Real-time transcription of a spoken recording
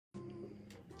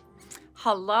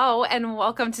Hello and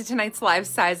welcome to tonight's live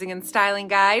sizing and styling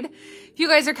guide. If you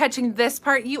guys are catching this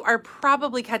part, you are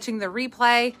probably catching the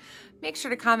replay. Make sure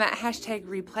to comment hashtag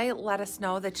replay. Let us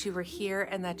know that you were here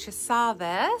and that you saw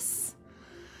this.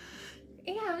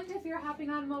 And if you're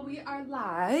hopping on while we are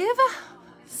live,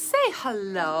 say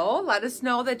hello. Let us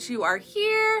know that you are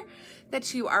here,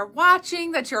 that you are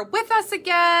watching, that you're with us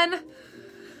again.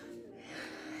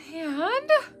 And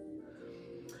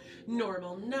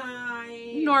normal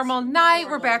night.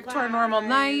 We're back to our normal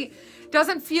night.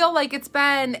 Doesn't feel like it's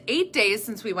been 8 days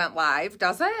since we went live,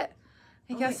 does it?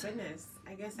 I guess. My goodness.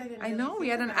 I guess I didn't. I know we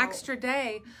had an extra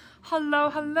day.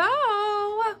 Hello.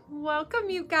 Welcome,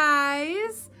 you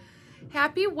guys.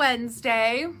 Happy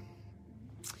Wednesday.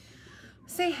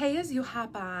 Say hey as you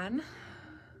hop on.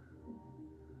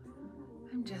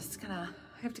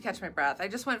 I have to catch my breath. I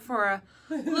just went for a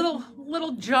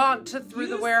little jaunt through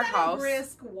the warehouse. A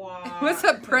brisk walk. It was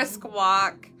a brisk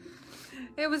walk.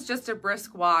 It was just a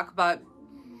brisk walk, but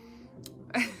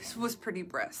it was pretty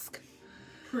brisk.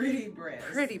 Pretty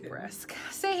brisk.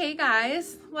 Say hey,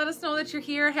 guys. Let us know that you're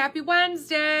here. Happy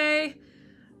Wednesday.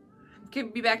 Can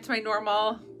be back to my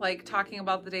normal, like talking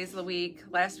about the days of the week.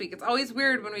 Last week, it's always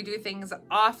weird when we do things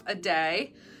off a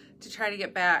day to try to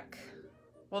get back.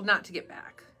 Well, not to get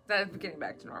back. Getting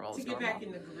back to normal. To get back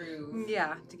in the groove.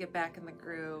 Yeah, to get back in the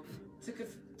groove.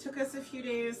 Took us a few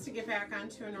days to get back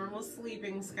onto a normal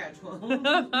sleeping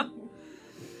schedule.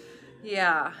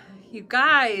 Yeah, you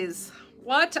guys,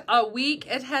 what a week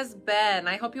it has been.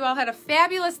 I hope you all had a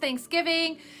fabulous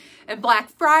Thanksgiving and Black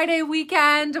Friday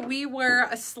weekend. We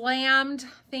were slammed.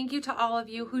 Thank you to all of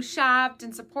you who shopped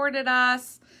and supported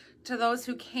us, to those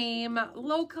who came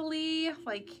locally.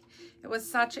 Like, it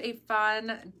was such a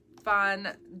fun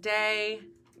day,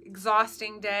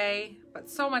 exhausting day, but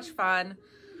so much fun.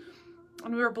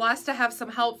 And we were blessed to have some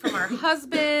help from our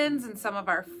husbands and some of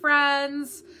our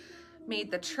friends. Made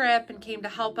the trip and came to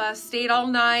help us, stayed all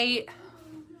night.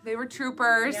 They were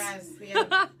troopers. Yes, we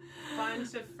had a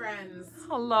bunch of friends.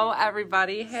 Hello,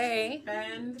 everybody. Hey.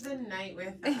 Spend the night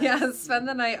with us. Yes, spend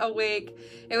the night awake.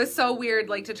 It was so weird,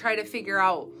 like, to try to figure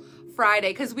out Friday,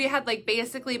 because we had like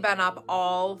basically been up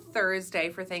all Thursday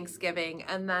for Thanksgiving,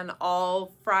 and then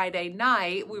all Friday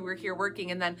night we were here working,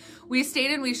 and then we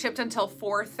stayed and we shipped until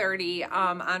 4:30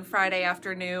 on Friday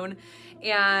afternoon.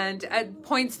 And at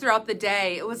points throughout the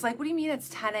day, it was like, what do you mean it's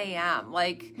 10 a.m.?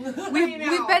 Like,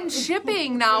 we've been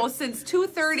shipping now since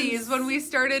 2:30 is when we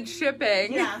started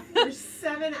shipping. Yeah, for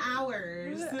 7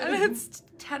 hours. And it's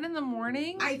 10 in the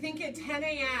morning. I think at 10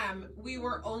 a.m. we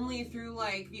were only through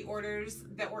like the orders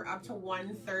that were up to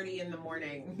 1:30 in the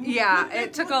morning. Yeah,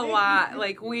 it took a lot.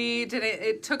 Like,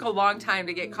 it took a long time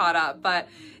to get caught up, but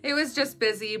it was just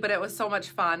busy, but it was so much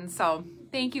fun. So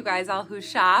thank you guys all who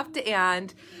shopped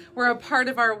and were a part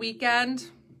of our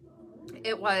weekend.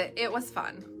 It was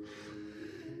fun.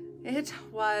 It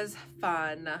was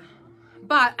fun.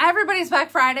 But everybody's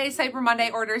Black Friday, Cyber Monday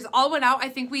orders all went out. I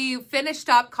think we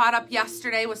caught up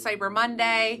yesterday with Cyber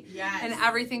Monday. Yes. And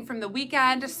everything from the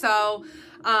weekend. So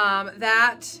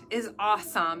that is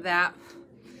awesome. That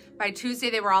by Tuesday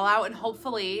they were all out, and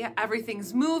hopefully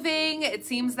everything's moving. It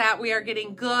seems that we are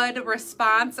getting good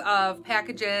response of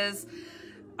packages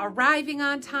arriving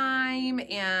on time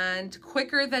and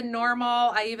quicker than normal.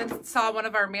 I even saw one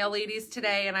of our mail ladies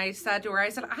today, and I said to her, I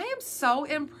am so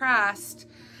impressed.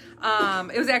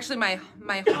 It was actually my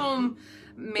home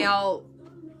mail.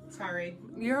 Sorry.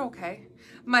 You're okay.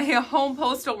 My home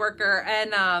postal worker,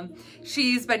 and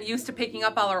she's been used to picking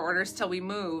up all our orders till we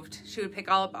moved. She would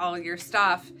pick up all your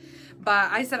stuff.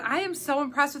 But I said, I am so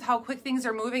impressed with how quick things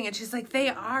are moving. And she's like,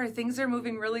 things are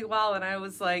moving really well. And I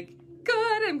was like,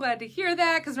 good, I'm glad to hear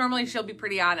that, because normally she'll be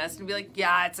pretty honest and be like,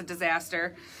 yeah, it's a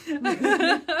disaster.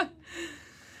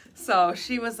 So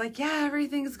she was like, yeah,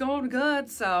 everything's going good.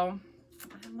 So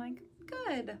I'm like,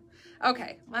 good.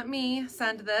 Okay, let me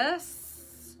send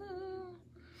this.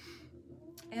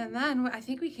 And then I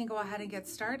think we can go ahead and get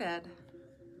started.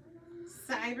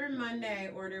 Cyber Monday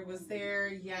order was there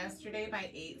yesterday by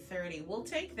 8:30. We'll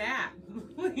take that.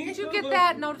 Did you get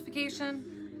that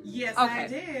notification? Yes, okay. I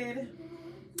did.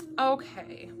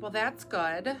 Okay, well, that's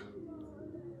good.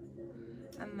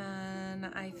 And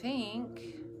then I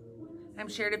think I'm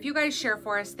shared. If you guys share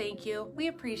for us, thank you. We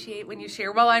appreciate when you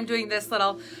share. While I'm doing this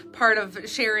little part of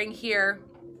sharing here.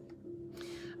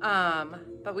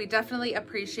 But we definitely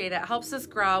appreciate it. It helps us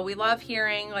grow. We love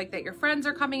hearing like that your friends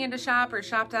are coming in to shop or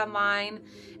shopped online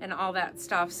and all that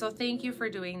stuff. So thank you for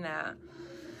doing that.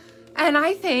 And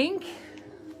I think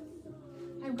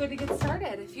I'm good to get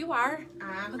started. If you are,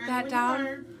 put that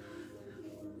down.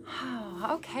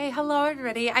 Oh, okay. Hello,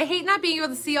 everybody. I hate not being able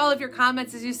to see all of your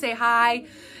comments as you say hi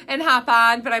and hop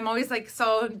on, but I'm always like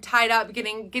so tied up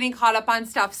getting caught up on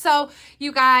stuff. So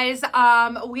you guys,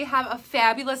 we have a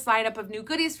fabulous lineup of new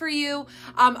goodies for you.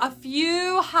 A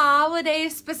few holiday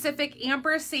specific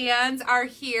ampersands are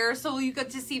here, so you get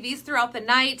to see these throughout the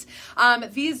night.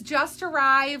 These just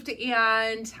arrived,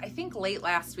 and I think late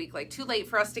last week, like too late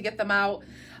for us to get them out.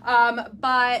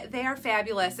 But they are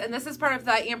fabulous, and this is part of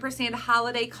the ampersand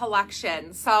holiday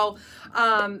collection. So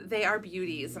they are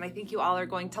beauties, and I think you all are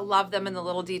going to love them and the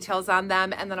little details on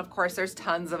them. And then of course there's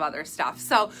tons of other stuff.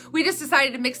 So we just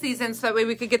decided to mix these in so that way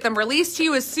we could get them released to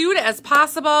you as soon as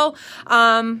possible.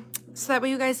 So that way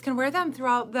you guys can wear them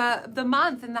throughout the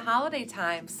month and the holiday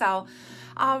time. So,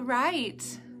 all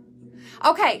right.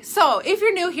 Okay, so if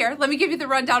you're new here, let me give you the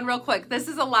rundown real quick. This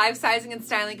is a live sizing and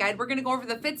styling guide. We're going to go over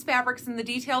the fits, fabrics, and the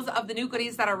details of the new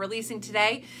goodies that are releasing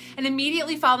today. And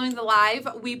immediately following the live,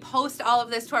 we post all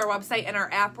of this to our website and our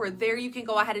app, where there you can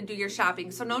go ahead and do your shopping.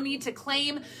 So no need to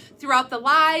claim throughout the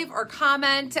live or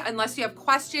comment unless you have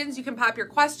questions. You can pop your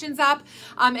questions up.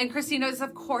 And Christina is,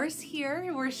 of course,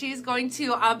 here, where she's going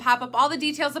to pop up all the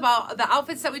details about the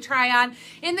outfits that we try on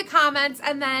in the comments.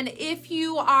 And then if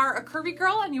you are a curvy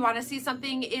girl and you want to see something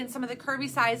in some of the curvy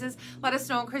sizes, let us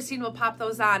know and Christine will pop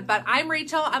those on. But I'm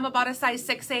Rachel. I'm about a size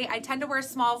 6'8". I tend to wear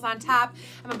smalls on top.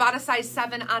 I'm about a size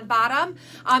 7 on bottom.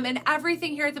 And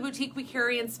everything here at the boutique we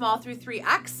carry in small through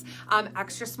 3X,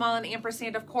 extra small and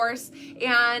ampersand, of course.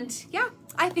 And yeah,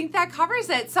 I think that covers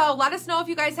it. So let us know if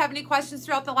you guys have any questions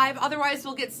throughout the live. Otherwise,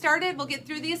 we'll get started. We'll get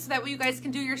through these so that way you guys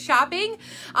can do your shopping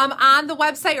on the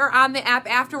website or on the app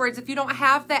afterwards. If you don't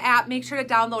have the app, make sure to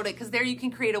download it, because there you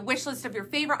can create a wish list of your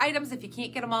favorite items if you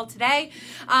can't get them all today.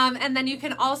 And then you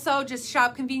can also just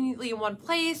shop conveniently in one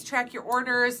place, track your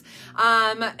orders,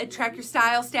 track your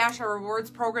style, stash, our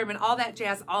rewards program, and all that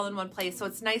jazz all in one place. So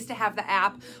it's nice to have the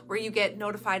app where you get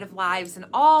notified of lives and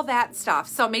all that stuff.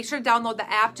 So make sure to download the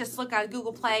app. Just look on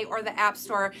Google Play or the App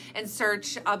Store and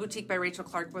search Boutique by Rachel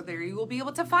Clark, where there you will be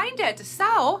able to find it.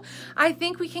 So I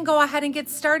think we can go ahead and get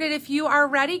started if you are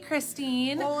ready,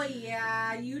 Christine. Oh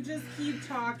yeah, you just keep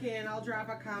talking. I'll drop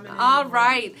a comment. All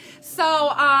right. So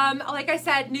like I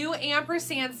said, new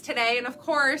ampersands today, and of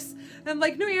course, and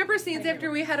like new ampersands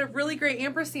after we had a really great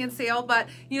ampersand sale, but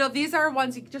you know, these are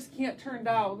ones you just can't turn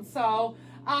down. So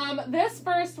this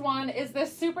first one is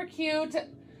this super cute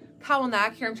cowl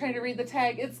neck. Here, I'm trying to read the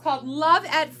tag. It's called Love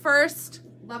at First.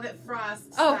 Love at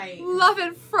Frost Sight. Oh, Love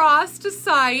at Frost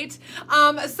Sight.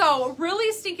 So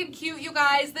really stinking cute, you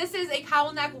guys. This is a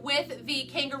cowl neck with the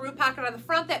kangaroo pocket on the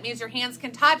front. That means your hands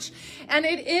can touch. And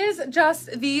it is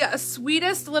just the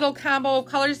sweetest little combo of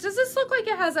colors. Does this look like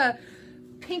it has a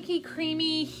pinky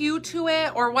creamy hue to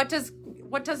it? Or what does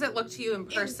it look to you in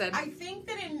person? I think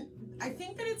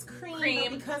that it's cream.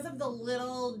 But because of the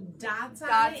little dots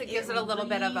on it, it gives it a little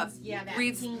bit of a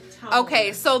pink tone.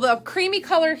 Okay, so the creamy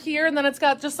color here, and then it's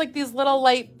got just like these little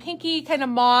light pinky kind of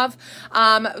mauve.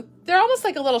 They're almost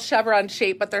like a little chevron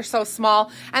shape, but they're so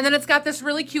small. And then it's got this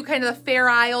really cute kind of Fair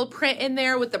Isle print in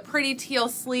there with the pretty teal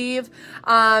sleeve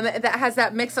that has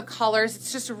that mix of colors.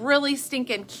 It's just really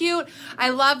stinking cute. I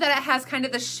love that it has kind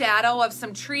of the shadow of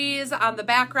some trees on the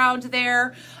background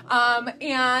there.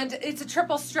 And it's a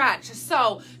triple stretch.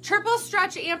 So triple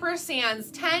stretch ampersands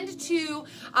tend to,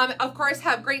 of course,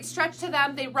 have great stretch to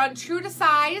them. They run true to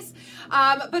size.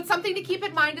 But something to keep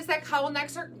in mind is that cowl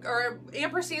necks or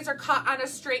ampersands are cut on a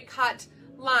straight cut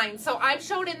line. So I've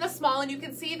showed in the small, and you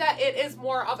can see that it is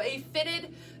more of a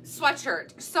fitted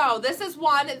sweatshirt. So this is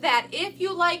one that if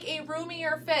you like a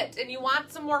roomier fit and you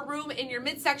want some more room in your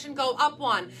midsection, go up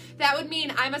one. That would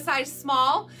mean I'm a size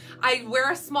small. I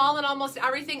wear a small in almost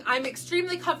everything. I'm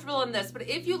extremely comfortable in this, but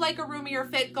if you like a roomier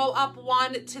fit, go up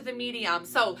one to the medium.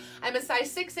 So I'm a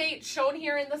size 6'8", shown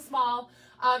here in the small.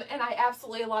 And I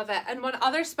absolutely love it. And one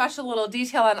other special little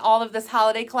detail on all of this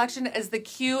holiday collection is the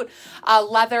cute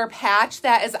leather patch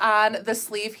that is on the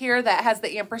sleeve here that has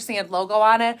the ampersand logo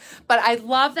on it. But I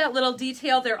love that little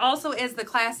detail. There also is the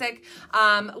classic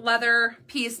leather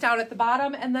piece down at the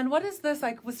bottom. And then what is this?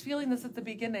 I was feeling this at the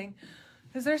beginning.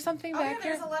 Is there something back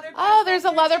here? There's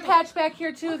a leather patch back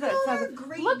here too. That says,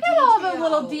 look at all the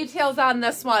little details on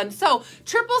this one. So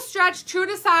triple stretch, true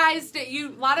to size. A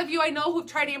lot of you I know who've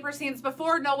tried ampersands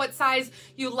before know what size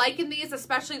you like in these,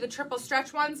 especially the triple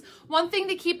stretch ones. One thing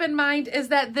to keep in mind is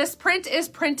that this print is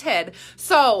printed.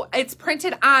 So it's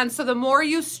printed on. So the more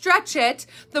you stretch it,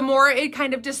 the more it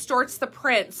kind of distorts the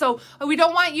print. So we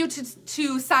don't want you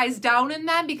to size down in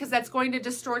them because that's going to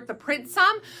distort the print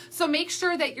some. So make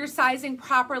sure that you're sizing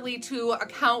properly to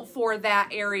account for that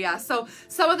area. So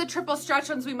some of the triple stretch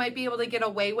ones we might be able to get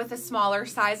away with a smaller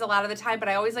size a lot of the time, but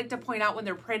I always like to point out when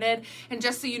they're printed, and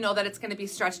just so you know that it's going to be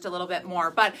stretched a little bit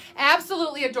more. But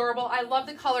absolutely adorable. I love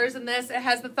the colors in this. It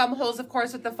has the thumb holes, of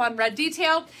course, with the fun red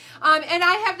detail. And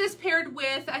I have this paired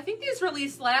with, I think these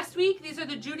released last week. These are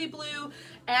the Judy Blue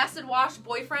Acid Wash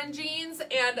Boyfriend jeans,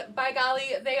 and by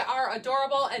golly, they are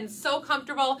adorable and so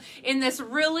comfortable in this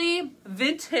really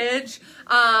vintage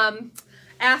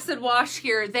acid wash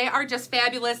here. They are just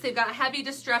fabulous. They've got heavy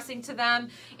distressing to them,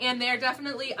 and they're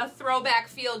definitely a throwback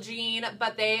feel jean,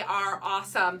 but they are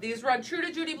awesome. These run true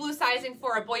to Judy Blue sizing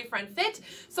for a boyfriend fit.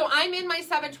 So I'm in my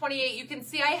 728. You can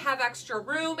see I have extra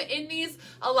room in these.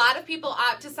 A lot of people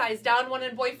opt to size down one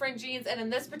in boyfriend jeans, and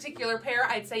in this particular pair,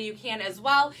 I'd say you can as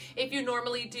well if you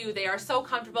normally do. They are so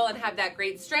comfortable and have that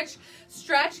great stretch.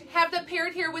 Have them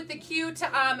paired here with the cute,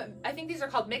 I think these are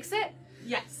called Mix It.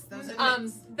 Yes, those are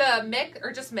mix. The mix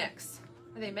or just mix?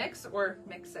 Are they mix or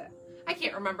mix it? I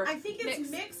can't remember. I think it's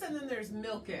mix and then there's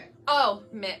milk it. Oh,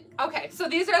 mix. Okay, so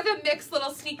these are the mixed little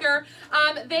sneaker.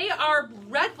 They are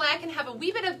red, black, and have a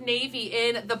wee bit of navy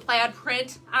in the plaid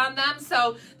print on them.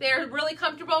 So they're really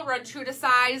comfortable, run true to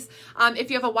size.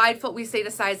 If you have a wide foot, we say to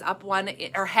size up one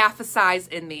or half a size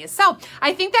in these. So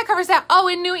I think that covers that. Oh,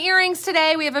 and new earrings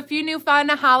today. We have a few new fun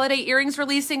holiday earrings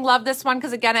releasing. Love this one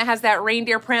because, again, it has that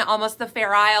reindeer print, almost the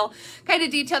Fair Isle kind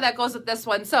of detail that goes with this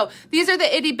one. So these are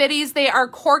the itty bitties. They are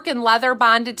cork and leather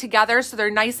bonded together, so they're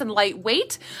nice and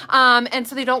lightweight, and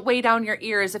so they don't weigh down your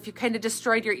ears. If you kind of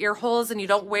destroyed your ear holes and you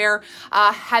don't wear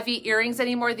heavy earrings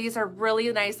anymore, these are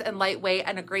really nice and lightweight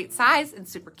and a great size and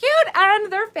super cute,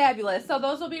 and they're fabulous. So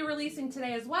those will be releasing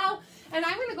today as well. And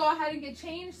I'm going to go ahead and get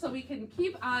changed so we can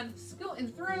keep on scooting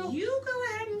through. You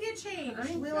go ahead and get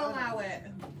changed. We'll allow it.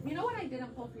 You know what I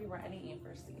didn't pull for you were any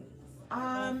anchor seats.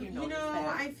 You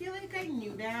know, I feel like I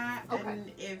knew that, okay.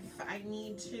 And if I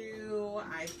need to,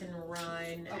 I can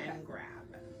run and grab.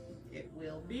 It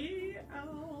will be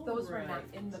all Those right. were not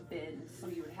in the bin, so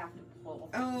you would have to pull.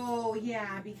 Oh,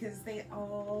 yeah, because they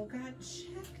all got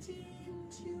checked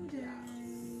in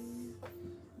today.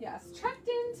 Yes, checked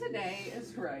in today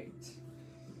is right.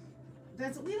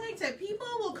 That's what we like to. People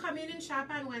will come in and shop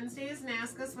on Wednesdays and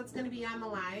ask us what's going to be on the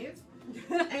live.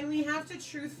 And we have to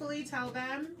truthfully tell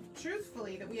them,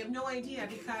 that we have no idea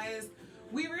because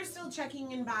we were still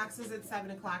checking in boxes at 7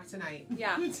 o'clock tonight.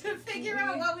 Yeah. To figure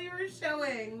out what we were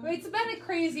showing. It's been a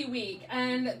crazy week,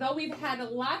 and though we've had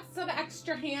lots of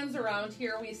extra hands around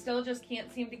here, we still just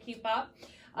can't seem to keep up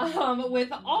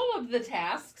with all of the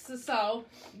tasks. So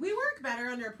we work better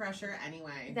under pressure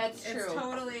anyway. That's true. It's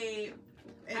totally...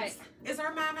 Is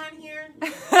our mom on here?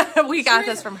 We got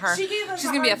this from her. She gave us She's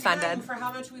going to be offended. For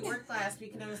how much we worked last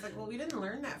week, and I was like, well, we didn't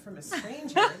learn that from a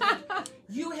stranger. Like,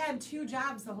 you had 2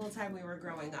 jobs the whole time we were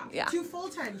growing up. Yeah. 2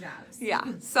 full-time jobs. Yeah.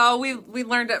 So we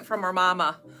learned it from our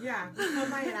mama. Yeah. Come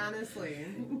by it honestly.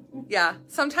 Yeah.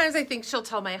 Sometimes I think she'll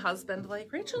tell my husband,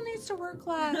 like, Rachel needs to work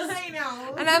less. I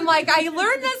know. And I'm like, I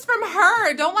learned this from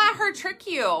her. Don't let her trick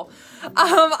you.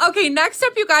 Okay, next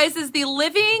up, you guys, is the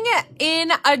Living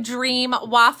in a Dream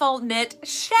waffle knit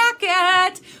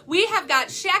shacket. We have got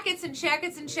shackets and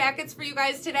shackets and shackets for you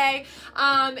guys today,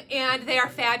 and they are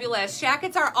fabulous.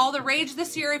 Shackets are all the rage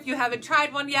this year. If you haven't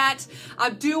tried one yet,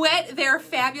 do it. They're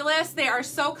fabulous. They are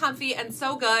so comfy and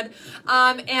so good,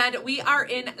 and we are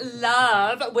in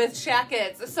love with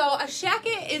shackets. So a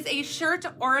shacket is a shirt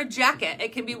or a jacket.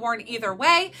 It can be worn either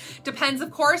way. Depends,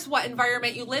 of course, what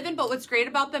environment you live in, but what's great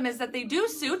about them is that they do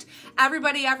suit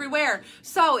everybody everywhere.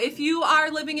 So if you are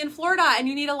living in Florida and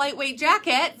you need a lightweight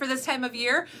jacket for this time of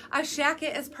year, a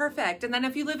shacket is perfect. And then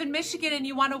if you live in Michigan and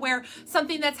you want to wear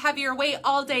something that's heavier weight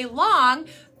all day long,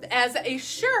 as a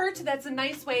shirt that's a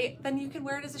nice weight, then you can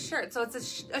wear it as a shirt. So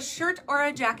it's a shirt or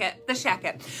a jacket, the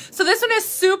shacket. So this one is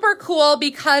super cool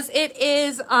because it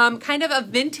is kind of a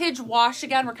vintage wash.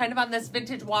 Again, we're kind of on this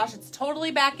vintage wash. It's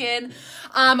totally back in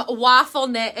waffle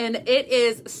knit, and it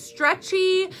is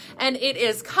stretchy and it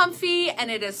is comfy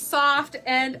and it is soft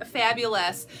and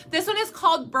fabulous. This one is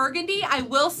called Burgundy. I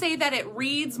will say that it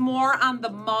reads more on the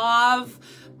mauve,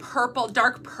 purple,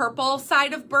 dark purple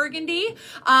side of burgundy.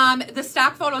 The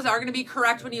stock photos are going to be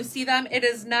correct when you see them. It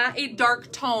is not a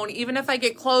dark tone. Even if I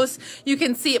get close, you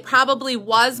can see it probably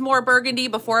was more burgundy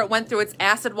before it went through its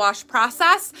acid wash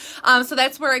process. So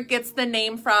that's where it gets the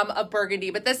name from, of burgundy.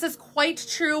 But this is quite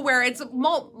true, where it's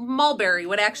mulberry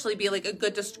would actually be like a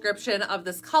good description of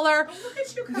this color. Oh, look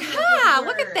at you. Yeah,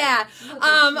 look at that.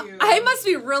 I must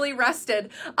be really rested.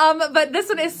 But this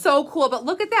one is so cool. But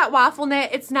look at that waffle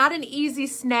knit. It's not an easy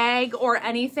snip. snag or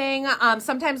anything.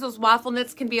 Sometimes those waffle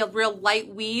knits can be a real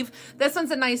light weave. This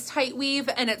one's a nice tight weave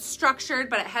and it's structured,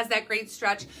 but it has that great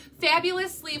stretch.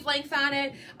 Fabulous sleeve length on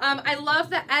it. I love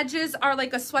the edges are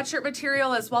like a sweatshirt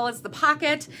material as well as the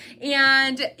pocket.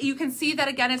 And you can see that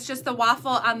again, it's just the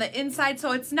waffle on the inside.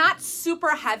 So it's not super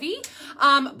heavy,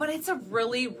 but it's a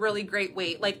really, really great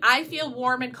weight. Like I feel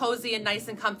warm and cozy and nice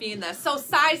and comfy in this. So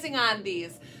sizing on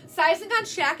these. Sizing on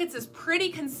shackets is pretty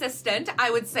consistent, I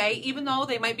would say, even though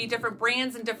they might be different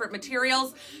brands and different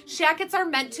materials. Shackets are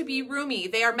meant to be roomy.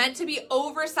 They are meant to be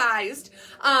oversized.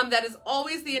 That is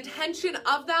always the intention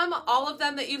of them. All of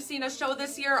them that you've seen us show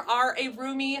this year are a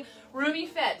roomy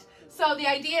fit. So the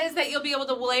idea is that you'll be able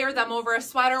to layer them over a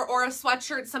sweater or a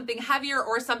sweatshirt, something heavier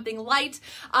or something light.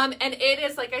 And it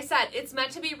is, like I said, it's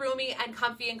meant to be roomy and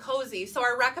comfy and cozy. So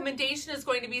our recommendation is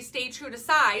going to be stay true to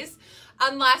size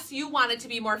unless you want it to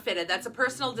be more fitted. That's a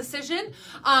personal decision.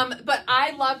 But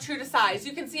I love true to size.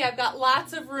 You can see I've got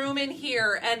lots of room in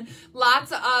here and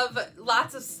lots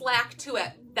of slack to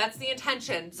it. That's the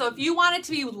intention. So if you want it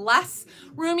to be less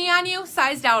roomy on you,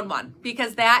 size down one,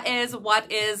 because that is what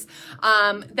is,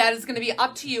 that is going to be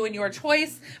up to you and your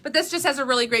choice. But this just has a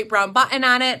really great brown button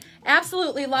on it.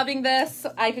 Absolutely loving this.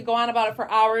 I could go on about it for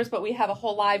hours, but we have a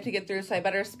whole live to get through, so I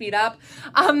better speed up.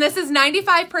 This is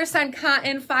 95%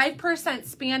 cotton, 5%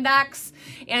 spandex.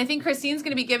 And I think Christine's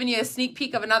going to be giving you a sneak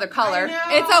peek of another color.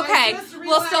 It's okay.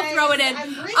 We'll still throw it in.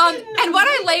 And what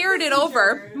I layered it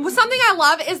over, something I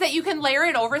love is that you can layer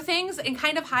it over things and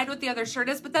kind of hide what the other shirt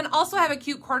is, but then also have a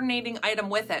cute coordinating item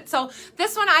with it. So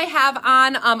this one I have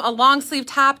on a long sleeve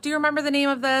top. Do you remember the name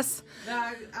of this?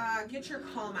 Get Your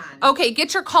Calm On. Okay,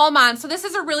 Get Your Calm On. So this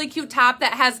is a really cute top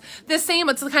that has the same,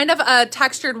 it's kind of a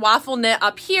textured waffle knit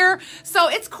up here. So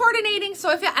it's coordinating.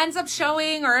 So if it ends up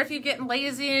showing, or if you're getting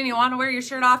lazy and you want to wear your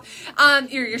shirt off,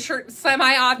 your shirt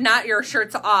semi-off, not your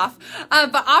shirt's off,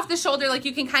 but off the shoulder, like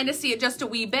you can kind of see it just a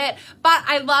wee bit. But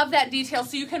I love that detail.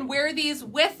 So you can wear these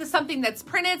with something that's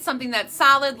printed, something that's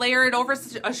solid, layer it over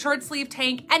a short sleeve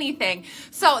tank, anything.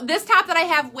 So this top that I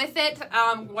have with it,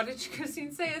 what did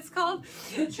Christine say it's called?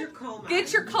 Get Your Calm On.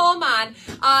 Get Your Calm On.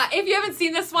 If you haven't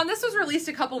seen this one, this was released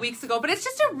a couple weeks ago, but it's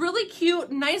just a really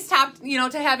cute, nice top, you know,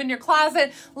 to have in your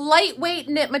closet. Lightweight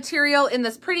knit material in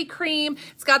this pretty cream.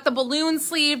 It's got the balloon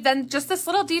sleeve, then just this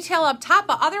little detail up top,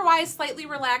 but otherwise slightly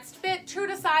relaxed fit, true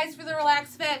to size for the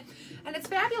relaxed fit. And it's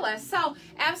fabulous. So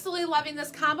absolutely loving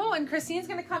this combo. And Christine's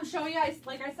going to come show you,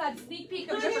 like I said, sneak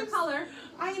peek of different color.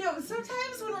 I know.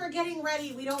 Sometimes when we're getting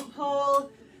ready, we don't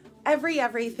pull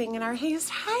everything in our haste.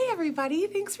 Hi, everybody.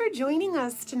 Thanks for joining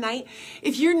us tonight.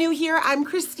 If you're new here, I'm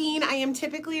Christine. I am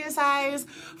typically a size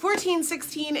 14,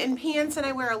 16 in pants, and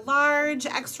I wear a large,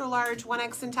 extra large,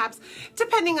 1X in tops,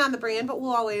 depending on the brand, but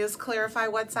we'll always clarify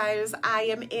what size I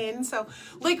am in. So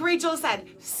like Rachel said,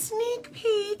 sneak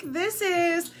peek. This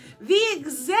is the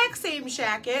exact same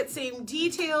shacket, same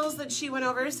details that she went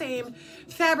over, same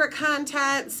fabric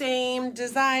content, same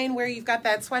design where you've got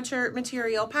that sweatshirt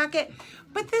material pocket.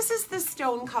 But this is the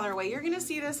stone colorway. You're going to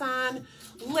see this on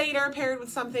later paired with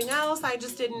something else. I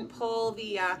just didn't pull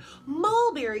the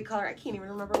mulberry color. I can't even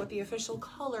remember what the official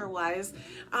color was.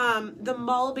 The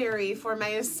mulberry for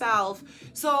myself.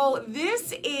 So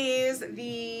this is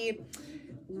the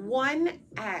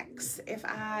 1X, if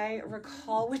I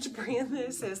recall which brand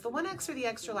this is, the 1X or the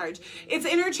extra large. It's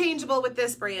interchangeable with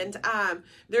this brand.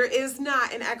 There is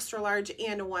not an extra large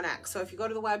and a 1X. So if you go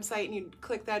to the website and you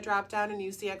click that drop down and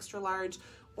you see extra large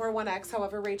or 1X,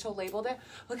 however Rachel labeled it,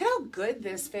 look at how good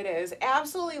this fit is.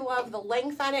 Absolutely love the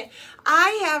length on it.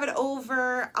 I have it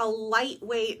over a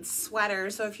lightweight sweater.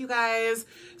 So if you guys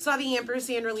saw the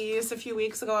ampersand release a few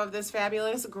weeks ago of this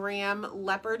fabulous Graham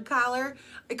leopard collar,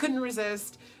 I couldn't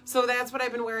resist. So that's what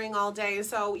I've been wearing all day.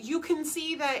 So you can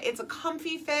see that it's a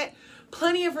comfy fit,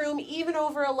 plenty of room, even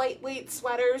over a lightweight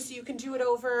sweater. So you can do it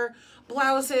over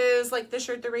blouses, like the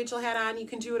shirt that Rachel had on. You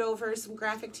can do it over some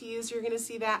graphic tees. You're going to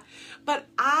see that. But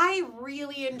I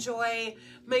really enjoy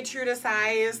my true to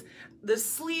size. The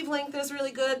sleeve length is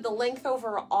really good. The length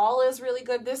overall is really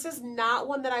good. This is not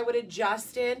one that I would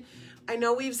adjust in. I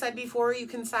know we've said before you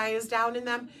can size down in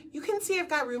them. You can see I've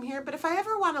got room here, but if I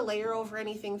ever want to layer over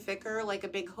anything thicker, like a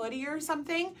big hoodie or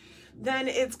something, then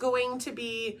it's going to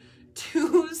be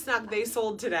too snug. They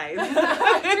sold today.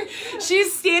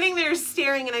 She's standing there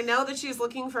staring, and I know that she's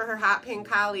looking for her hot pink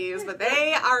collies, but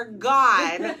they are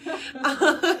gone.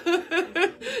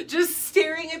 Just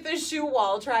staring at the shoe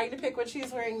wall, trying to pick what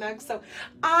she's wearing next. So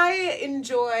I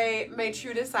enjoy my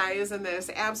true to size in this.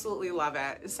 Absolutely love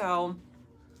it. So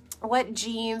what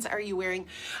jeans are you wearing?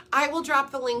 I will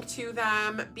drop the link to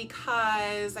them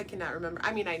because I cannot remember.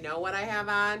 I mean, I know what I have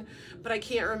on, but I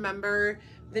can't remember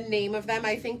the name of them.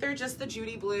 I think they're just the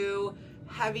Judy Blue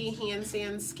Heavy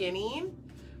Handstand Skinny,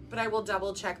 but I will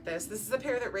double check this. This is a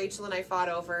pair that Rachel and I fought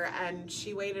over, and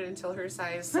she waited until her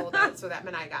size sold out, so that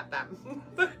meant I got them.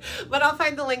 But I'll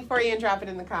find the link for you and drop it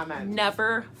in the comments.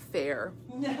 Never fair.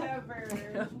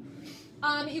 Never.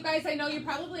 You guys, I know you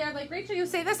probably are like, Rachel, you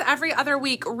say this every other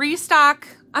week. Restock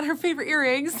on her favorite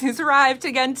earrings. These arrived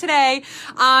again today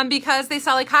because they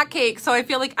sell like hotcakes. So I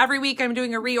feel like every week I'm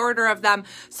doing a reorder of them.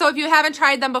 So if you haven't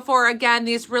tried them before, again,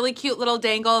 ththese really cute little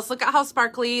dangles. Look at how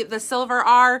sparkly the silver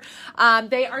are.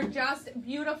 They are just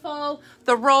beautiful.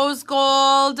 The rose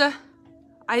gold.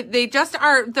 They just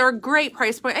are, they're a great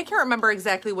price point. I can't remember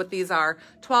exactly what these are.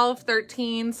 12,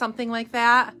 13, something like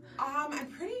that. I'm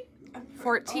pretty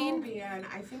 14? Oh man,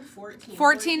 I think 14.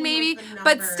 14 maybe,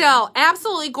 but still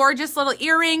absolutely gorgeous little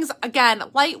earrings. Again,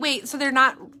 lightweight, so they're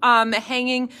not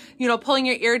hanging, you know, pulling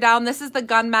your ear down. This is the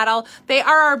gunmetal. They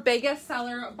are our biggest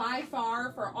seller by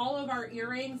far for all of our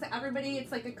earrings. Everybody,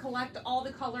 it's like a collect all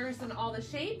the colors and all the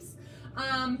shapes.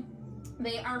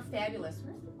 They are fabulous.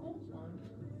 Where's the gold one?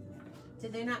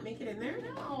 Did they not make it in there?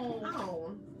 No.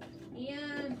 Oh.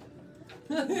 And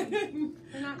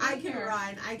I can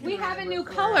run. We have a new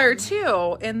color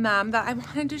too in them that I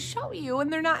wanted to show you,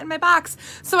 and they're not in my box.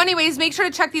 So anyways, make sure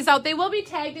to check these out. They will be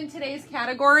tagged in today's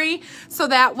category, so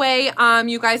that way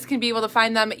you guys can be able to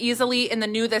find them easily in the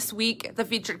new this week, the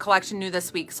featured collection new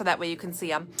this week, so that way you can see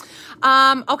them.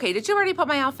 Okay, did you already put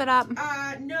my outfit up?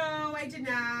 No, I did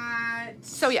not.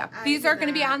 So yeah, these are going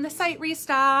to be on the site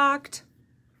restocked.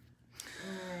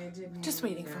 Just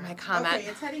waiting for my comment. Okay,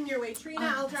 it's heading your way,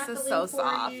 Trina. I'll drop the link so for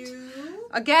soft. you.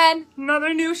 Again,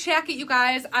 another new shacket, you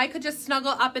guys. I could just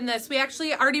snuggle up in this. We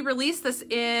actually already released this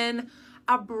in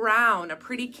a brown, a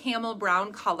pretty camel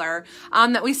brown color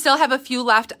that we still have a few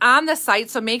left on the site,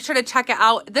 so make sure to check it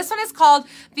out. This one is called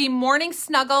the Morning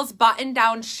Snuggles Button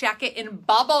Down Shacket in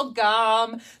Bubble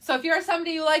Gum. So if you're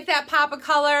somebody who like that pop of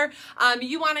color,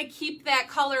 you want to keep that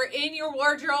color in your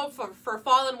wardrobe for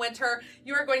fall and winter,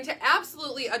 you are going to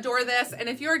absolutely adore this. And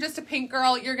if you're just a pink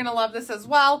girl, you're going to love this as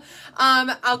well.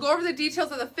 I'll go over the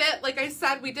details of the fit. Like I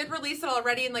said, we did release it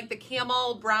already in like the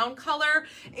camel brown color,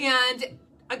 and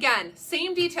again,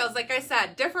 same details, like I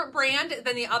said, different brand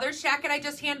than the other shacket I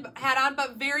just had on,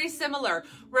 but very similar.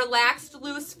 Relaxed,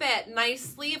 loose fit, nice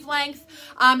sleeve length.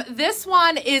 This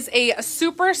one is a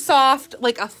super soft,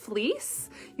 like a fleece.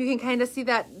 You can kind of see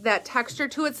that texture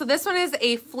to it. So this one is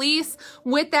a fleece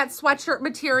with that sweatshirt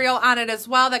material on it as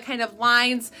well, that kind of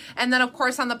lines. And then of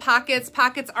course on the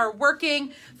pockets are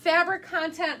working. Fabric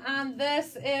content on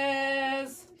this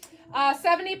is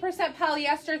 70%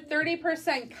 polyester,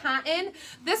 30% cotton.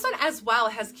 This one as well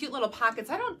has cute little pockets.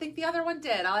 I don't think the other one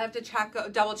did. I'll have to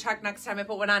double check next time I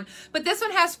put one on. But this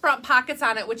one has front pockets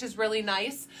on it, which is really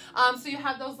nice. So you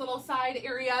have those little side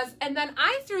areas. And then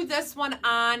I threw this one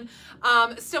on,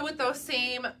 still with those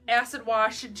same acid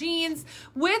wash jeans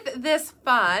with this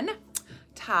fun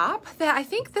top that I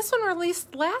think this one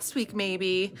released last week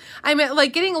maybe. I'm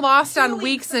like getting lost on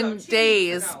weeks and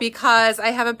days because I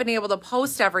haven't been able to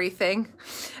post everything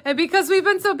and because we've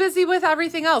been so busy with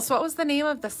everything else. What was the name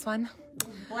of this one?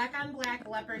 Black on black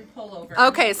leopard pullover.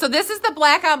 Okay, so this is the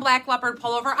black on black leopard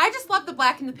pullover. I just love the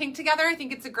black and the pink together. I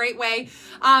think it's a great way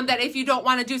that if you don't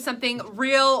want to do something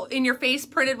real in your face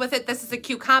printed with it, this is a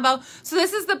cute combo. So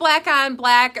this is the black on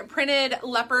black printed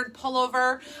leopard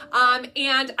pullover.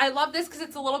 And I love this because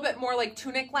it's a little bit more like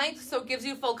tunic length, so it gives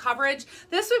you full coverage.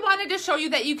 This we wanted to show you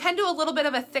that you can do a little bit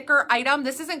of a thicker item.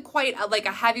 This isn't quite like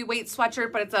a heavyweight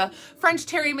sweatshirt, but it's a French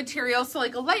terry material, so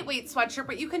like a lightweight sweatshirt,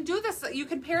 but you can do this, you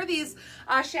can pair these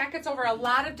shackets over a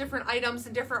lot of different items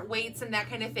and different weights and that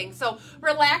kind of thing. So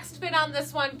relaxed fit on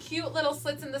this one, cute little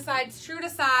slits in the sides, true to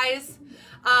size.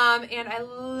 And I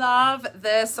love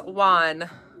this one.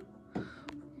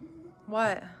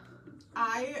 What?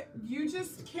 You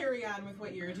just carry on with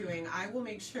what you're doing. I will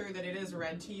make sure that it is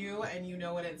read to you and you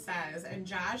know what it says. And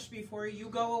Josh, before you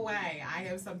go away, I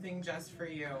have something just for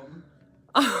you.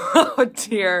 Oh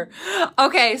dear.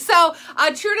 Okay, so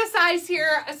true to size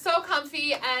here, so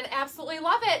comfy and absolutely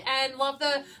love it, and love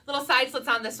the little side slits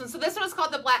on this one. So this one is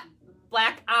called the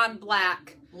black on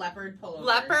black leopard pullover.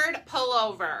 Leopard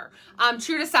pullover.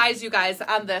 True to size, you guys,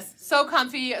 on this. So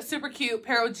comfy, super cute.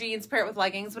 Pair it with jeans, pair it with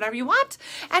leggings, whatever you want.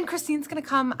 And Christine's gonna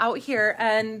come out here,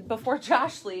 and before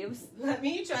Josh leaves, let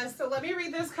me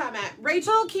read this comment.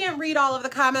 Rachel can't read all of the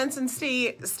comments and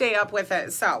stay up with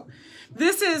it. So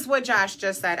this is what Josh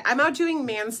just said. I'm out doing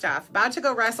man stuff, about to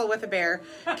go wrestle with a bear,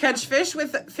 catch fish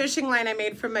with fishing line I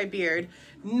made from my beard,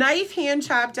 knife hand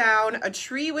chop down a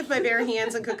tree with my bare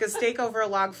hands and cook a steak over a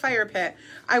log fire pit.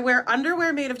 I wear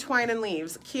underwear made of twine and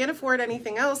leaves. Can't afford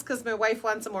anything else because my wife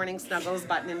wants a morning snuggles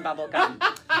button and bubble gum.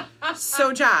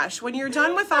 So Josh, when you're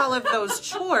done with all of those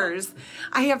chores,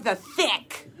 I have the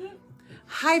thick,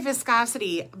 high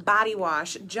viscosity body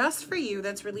wash just for you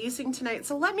that's releasing tonight.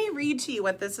 So let me read to you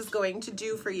what this is going to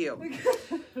do for you.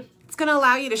 It's going to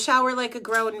allow you to shower like a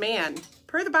grown man.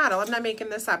 Per the bottle, I'm not making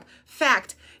this up.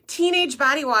 Fact, teenage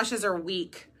body washes are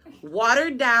weak,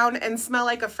 watered down, and smell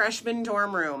like a freshman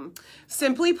dorm room.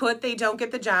 Simply put, they don't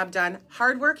get the job done.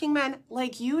 Hardworking men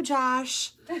like you,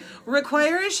 Josh,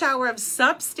 require a shower of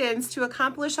substance to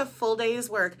accomplish a full day's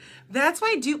work. That's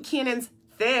why Duke Cannon's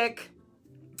Thick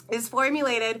is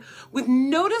formulated with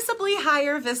noticeably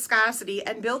higher viscosity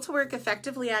and built to work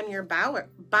effectively on your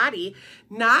body,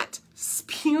 not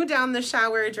spew down the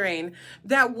shower drain.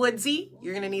 That woodsy,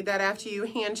 you're gonna need that after you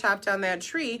hand chop down that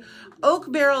tree,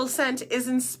 oak barrel scent is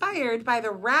inspired by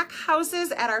the rack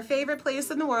houses at our favorite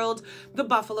place in the world, the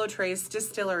Buffalo Trace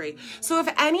Distillery. So if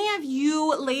any of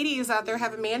you ladies out there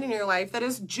have a man in your life that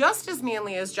is just as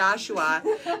manly as Joshua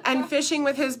and fishing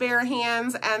with his bare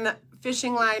hands and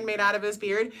fishing line made out of his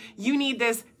beard, you need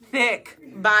this thick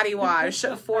body wash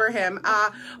for him.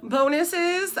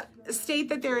 Bonuses state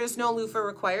that there is no loofah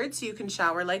required, so you can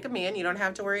shower like a man. You don't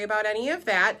have to worry about any of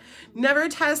that. Never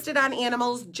tested on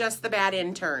animals, just the bad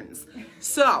interns.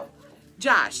 So,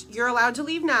 Josh, you're allowed to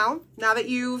leave now that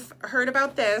you've heard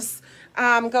about this.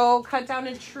 Go cut down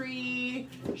a tree,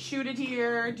 shoot a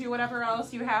deer, do whatever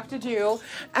else you have to do.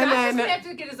 And Josh then is gonna have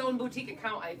to get his own boutique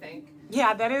account, I think.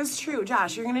 Yeah, that is true.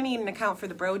 Josh, you're going to need an account for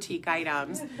the Brotique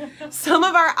items. Some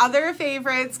of our other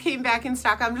favorites came back in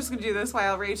stock. I'm just going to do this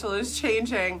while Rachel is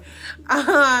changing.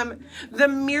 The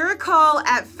Miracle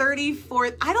at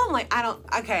 34th. I don't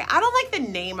like the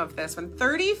name of this one.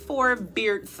 34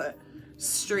 Beerth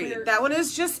Street. That one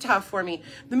is just tough for me.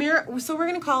 So we're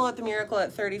going to call it the Miracle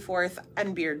at 34th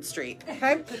and Beard Street.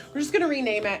 Okay? We're just going to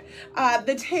rename it.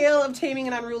 The Tale of Taming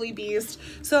an Unruly Beast.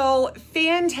 So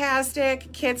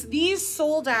fantastic kits. These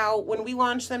sold out when we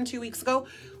launched them 2 weeks ago.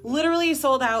 Literally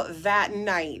sold out that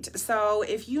night. So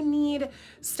if you need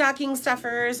stocking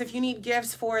stuffers, if you need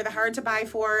gifts for the hard to buy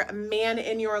for man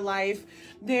in your life,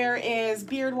 there is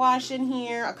beard wash in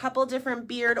here, a couple different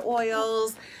beard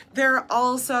oils. There are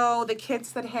also the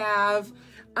kits that have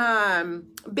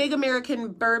Big American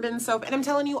Bourbon soap. And I'm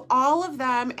telling you, all of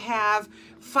them have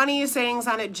funny sayings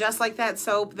on it, just like that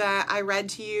soap that I read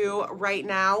to you right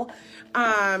now.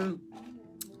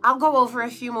 I'll go over a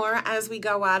few more as we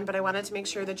go on, but I wanted to make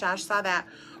sure that Josh saw that.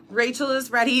 Rachel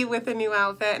is ready with a new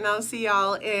outfit, and I'll see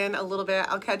y'all in a little bit.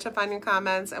 I'll catch up on your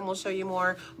comments, and we'll show you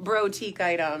more Brotique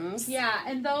items. Yeah,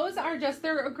 and those are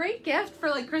they're a great gift for,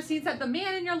 like Christine said, the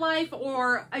man in your life,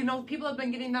 or I know people have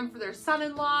been getting them for their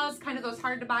son-in-laws, kind of those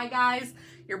hard-to-buy guys,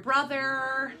 your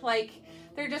brother. Like,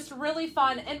 they're just really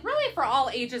fun, and really for all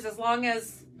ages, as long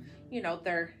as, you know,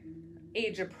 they're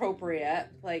age appropriate.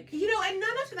 Like, you know, and none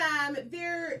of them,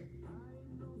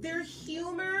 their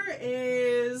humor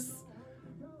is,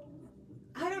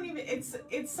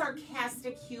 it's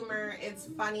sarcastic humor. It's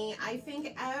funny. I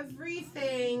think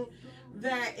everything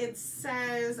that it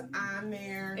says on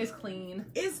there is clean.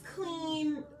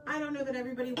 I don't know that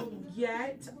everybody will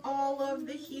get all of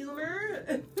the humor.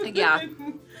 Yeah.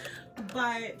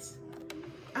 But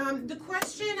the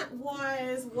question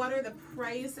was, what are the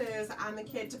prices on the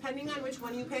kit? Depending on which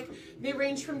one you pick, they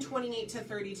range from $28 to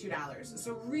 $32.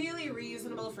 So really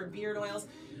reasonable for beard oils.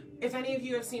 If any of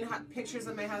you have seen pictures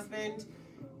of my husband,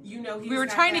 you know he's We were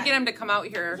trying to get him to come out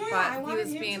here, but he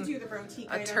was being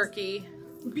a turkey.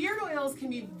 Beard oils can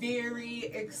be very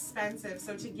expensive,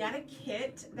 so to get a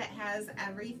kit that has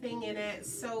everything in it,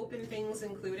 soap and things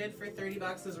included, for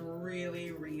 $30 is really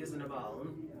reasonable.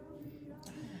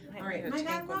 All right, my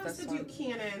dad loves the Duke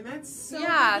Cannon. That's so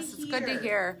yes, it's good to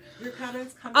hear. Your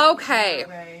comments come okay.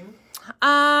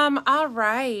 All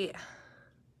right.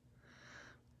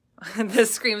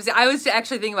 This screams. I was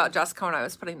actually thinking about Jessica when I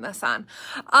was putting this on.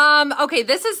 Okay,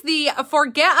 this is the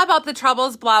Forget About the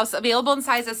Troubles blouse, available in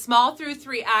sizes small through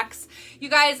 3X. You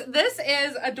guys, this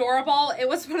is adorable. It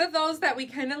was one of those that we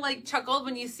kind of like chuckled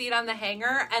when you see it on the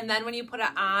hanger, and then when you put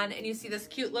it on and you see this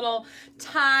cute little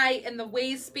tie in the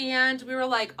waistband, we were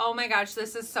like, oh my gosh,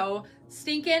 this is so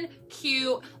stinking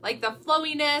cute. Like the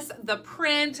flowiness, the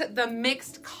print, the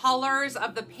mixed colors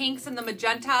of the pinks and the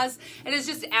magentas. It is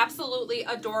just absolutely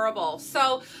adorable.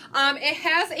 So it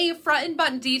has a front and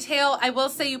button detail. I will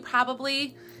say you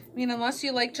probably, I mean, unless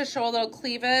you like to show a little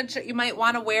cleavage, you might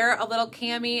want to wear a little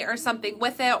cami or something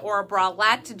with it, or a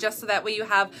bralette, just so that way you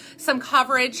have some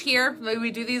coverage here. Maybe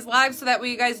we do these live so that way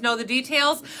you guys know the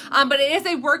details. But it is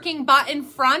a working button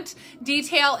front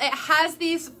detail. It has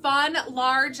these fun,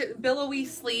 large, billowy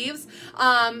sleeves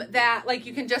that, like,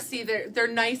 you can just see they're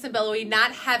nice and billowy,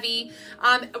 not heavy.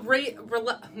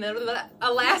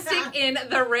 Elastic in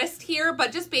the wrist here,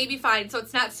 but just baby fine, so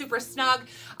it's not super snug.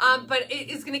 But it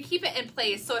is going to keep it in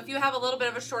place. So if you have a little bit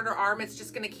of a shorter arm, it's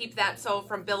just going to keep that so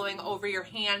from billowing over your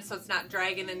hand, so it's not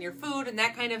dragging in your food and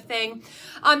that kind of thing.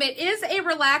 It is a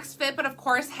relaxed fit, but of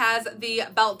course has the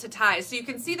belt to tie. So you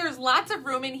can see there's lots of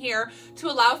room in here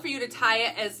to allow for you to tie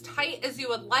it as tight as you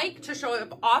would like, to show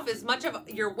off as much of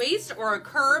your waist or a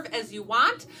curve as you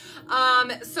want.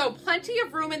 So plenty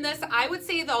of room in this. I would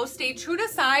say though, stay true to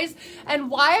size. And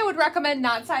why I would recommend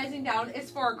not sizing down is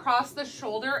for across the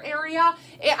shoulder area.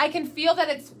 I can feel that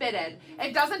it's fitted.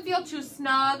 It doesn't feel too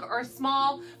snug or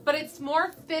small, but it's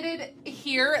more fitted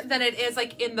here than it is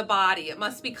like in the body. It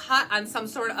must be cut on some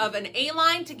sort of an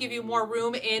A-line to give you more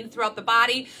room in throughout the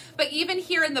body. But even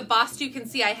here in the bust, you can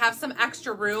see I have some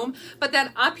extra room, but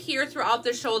then up here throughout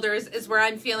the shoulders is where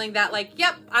I'm feeling that, like,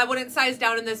 yep, I wouldn't size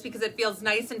down in this because it feels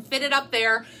nice and fitted up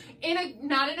there.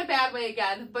 Not in a bad way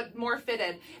again, but more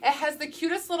fitted. It has the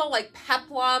cutest little like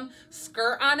peplum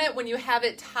skirt on it when you have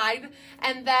it tied.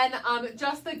 And then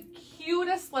just the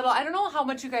cutest little, I don't know how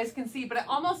much you guys can see, but it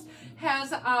almost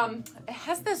has, it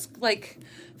has this like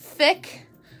thick,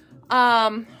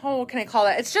 what can I call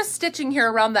that? It's just stitching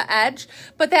here around the edge,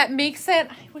 but that makes it,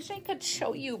 I wish I could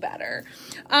show you better.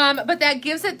 But that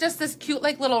gives it just this cute,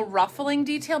 like little ruffling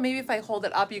detail. Maybe if I hold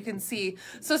it up, you can see.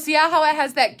 So see how it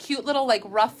has that cute little like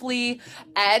ruffly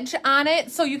edge on it?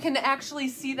 So you can actually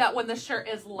see that when the shirt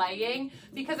is laying,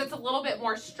 because it's a little bit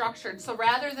more structured. So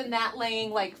rather than that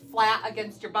laying like flat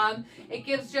against your bum, it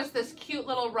gives just this cute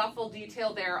little ruffle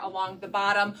detail there along the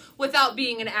bottom without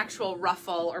being an actual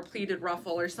ruffle or pleated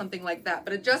ruffle or something like that.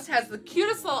 But it just has the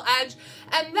cutest little edge,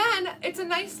 and then it's a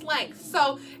nice length.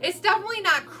 So it's definitely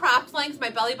not cropped length. My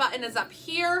belly button is up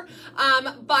here,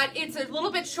 but it's a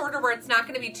little bit shorter where it's not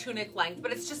going to be tunic length,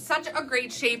 but it's just such a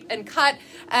great shape and cut,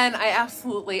 and I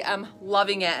absolutely am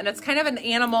loving it. And it's kind of an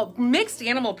animal, mixed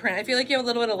animal print. I feel like you have a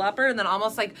little bit of leopard and then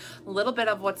almost like a little bit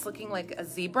of what's looking like a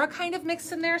zebra kind of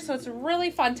mixed in there. So it's a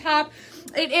really fun top.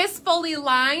 It is fully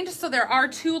lined, so there are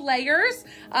 2 layers,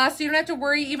 so you don't have to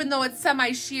worry. Even though it's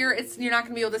semi-sheer, you're not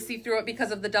going to be able to see through it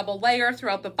because of the double layer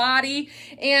throughout the body.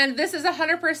 And this is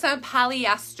 100%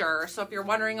 polyester, so if you're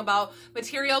wondering about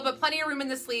material, but plenty of room in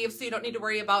the sleeves, so you don't need to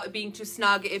worry about it being too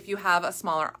snug if you have a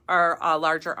smaller or a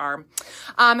larger arm.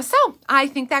 So I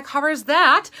think that covers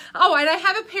that. Oh, and I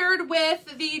have it paired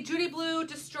with the Judy Blue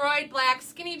Destroyed Black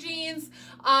Skinny Jeans.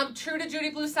 True to Judy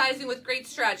Blue sizing with great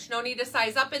stretch. No need to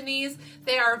size up in these.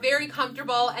 They are very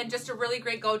comfortable and just a really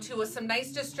great go-to with some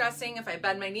nice distressing. If I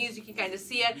bend my knees, you can kind of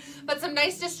see it, but some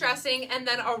nice distressing, and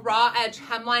then a raw edge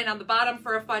hemline on the bottom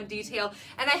for a fun detail.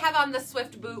 And I have on the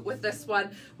Swift boot with this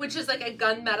one, which is like a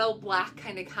gunmetal black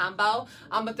kind of combo,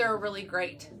 but they're a really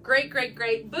great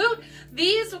boot.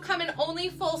 These will come in only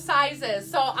full sizes.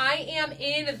 So I am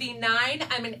in the 9,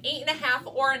 I'm an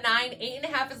 8.5 or a 9.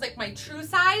 8.5 is like my true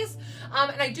size.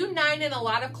 And I do 9 in a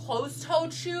lot of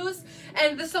closed-toed shoes.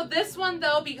 And so this one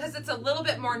though, because it's a little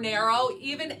bit more narrow,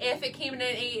 even if it came in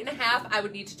an 8.5, I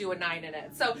would need to do a 9 in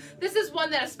it. So this is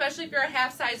one that, especially if you're a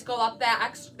half size, go up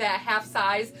that half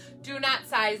size. Do not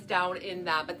size down in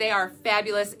that, but they are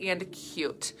fabulous and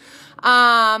cute.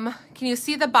 Can you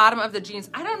see the bottom of the jeans?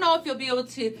 I don't know if you'll be able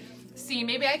to see.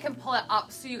 Maybe I can pull it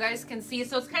up so you guys can see.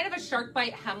 So it's kind of a shark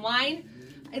bite hemline.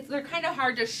 They're kind of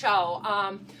hard to show,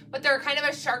 but they're kind of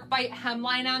a shark bite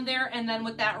hemline on there, and then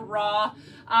with that raw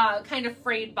kind of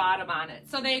frayed bottom on it.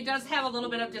 So they does have a little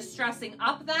bit of distressing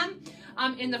up them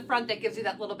in the front that gives you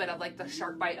that little bit of like the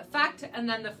shark bite effect, and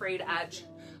then the frayed edge.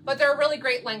 But they're a really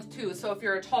great length too. So if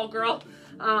you're a tall girl,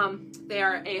 they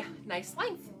are a nice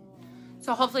length.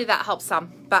 So hopefully that helps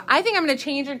some. But I think I'm going to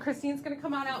change, and Christine's going to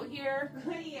come on out here.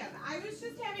 Yeah, I was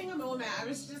just having a moment. I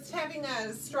was just having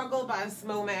a struggle bus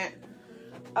moment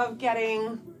of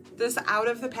getting this out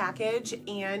of the package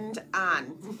and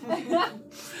on.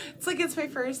 It's like it's my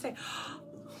first day.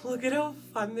 Look at how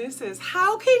fun this is.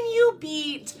 How can you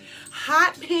beat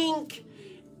hot pink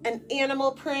and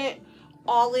animal print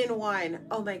all in one?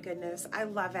 Oh my goodness, I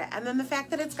love it. And then the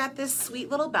fact that it's got this sweet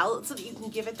little belt so that you can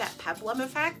give it that peplum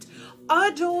effect.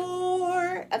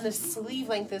 Adore. And the sleeve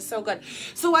length is so good.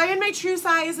 So I am in my true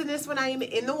size in this one. I am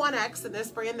in the 1X in this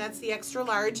brand. That's the extra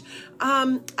large.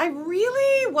 I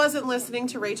really wasn't listening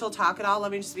to Rachel talk at all.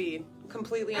 Let me just be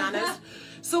completely honest.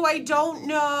 So I don't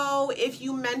know if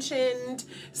you mentioned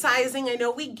sizing. I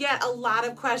know we get a lot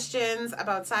of questions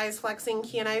about size flexing.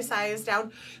 Can I size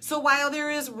down? So while there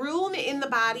is room in the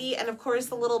body, and of course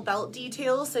the little belt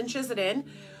detail cinches it in,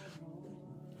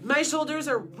 my shoulders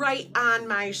are right on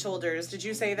my shoulders. Did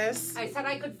you say this? I said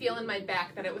I could feel in my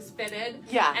back that it was fitted.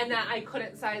 Yeah. And that I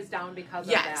couldn't size down because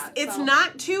of yes, that. it's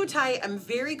not too tight. I'm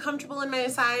very comfortable in my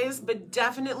size, but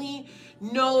definitely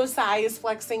no size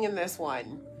flexing in this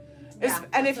one. Yeah,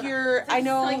 and if you're, I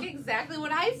know. like exactly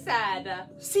what I said.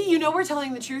 See, you know we're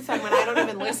telling the truth then when I don't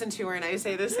even listen to her and I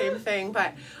say the same thing.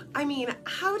 But, I mean,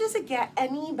 how does it get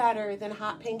any better than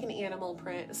hot pink and animal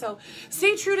print? So,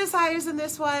 stay true to size in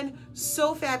this one.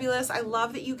 So fabulous. I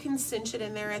love that you can cinch it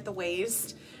in there at the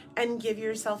waist and give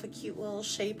yourself a cute little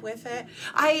shape with it.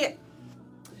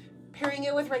 Pairing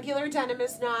it with regular denim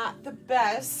is not the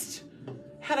best.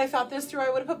 Had I thought this through, I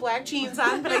would have put black jeans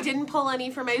on, but I didn't pull any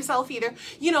for myself either.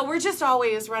 You know, we're just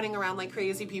always running around like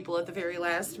crazy people at the very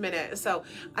last minute. So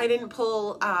I didn't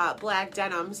pull black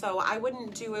denim, so I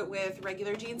wouldn't do it with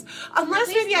regular jeans. Unless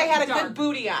maybe I had a good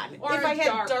booty on. Or if I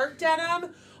had dark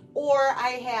denim, or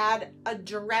I had a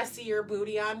dressier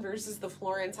booty on versus the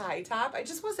Florence high top. I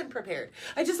just wasn't prepared.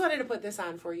 I just wanted to put this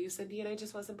on for you, Cindy, and I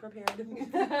just wasn't prepared.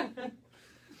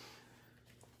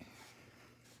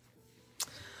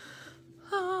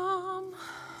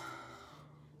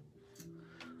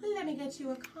 Let me get you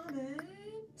a comment.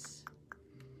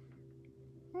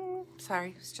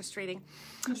 Sorry, I was just reading.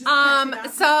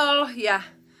 So, yeah.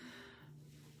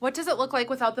 What does it look like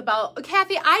without the belt?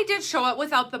 Kathy, I did show it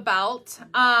without the belt.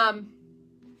 Let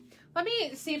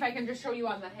me see if I can just show you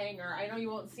on the hanger. I know you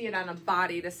won't see it on a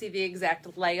body to see the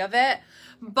exact lay of it,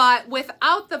 but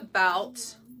without the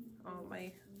belt, oh,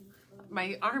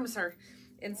 my arms are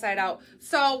inside out.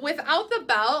 So without the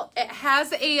belt, it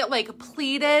has a like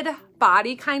pleated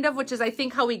body kind of, which is I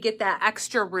think how we get that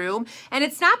extra room. And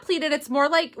it's not pleated, it's more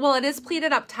like, well, it is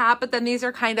pleated up top, but then these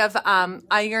are kind of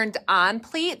ironed on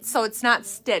pleats, so it's not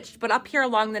stitched. But up here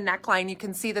along the neckline, you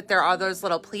can see that there are those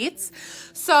little pleats.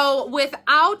 So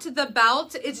without the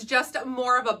belt, it's just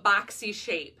more of a boxy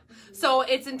shape. So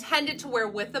it's intended to wear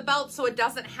with the belt, so it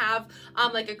doesn't have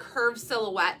like a curved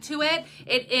silhouette to it.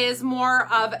 It is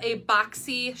more of a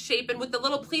boxy shape, and with the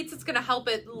little pleats, it's gonna help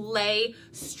it lay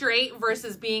straight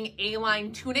versus being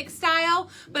A-line tunic style,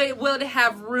 but it will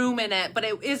have room in it, but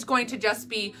it is going to just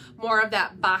be more of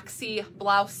that boxy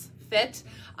blouse fit.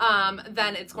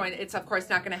 Then it's of course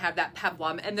not going to have that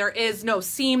peplum, and there is no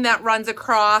seam that runs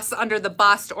across under the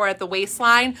bust or at the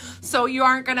waistline, so you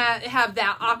aren't going to have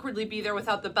that awkwardly be there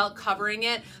without the belt covering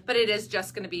it, but it is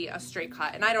just going to be a straight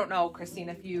cut. And I don't know, Christine,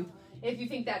 if you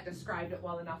think that described it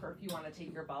well enough, or if you want to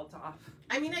take your belt off.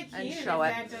 I mean, I can and show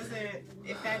it.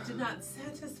 If that did not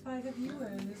satisfy the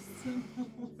viewers.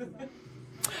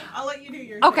 I'll let you do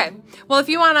your okay thing. Well, if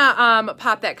you want to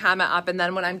pop that comment up, and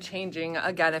then when I'm changing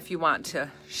again, if you want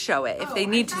to show it, if they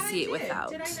need to see it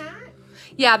without. Did I not?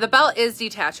 Yeah, the belt is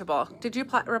detachable. Did you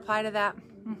reply to that?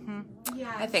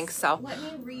 Yes. I think so. Let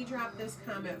me redrop this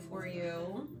comment for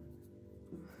you.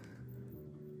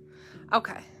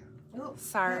 Okay. Oh,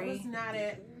 sorry. That was not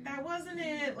it. That wasn't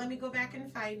it. Let me go back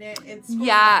and find it. It's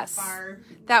yes. Far.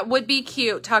 That would be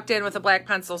cute, tucked in with a black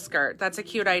pencil skirt. That's a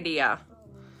cute idea.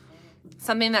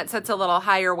 Something that sits a little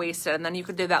higher waisted, and then you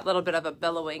could do that little bit of a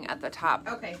billowing at the top.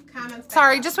 Okay, comments.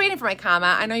 Sorry, just waiting for my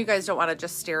comment. I know you guys don't want to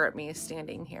just stare at me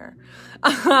standing here.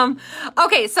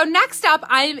 Okay, so next up,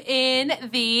 I'm in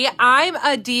the I'm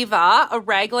a Diva, a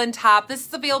raglan top. This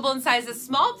is available in sizes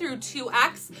small through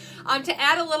 2X. To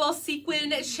add a little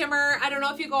sequin shimmer. I don't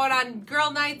know if you go out on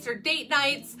girl nights or date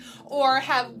nights, or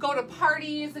go to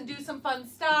parties and do some fun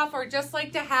stuff, or just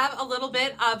like to have a little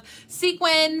bit of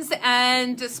sequins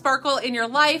and sparkle in your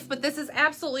life. But this is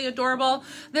absolutely adorable.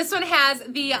 This one has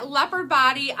the leopard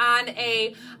body on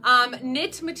a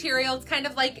knit material. It's kind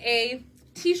of like a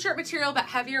t-shirt material, but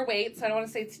heavier weight. So I don't want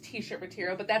to say it's t-shirt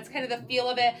material, but that's kind of the feel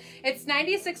of it. It's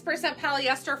 96%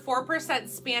 polyester, 4%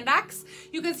 spandex.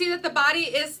 You can see that the body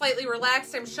is slightly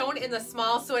relaxed. I'm shown in the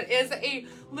small, so it is a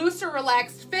looser,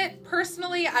 relaxed fit.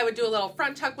 Personally, I would do a little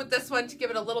front tuck with this one to give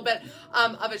it a little bit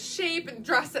of a shape and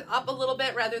dress it up a little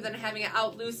bit rather than having it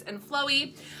out loose and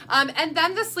flowy. And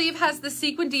then the sleeve has the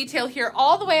sequin detail here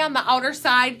all the way on the outer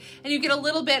side, and you get a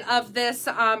little bit of this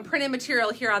printed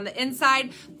material here on the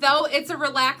inside. Though it's a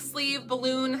relaxed sleeve,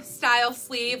 balloon style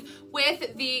sleeve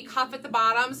with the cuff at the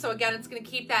bottom. So again, it's going to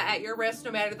keep that at your wrist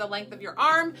no matter the length of your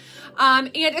arm.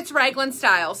 And it's raglan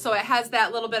style. So it has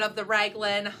that little bit of the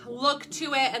raglan look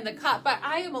to it and the cut. But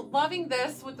I am loving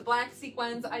this with the black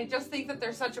sequins. I just think that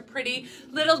they're such a pretty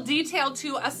little detail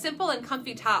to a simple and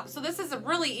comfy top. So this is a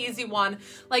really easy one.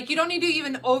 Like, you don't need to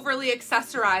even overly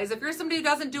accessorize. If you're somebody who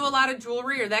doesn't do a lot of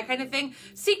jewelry or that kind of thing,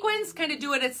 sequins kind of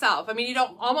do it itself. I mean, you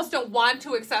almost don't want to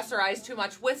accessorize too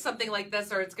much with something like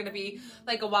this, or it's going to be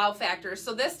like a wow factor.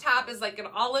 So this top is like an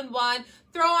all-in-one.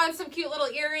 Throw on some cute little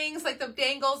earrings like the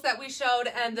dangles that we showed,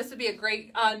 and this would be a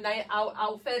great night out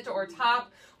outfit or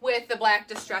top with the black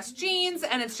distressed jeans,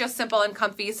 and it's just simple and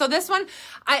comfy. So this one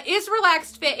is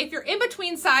relaxed fit. If you're in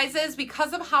between sizes,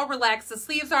 because of how relaxed the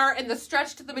sleeves are and the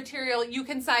stretch to the material, you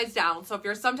can size down. So if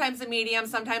you're sometimes a medium,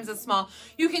 sometimes a small,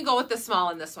 you can go with the small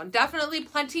in this one. Definitely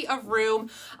plenty of room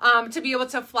to be able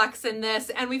to flex in this,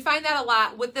 and we find that a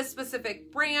lot with this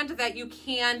specific brand, that you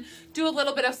can do a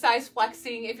little bit of size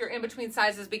flexing if you're in between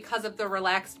sizes because of the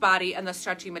relaxed body and the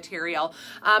stretchy material.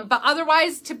 But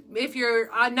otherwise, if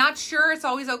you're not sure, it's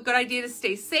always a good idea to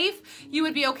stay safe. You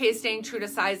would be okay staying true to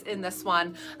size in this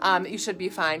one. You should be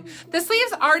fine. The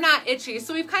sleeves are not itchy.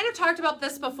 So we've kind of talked about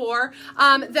this before,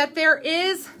 that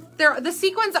the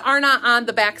sequins are not on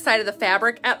the back side of the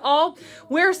fabric at all,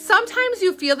 where sometimes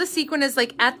you feel the sequin is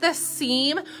like at the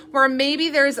seam, where maybe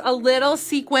there's a little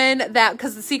sequin that,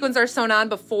 because the sequins are sewn on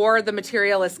before the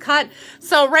material is cut.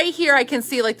 So right here I can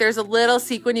see like there's a little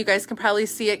sequin. You guys can probably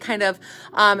see it kind of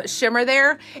shimmer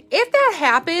there. If that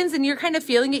happens and you're kind of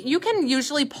feeling it, you can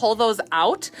usually pull those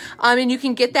out, and you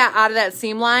can get that out of that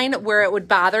seam line where it would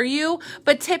bother you.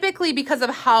 But typically, because of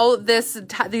how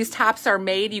these tops are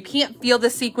made, you can't feel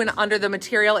the sequin under the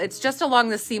material. It's just along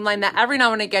the seam line that every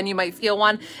now and again you might feel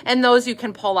one, and those you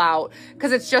can pull out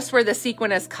because it's just where the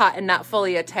sequin is cut and not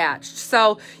fully attached.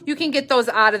 So you can get those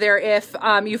out of there if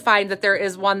you find that there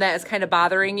is one that is kind of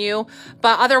bothering you.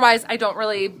 But otherwise, I don't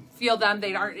really feel them.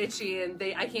 They aren't itchy, and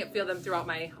I can't feel them throughout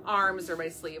my arms or my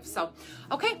sleeves. So,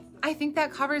 okay, I think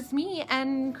that covers me.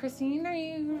 And Christine,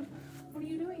 what are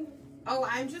you doing? Oh,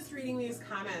 I'm just reading these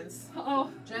comments.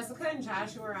 Oh, Jessica and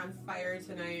Joshua are on fire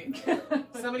tonight.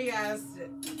 Somebody asked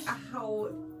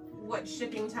what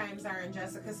shipping times are, and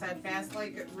Jessica said, fast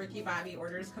like Ricky Bobby,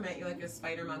 orders come at you like a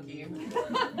spider monkey.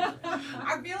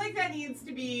 I feel like that needs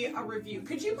to be a review.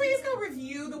 Could you please go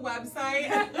review the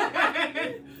website?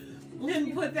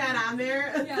 And put that on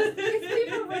there. Yes, please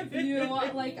leave a review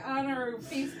like on our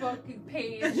Facebook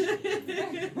page.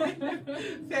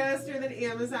 Faster than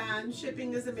Amazon.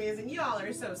 Shipping is amazing. Y'all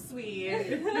are so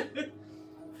sweet.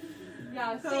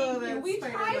 Yeah, thank you. We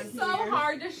try so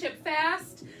hard to ship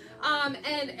fast.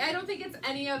 And I don't think it's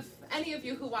any of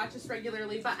you who watch us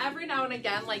regularly, but every now and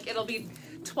again, like, it'll be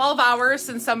 12 hours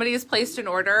since somebody has placed an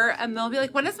order, and they'll be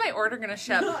like, when is my order gonna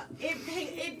ship? It's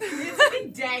like a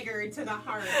dagger to the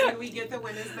heart when we get the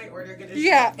when is my order gonna ship.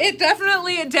 Yeah, it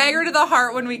definitely a dagger to the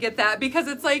heart when we get that, because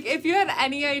it's like, if you had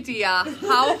any idea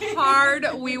how hard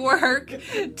we work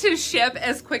to ship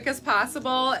as quick as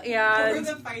possible, and or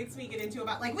the fights we get into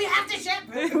about, like, we have to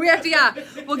ship. We have to, yeah.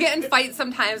 We'll get in fights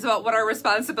sometimes about what our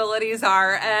responsibilities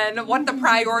are and what the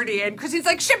priority, and Christine's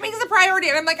like, shipping's the priority,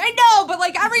 and I'm like, I know, but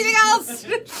like everything else.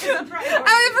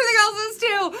 Everything else is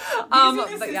too. These are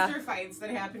the sister fights that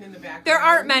happen in the background. There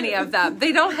aren't many of them.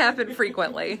 They don't happen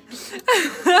frequently.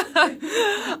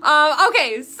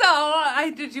 Okay, so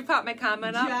did you pop my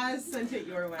comment up? Just sent it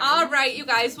your way. All right, you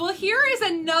guys. Well, here is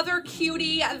another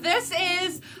cutie. This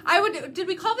is, did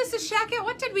we call this a shacket?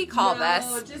 What did we call this?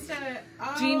 No, just a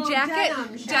jean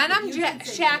jacket? Denim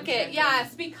jacket.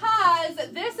 Yes, because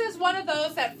this is one of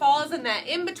those that falls in that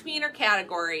in-betweener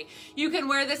category. You can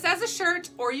wear this as a shirt,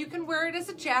 or you can wear it as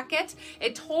a jacket.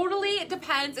 It totally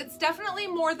depends. It's definitely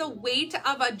more the weight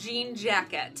of a jean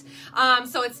jacket.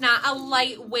 So it's not a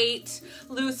lightweight,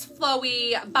 loose,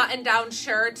 flowy, button-down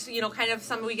shirt. You know, kind of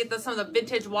we get some of the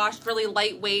vintage washed, really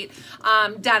lightweight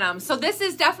denim. So this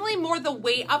is definitely more the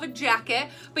weight of a jacket,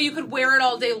 but you could wear it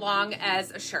all day long as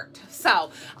a shirt.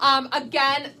 So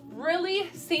again, really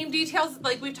same details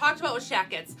like we've talked about with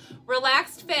shackets.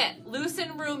 Relaxed fit, loose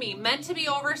and roomy, meant to be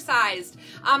oversized.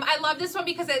 I love this one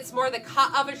because it's more the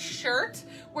cut of a shirt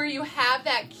where you have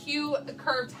that cute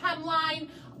curved hemline,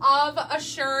 of a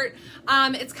shirt.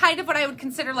 It's kind of what I would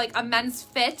consider like a men's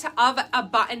fit of a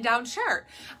button-down shirt.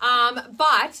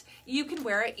 But you can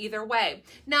wear it either way.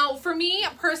 Now, for me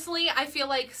personally, I feel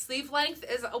like sleeve length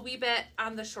is a wee bit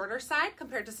on the shorter side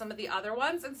compared to some of the other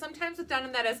ones. And sometimes with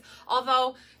denim that is,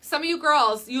 although some of you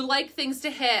girls, you like things to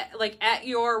hit like at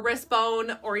your wrist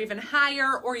bone or even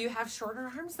higher, or you have shorter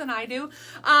arms than I do.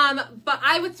 But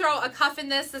I would throw a cuff in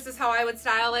this. This is how I would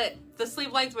style it. The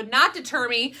sleeve length would not deter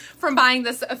me from buying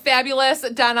this fabulous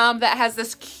denim that has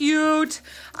this cute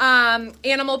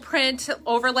animal print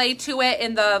overlay to it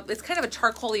in the, it's kind of a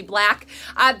charcoaly black.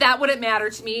 That wouldn't matter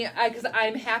to me because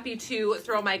I'm happy to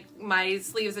throw my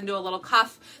sleeves into a little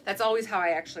cuff. That's always how I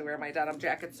actually wear my denim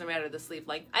jackets, no matter the sleeve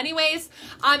length. Anyways,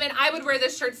 and I would wear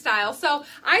this shirt style. So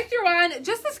I threw on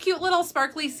just this cute little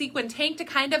sparkly sequin tank to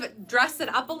kind of dress it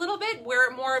up a little bit,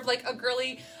 wear it more of like a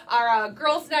girly or a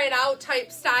girls' night out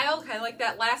type style, kind of like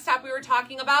that last top we were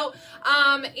talking about.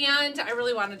 And I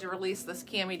really wanted to release this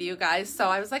cami to you guys, so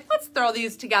I was like, let's throw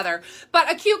these together.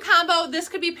 But a cute combo. This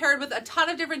could be paired with a ton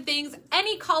of different things.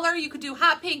 Any color. You could do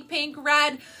hot pink, pink,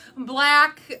 red,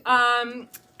 black,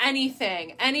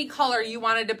 anything, any color you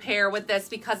wanted to pair with this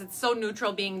because it's so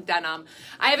neutral being denim.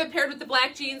 I have it paired with the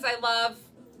black jeans I love.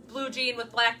 Blue jean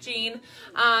with black jean.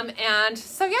 And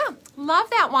so yeah, love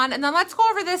that one. And then let's go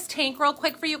over this tank real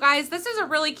quick for you guys. This is a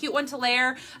really cute one to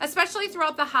layer, especially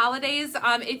throughout the holidays.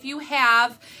 If you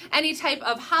have any type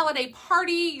of holiday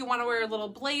party, you want to wear a little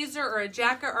blazer or a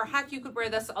jacket, or heck, you could wear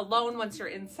this alone once you're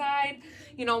inside,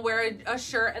 you know, wear a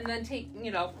shirt and then take,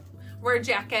 you know, wear a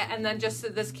jacket and then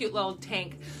just this cute little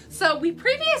tank. So we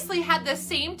previously had this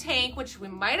same tank, which we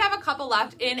might have a couple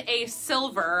left, in a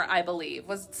silver, I believe.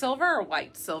 Was it silver or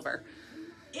white? Silver.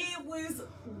 It was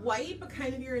white, but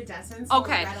kind of iridescent. So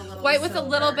okay, white with a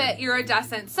little bit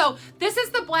iridescent. So this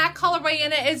is the black colorway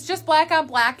in it. It's just black on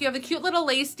black. You have a cute little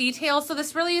lace detail. So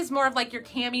this really is more of like your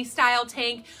cami style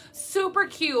tank. Super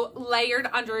cute, layered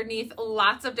underneath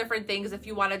lots of different things if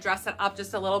you want to dress it up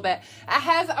just a little bit. It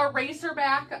has a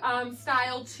racerback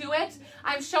style to it.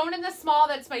 I'm shown in the small.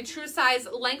 That's my true size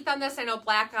length on this. I know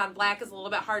black on black is a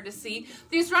little bit hard to see.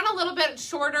 These run a little bit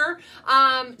shorter.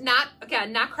 Not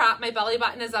crop. My belly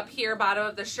button is up here, bottom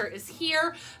of the shirt is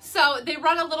here, so they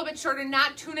run a little bit shorter,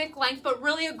 not tunic length, but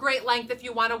really a great length if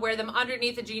you want to wear them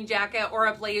underneath a jean jacket or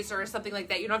a blazer or something like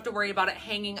that. You don't have to worry about it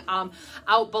hanging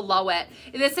out below it.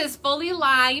 This is fully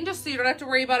lined, so you don't have to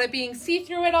worry about it being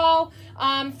see-through at all.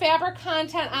 Fabric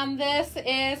content on this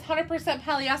is 100%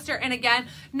 polyester, and again,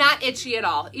 not itchy at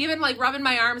all. Even like rubbing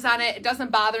my arms on it, it doesn't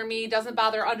bother me, doesn't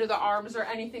bother under the arms or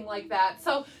anything like that.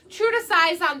 So true to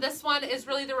size on this one is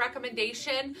really the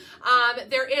recommendation.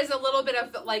 There is a little bit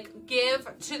of like give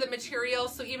to the material,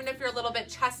 so even if you're a little bit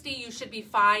chesty, you should be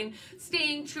fine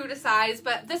staying true to size.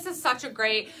 But this is such a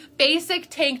great basic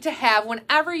tank to have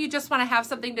whenever you just want to have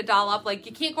something to doll up. Like,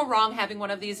 you can't go wrong having one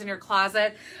of these in your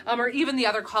closet, or even the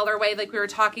other colorway like we were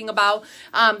talking about.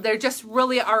 They just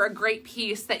really are a great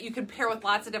piece that you can pair with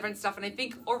lots of different stuff, and I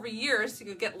think over years you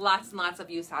could get lots and lots of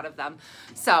use out of them.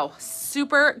 So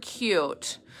super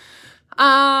cute.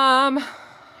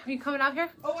 Are you coming out here?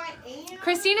 Oh, I am.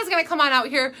 Christina's going to come on out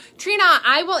here. Trina,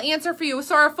 I will answer for you.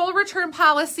 So our full return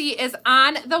policy is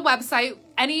on the website.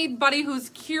 Anybody who's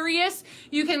curious,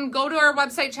 you can go to our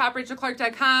website,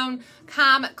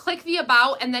 shoprachelclark.com, click the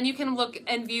about, and then you can look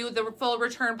and view the full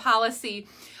return policy.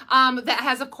 That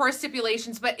has, of course,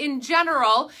 stipulations, but in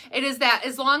general, it is that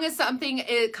as long as something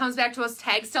comes back to us,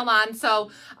 tag still on,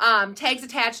 so tags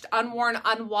attached, unworn,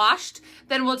 unwashed,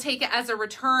 then we'll take it as a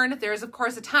return. There's, of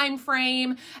course, a time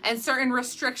frame and certain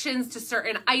restrictions to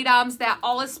certain items. That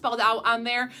all is spelled out on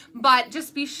there, but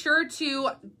just be sure to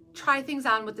try things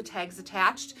on with the tags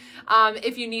attached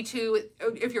if you need to,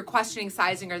 if you're questioning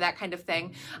sizing or that kind of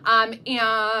thing.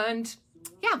 And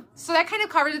yeah, so that kind of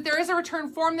covers it. There is a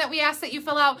return form that we ask that you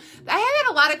fill out. I have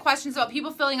had a lot of questions about people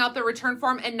filling out the return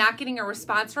form and not getting a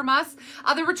response from us.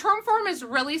 The return form is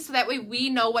really so that way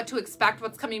we know what to expect,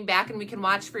 what's coming back, and we can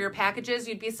watch for your packages.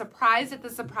 You'd be surprised at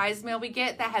the surprise mail we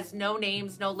get that has no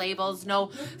names, no labels, no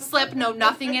slip, no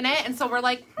nothing in it. And so we're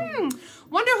like,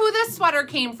 wonder who this sweater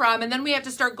came from. And then we have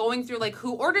to start going through like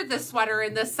who ordered this sweater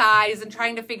in this size and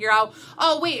trying to figure out,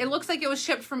 oh wait, it looks like it was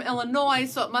shipped from Illinois,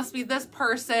 so it must be this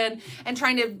person, and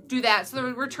trying to do that. So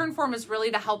the return form is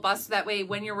really to help us, so that way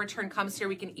when your return comes here,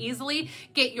 we can easily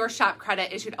get your shop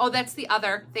credit issued. Oh, that's the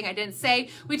other thing I didn't say.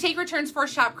 We take returns for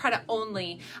shop credit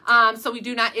only. So we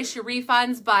do not issue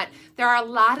refunds, but there are a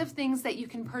lot of things that you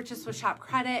can purchase with shop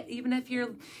credit, even if you're,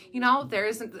 you know,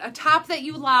 there's a top that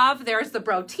you love, there's the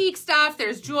boutique stuff,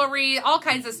 there's jewelry, all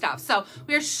kinds of stuff. So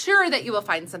we're sure that you will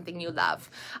find something you love.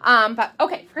 But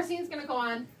okay, Christine's gonna go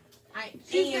on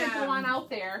She's gonna go on out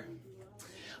there.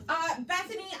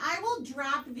 Bethany, I will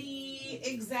drop the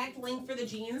exact link for the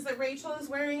jeans that Rachel is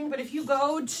wearing, but if you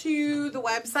go to the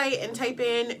website and type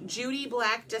in Judy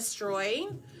Black Destroy,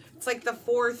 it's like the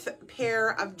 4th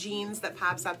pair of jeans that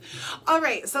pops up. All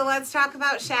right, so let's talk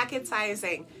about shacket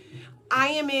sizing. I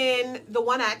am in the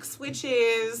 1X, which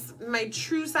is my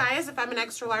true size if I'm an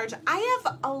extra large. I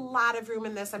have a lot of room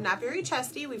in this. I'm not very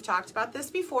chesty. We've talked about this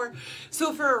before.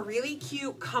 So for a really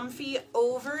cute, comfy,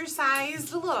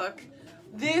 oversized look,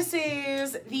 this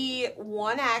is the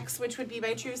 1X, which would be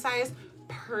my true size.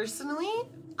 Personally,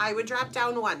 I would drop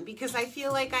down 1 because I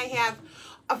feel like I have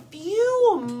a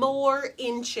few more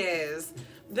inches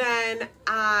than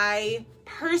I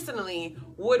personally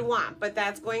would want, but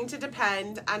that's going to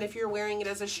depend on if you're wearing it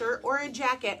as a shirt or a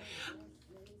jacket.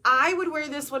 I would wear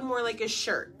this one more like a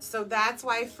shirt, so that's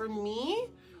why for me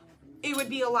it would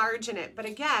be a large in it. But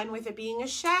again, with it being a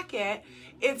shacket,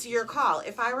 it's your call.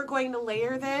 If I were going to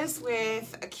layer this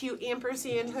with a cute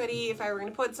ampersand hoodie, if I were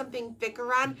going to put something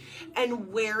thicker on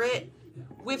and wear it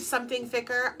with something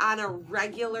thicker on a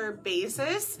regular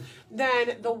basis,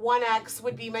 then the 1X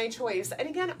would be my choice. And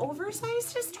again,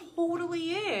 oversized is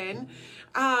totally in.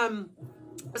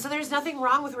 So there's nothing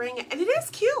wrong with wearing it. And it is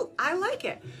cute. I like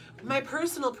it. My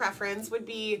personal preference would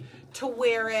be to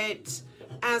wear it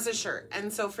as a shirt.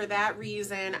 And so for that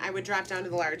reason, I would drop down to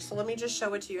the large. So let me just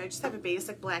show it to you. I just have a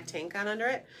basic black tank on under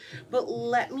it, but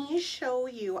let me show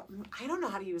you. I don't know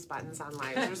how to use buttons on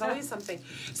live. There's always something.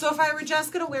 So if I were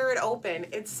just going to wear it open,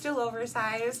 it's still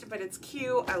oversized, but it's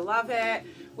cute. I love it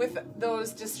with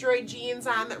those destroyed jeans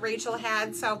on that Rachel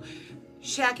had. So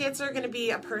shackets are going to be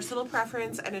a personal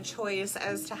preference and a choice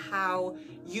as to how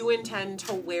you intend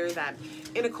to wear them.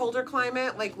 In a colder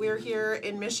climate like we're here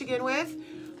in Michigan with,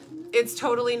 it's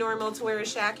totally normal to wear a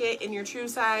shacket in your true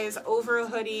size over a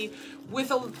hoodie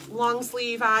with a long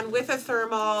sleeve on, with a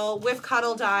thermal, with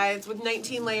cuddle dyes, with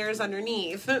 19 layers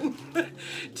underneath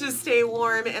to stay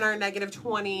warm in our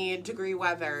 -20-degree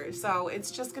weather. So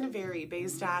it's just going to vary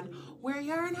based on where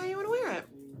you are and how you want to wear it.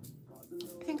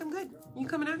 I think I'm good. You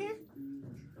coming out here?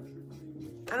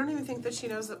 I don't even think that she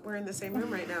knows that we're in the same room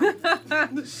right now.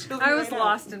 I was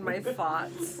lost in my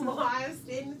thoughts. Lost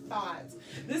in thoughts.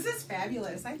 This is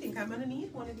fabulous. I think I'm going to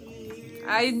need one of these.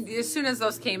 As soon as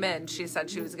those came in, she said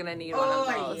she was going to need one of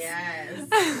those. Yes.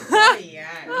 Oh,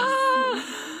 yes.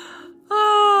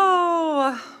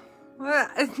 Oh, well,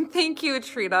 thank you,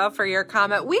 Trina, for your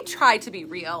comment. We try to be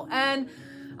real. And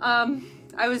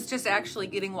I was just actually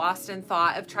getting lost in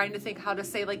thought of trying to think how to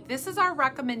say, like, this is our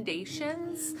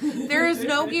recommendations. There is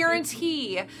no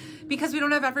guarantee because we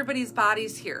don't have everybody's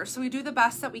bodies here. So we do the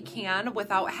best that we can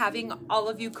without having all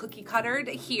of you cookie cuttered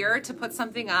here to put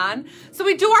something on. So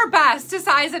we do our best to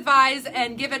size advise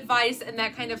and give advice and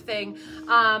that kind of thing.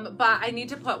 But I need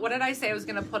to put, what did I say? I was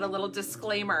going to put a little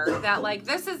disclaimer that, like,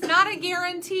 this is not a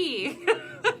guarantee.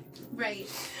 Right.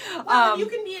 Well, you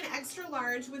can be an extra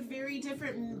large with very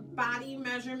different body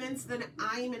measurements than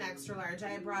I'm an extra large. I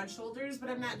have broad shoulders, but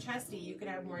I'm not chesty. You could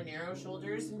have more narrow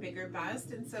shoulders and bigger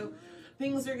bust. And so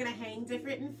things are going to hang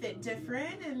different and fit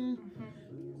different. And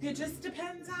it just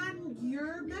depends on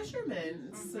your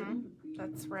measurements.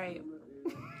 That's right.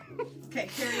 Okay,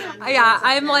 carry on. Yeah,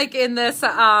 I'm like in this,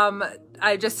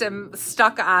 I just am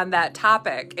stuck on that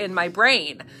topic in my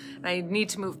brain. And I need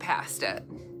to move past it.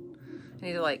 I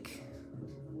need to like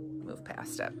move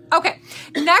past it. Okay,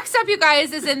 next up, you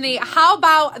guys, is in the How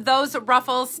About Those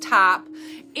Ruffles top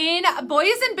in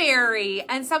Boysenberry.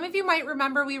 And some of you might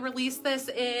remember we released this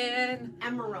in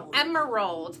Emerald.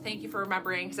 Emerald. Thank you for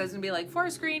remembering, because I was gonna be like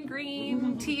forest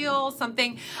green, teal,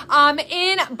 something.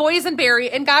 In Boysenberry.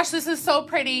 And gosh, this is so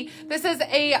pretty. This is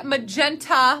a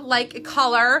magenta-like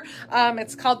color.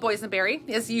 It's called Boysenberry,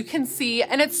 as you can see,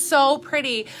 and it's so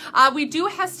pretty. We do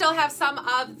still have some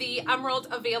of the Emerald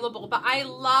available, but I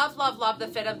love, love, love the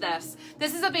fit of this.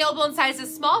 This is available in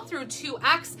sizes small through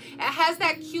 2X. It has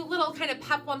that cute little kind of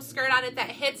peplum skirt on it that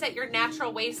hits at your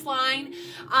natural waistline.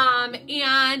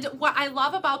 And what I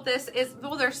love about this is,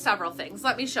 well, there's several things.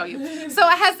 Let me show you. So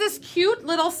it has this cute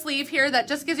little sleeve here that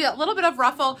just gives you a little bit of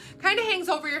ruffle, kind of hangs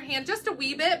over your hand just a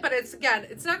wee bit, but it's, again,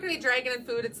 it's not going to be dragging in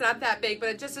food. It's not that big, but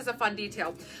it just is a fun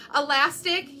detail.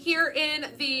 Elastic here in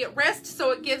the wrist,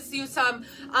 so it gives you some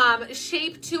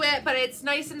shape to it, but it's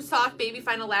nice and soft, baby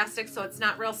fine elastic, so it's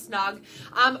not real snug.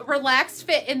 Relaxed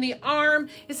fit in the arm.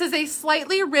 This is a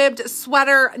slightly ribbed sweater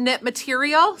better knit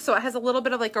material. So it has a little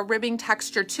bit of like a ribbing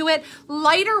texture to it.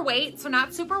 Lighter weight, so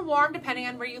not super warm, depending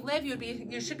on where you live.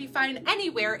 You should be fine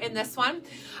anywhere in this one.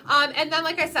 And then,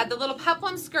 like I said, the little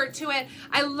peplum skirt to it.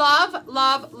 I love,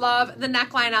 love, love the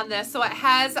neckline on this. So it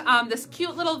has this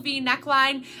cute little V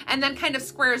neckline and then kind of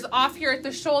squares off here at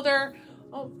the shoulder.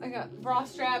 Oh, I got bra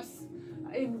straps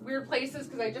in weird places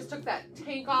because I just took that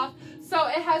tank off. So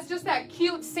it has just that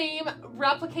cute same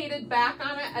replicated back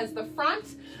on it as the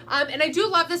front. And I do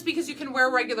love this because you can wear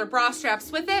regular bra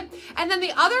straps with it. And then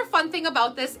the other fun thing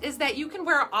about this is that you can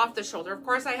wear it off the shoulder. Of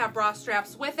course, I have bra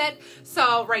straps with it.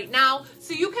 So right now,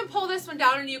 so you can pull this one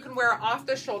down and you can wear it off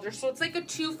the shoulder. So it's like a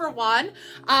 2-for-1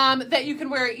 that you can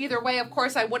wear it either way. Of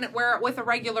course, I wouldn't wear it with a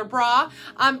regular bra,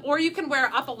 or you can wear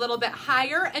it up a little bit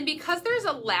higher. And because there's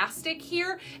elastic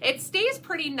here, it stays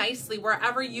pretty nicely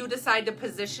wherever you decide to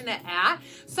position it at.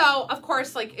 So of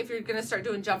course, like if you're gonna start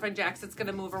doing jumping jacks, it's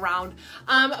gonna move around.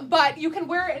 But you can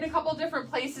wear it in a couple different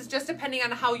places just depending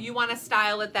on how you wanna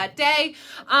style it that day.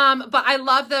 But I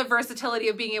love the versatility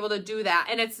of being able to do that.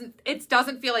 And it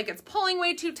doesn't feel like it's pulling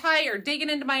way too tight or digging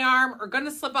into my arm or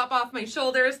gonna slip up off my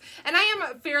shoulders. And I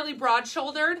am fairly broad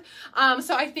shouldered.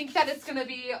 So I think that it's gonna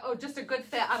be just a good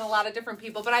fit on a lot of different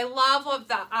people. But I love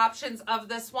the options of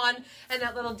this one and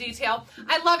that little detail.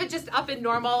 I love it just up in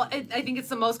normal. I think it's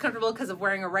the most comfortable because of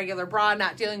wearing a regular bra,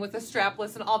 not dealing with the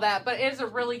strapless and all that. But it is a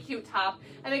really cute top.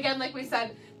 And again, like we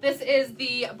said, this is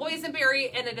the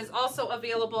boysenberry, and it is also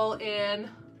available in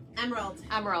Emerald.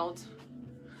 Emerald.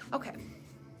 Okay.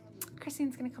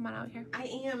 Christine's gonna come on out here. I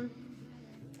am.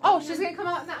 Oh, she's gonna come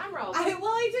out in the emerald. I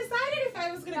decided if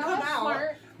I was gonna come out,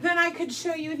 smart. then I could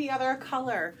show you the other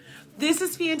color. This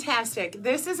is fantastic.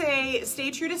 This is a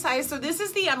stay true to size. So this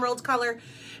is the emerald color,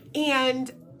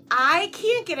 and I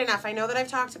can't get enough. I know that I've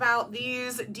talked about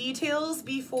these details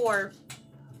before.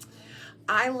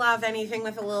 I love anything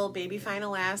with a little baby fine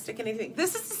elastic and anything.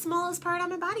 This is the smallest part on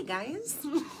my body, guys.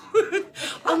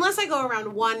 Unless I go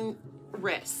around one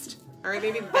wrist. All right,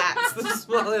 maybe that's the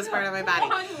smallest part of my body.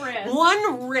 One wrist.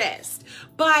 One wrist.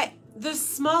 But the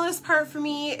smallest part for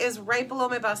me is right below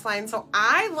my bust line. So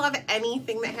I love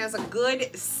anything that has a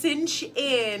good cinch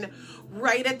in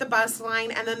right at the bust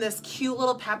line, and then this cute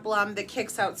little peplum that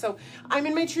kicks out. So I'm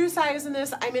in my true size in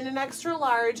this. I'm in an extra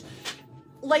large.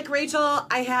 Like Rachel,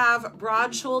 I have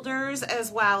broad shoulders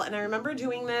as well. And I remember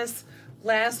doing this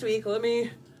last week.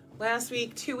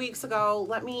 2 weeks ago.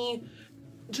 Let me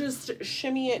just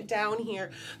shimmy it down here.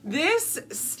 This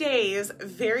stays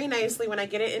very nicely when I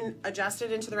get it adjusted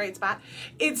into the right spot.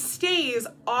 It stays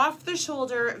off the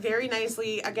shoulder very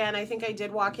nicely. Again, I think I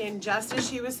did walk in just as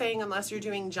she was saying, unless you're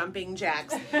doing jumping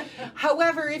jacks.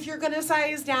 However, if you're gonna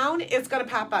size down, it's gonna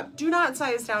pop up. Do not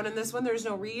size down in this one. There's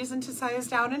no reason to size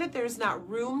down in it. There's not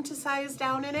room to size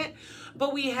down in it.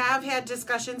 But we have had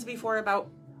discussions before about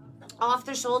off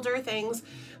the shoulder things.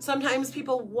 Sometimes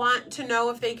people want to know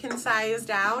if they can size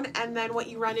down, and then what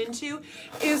you run into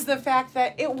is the fact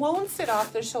that it won't sit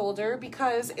off the shoulder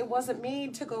because it wasn't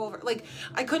made to go over. Like,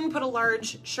 I couldn't put a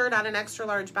large shirt on an extra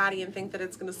large body and think that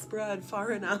it's going to spread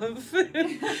far enough.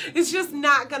 It's just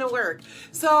not going to work.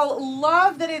 So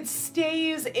love that it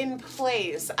stays in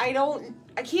place. I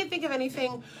can't think of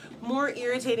anything more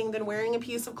irritating than wearing a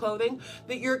piece of clothing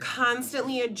that you're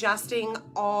constantly adjusting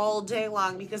all day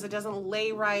long because it doesn't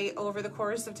lay right over the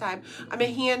course of time. I'm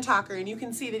a hand talker, and you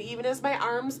can see that even as my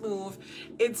arms move,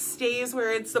 it stays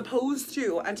where it's supposed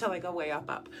to until I go way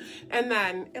up. And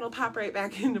then it'll pop right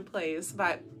back into place.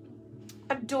 But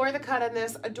adore the cut on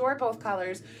this, adore both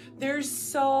colors. They're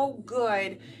so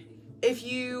good. If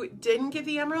you didn't get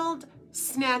the emerald,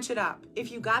 snatch it up.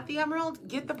 If you got the emerald,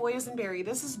 get the boysenberry.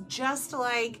 This is just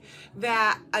like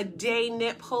that a day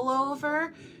knit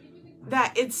pullover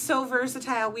that it's so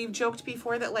versatile. We've joked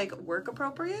before that, like, work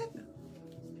appropriate,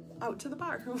 out to the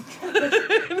bar.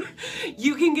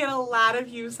 You can get a lot of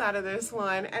use out of this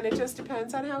one, and it just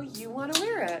depends on how you want to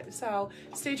wear it. So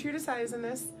stay true to size in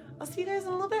this. I'll see you guys in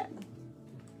a little bit.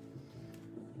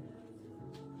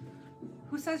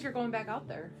 Who says you're going back out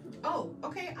there? Oh,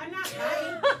 okay. I'm not.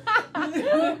 Bye.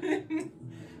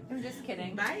 I'm just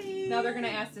kidding. Bye. Now they're going to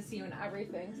ask to see you in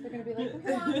everything. So they're going to be like, "What's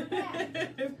wrong with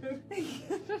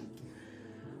that?"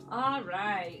 All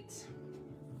right.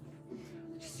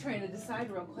 Just trying to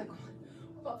decide real quick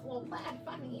what little plaid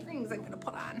funny earrings I'm going to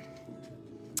put on.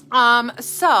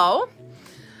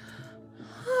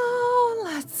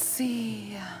 Let's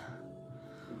see.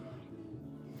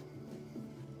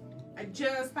 I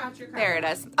just popped your card. There it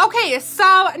is. Okay,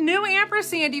 so new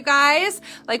ampersand, you guys.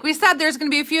 Like we said, there's going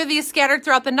to be a few of these scattered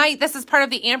throughout the night. This is part of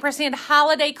the ampersand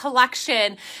holiday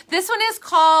collection. This one is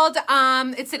called,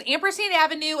 it's an Ampersand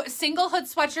Avenue single hood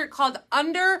sweatshirt called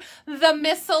Under the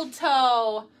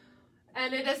Mistletoe.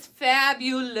 And it is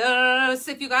fabulous.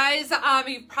 If you guys,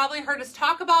 you've probably heard us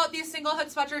talk about these single hood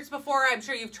sweatshirts before. I'm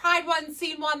sure you've tried one,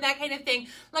 seen one, that kind of thing.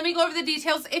 Let me go over the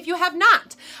details if you have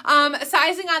not.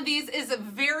 Sizing on these is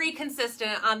very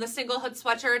consistent on the single hood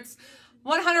sweatshirts.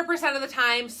 100% of the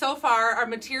time so far, our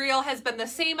material has been the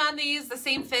same on these, the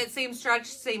same fit, same stretch,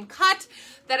 same cut.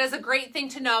 That is a great thing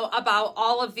to know about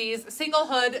all of these single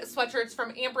hood sweatshirts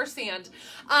from Ampersand.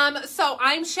 So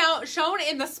I'm shown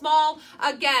in the small,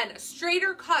 again,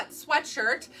 straighter cut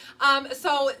sweatshirt.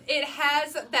 So it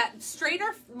has that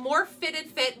straighter, more fitted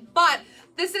fit, but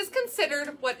this is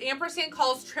considered what Ampersand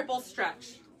calls triple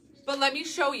stretch. But let me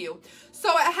show you.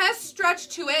 So it has stretch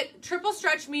to it, triple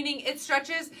stretch, meaning it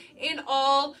stretches in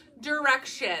all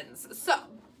directions.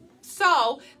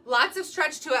 So lots of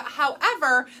stretch to it.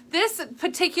 However, this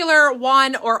particular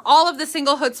one or all of the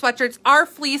single hood sweatshirts are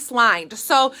fleece lined.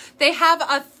 So they have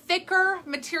a thicker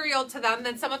material to them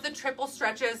than some of the triple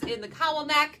stretches in the cowl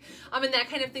neck and that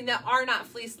kind of thing that are not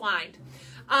fleece lined.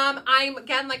 I'm,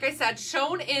 again, like I said,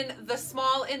 shown in the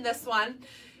small in this one.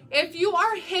 If you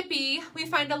are hippie, we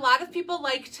find a lot of people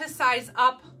like to size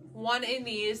up one in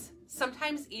these,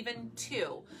 sometimes even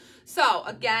two. So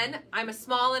again, I'm a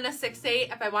small and a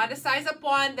 6'8". If I wanted to size up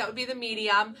one, that would be the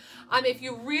medium. If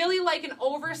you really like an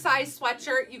oversized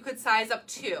sweatshirt, you could size up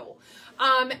two.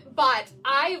 But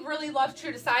I really love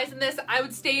true to size in this. I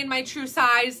would stay in my true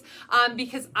size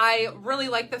because I really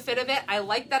like the fit of it. I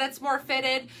like that it's more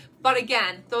fitted. But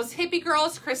again, those hippie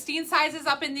girls, Christine sizes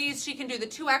up in these. She can do the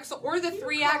 2X or the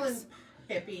 3X.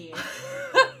 Hippie.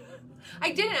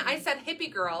 I didn't. I said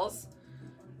hippie girls.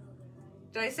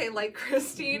 Did I say like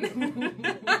Christine?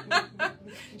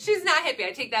 She's not hippie.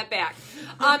 I take that back.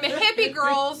 Hippie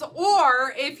girls,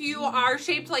 or if you are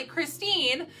shaped like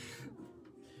Christine.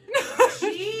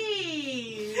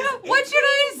 Jeez. What should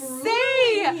I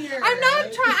say? Here. I'm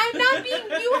not being,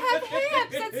 you have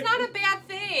hips. That's not a bad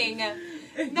thing.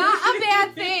 Not a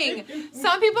bad thing.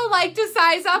 Some people like to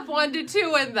size up 1 to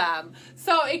 2 in them.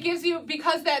 So it gives you,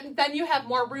 because then you have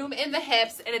more room in the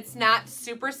hips and it's not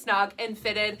super snug and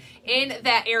fitted in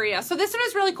that area. So this one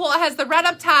is really cool. It has the red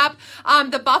up top,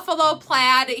 the buffalo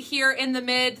plaid here in the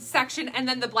mid section, and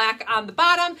then the black on the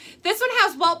bottom. This one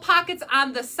has welt pockets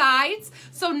on the sides.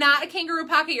 So not a kangaroo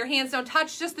pocket, your hands don't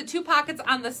touch, just the 2 pockets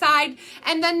on the side.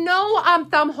 And then no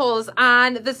thumb holes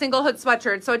on the single hood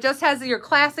sweatshirt. So it just has your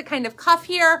classic kind of cuff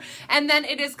here, and then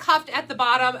it is cuffed at the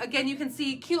bottom. Again, you can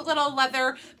see cute little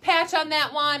leather patch on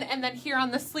that one, and then here on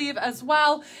the sleeve as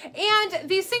well. And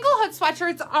these single hood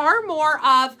sweatshirts are more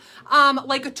of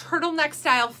like a turtleneck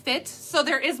style fit, so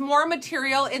there is more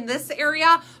material in this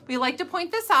area. We like to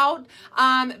point this out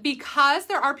because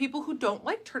there are people who don't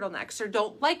like turtlenecks or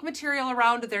don't like material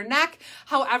around their neck.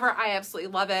 However, I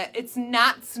absolutely love it. It's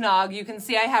not snug. You can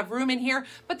see I have room in here,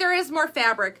 but there is more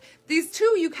fabric. These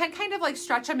two, you can kind of like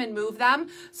stretch them and move them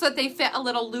so that they fit a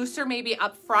little looser maybe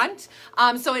up front,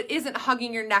 so it isn't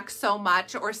hugging your neck so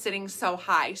much or sitting so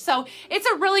high. So it's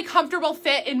a really comfortable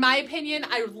fit in my opinion.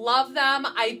 I love them.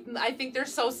 I think they're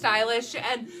so stylish,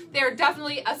 and they're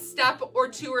definitely a step or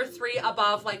 2 or 3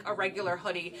 above like a regular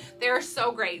hoodie. They're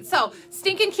so great. So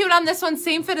stinking cute on this one.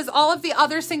 Same fit as all of the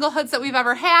other single hoods that we've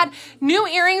ever had. New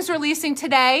earrings releasing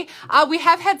today. We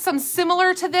have had some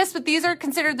similar to this, but these are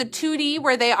considered the 2D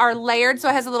where they are layered. So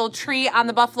it has a little tree on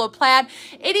the buffalo plaid.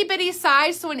 Itty bitty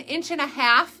size, so 1.5 inches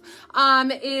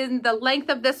in the length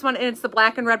of this one, and it's the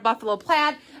black and red buffalo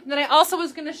plaid. And then I also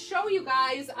was going to show you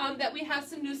guys that we have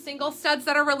some new single studs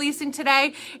that are releasing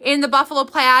today in the buffalo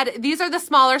plaid. These are the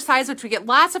smaller size, which we get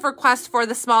lots of requests for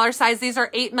the smaller size. These are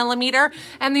 8mm,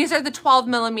 and these are the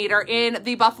 12mm in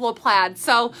the buffalo plaid.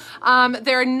 So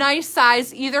they're a nice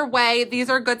size either way.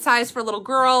 These are a good size for little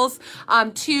girls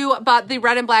too, but the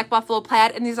red and black buffalo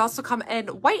plaid, and these also come in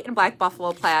white and black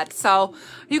buffalo plaid. So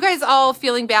you guys all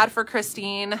feeling bad for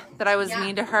Christine that I was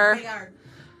mean to her? They are.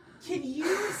 Can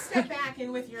you step back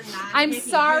and with your non-hippie I'm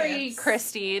sorry, hips,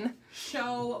 Christine.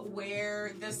 show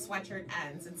where the sweatshirt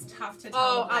ends? It's tough to tell.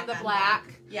 Oh, on the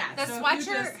black. Yeah. The so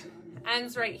sweatshirt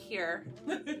ends right here.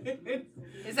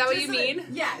 Is that what you mean?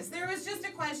 Yes. There was just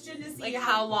a question to see like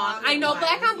how long. I know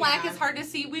black on black is hard to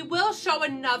see. We will show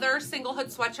another single hood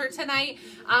sweatshirt tonight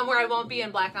where I won't be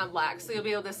in black on black, so you'll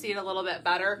be able to see it a little bit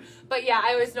better. But yeah,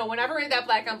 I always know whenever we have that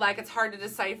black on black, it's hard to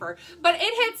decipher. But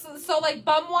it hits, so like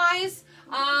bum wise,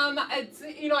 It's,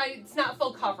 you know, it's not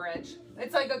full coverage.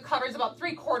 It's like it covers about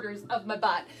 3/4 of my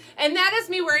butt. And that is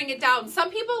me wearing it down. Some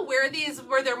people wear these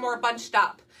where they're more bunched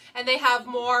up and they have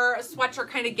more sweatshirt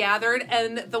kind of gathered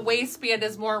and the waistband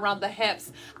is more around the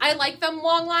hips. I like them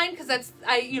long line because that's,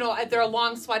 you know, they're a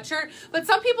long sweatshirt, but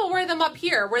some people wear them up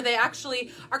here where they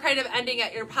actually are kind of ending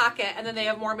at your pocket and then they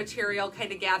have more material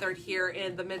kind of gathered here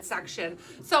in the midsection.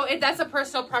 So that's a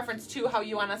personal preference too, how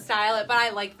you want to style it, but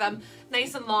I like them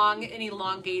nice and long and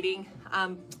elongating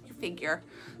your figure.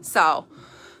 So,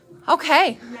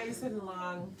 okay. Nice and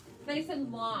long. Nice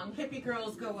and long. Hippie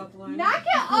girls go up one. Knock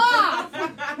it off!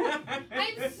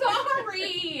 I'm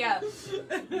sorry.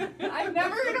 I'm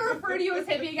never going to refer to you as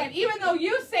hippie again, even though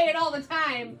you say it all the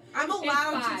time. I'm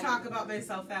allowed to talk about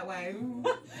myself that way.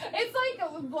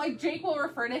 It's like Jake will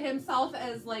refer to himself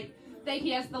as like that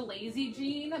he has the lazy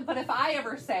gene, but if I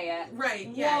ever say it, right?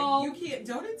 Yeah, well, you can't.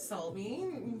 Don't insult me.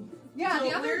 Yeah,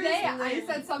 the other day I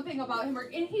said something about him,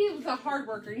 and he was a hard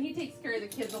worker, and he takes care of the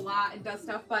kids a lot and does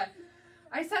stuff, but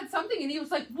I said something, and he was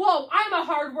like, whoa, I'm a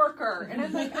hard worker. And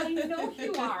I'm like, I know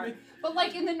you are. But,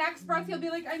 like, in the next breath, he'll be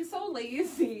like, I'm so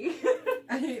lazy.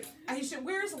 I should,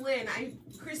 where's Lynn?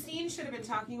 Christine should have been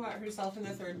talking about herself in the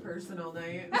third person all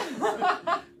night.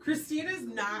 Christine is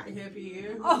not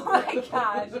hippie. Oh, my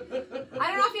gosh.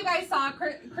 I don't know if you guys saw,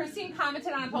 Christine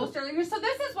commented on a post earlier. So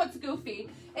this is what's goofy,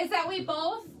 is that we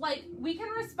both, like, we can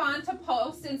respond to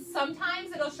posts, and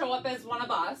sometimes it'll show up as one of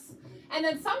us. And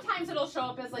then sometimes it'll show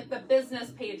up as like the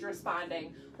business page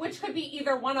responding, which could be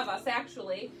either one of us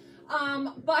actually.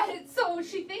 But so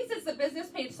she thinks it's the business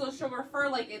page, so she'll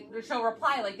she'll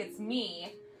reply like it's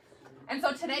me. And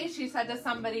so today she said to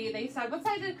somebody, they said, what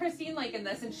side did Christine like in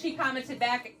this? And she commented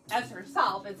back as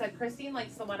herself and said, Christine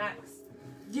likes someone X.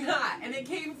 Yeah, and it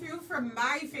came through from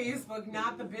my Facebook,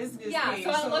 not the business page.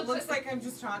 So it looks like I'm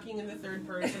just talking in the third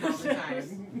person all the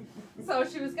time. So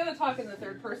she was gonna talk in the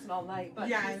third person all night, but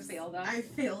yes, she failed us. I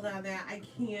failed on that. I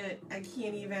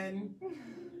can't even.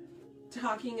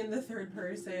 Talking in the third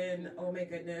person. Oh my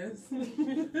goodness.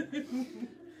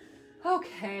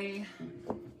 Okay.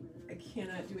 I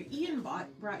cannot do it. Ian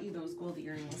brought you those gold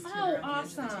earrings. Oh,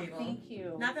 awesome! Thank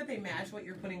you. Not that they match what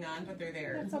you're putting on, but they're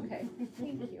there. That's okay.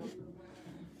 Thank you.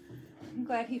 I'm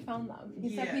glad he found them.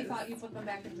 He said he thought you put them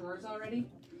back in drawers already.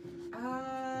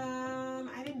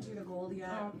 I didn't do the gold yet.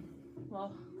 Oh.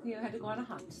 Well, you had to go on a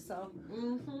hunt, so.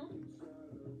 Mm-hmm.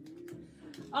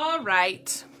 All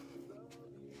right.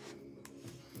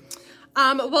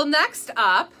 Well, next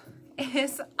up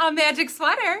is a magic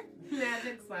sweater.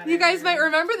 Magic sweater. You guys might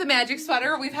remember the magic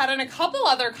sweater. We've had in a couple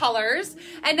other colors,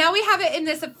 and now we have it in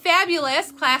this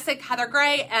fabulous classic heather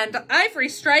gray and ivory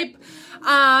stripe.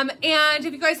 And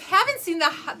if you guys haven't seen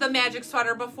the magic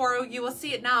sweater before, you will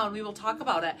see it now, and we will talk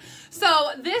about it. So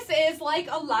this is like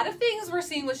a lot of things we're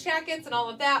seeing with jackets and all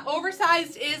of that.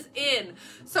 Oversized is in.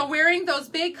 So wearing those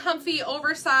big, comfy,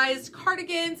 oversized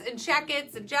cardigans and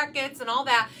jackets and all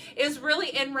that is really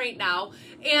in right now.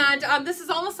 And this is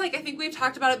almost like, I think we've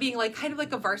talked about it being like kind of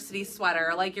like a varsity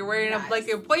sweater. Like you're wearing like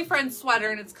your boyfriend's sweater,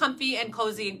 and it's comfy and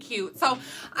cozy and cute. So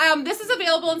this is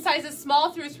available in sizes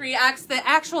small through 3X. The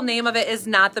actual name of it is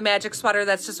not the magic sweater.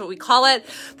 That's just what we call it.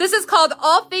 This is called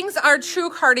All Things Are True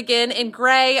cardigan in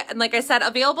gray. And like I said,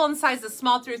 available in sizes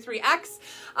small through 3X.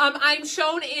 I'm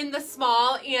shown in the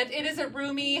small, and it is a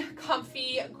roomy,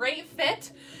 comfy, great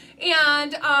fit.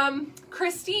 And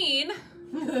Christine,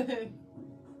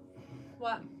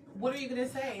 what? What are you gonna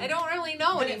say? I don't really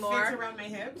know anymore. It fits around my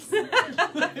hips.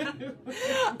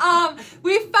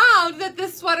 We found that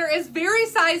this sweater is very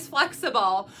size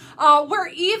flexible. Where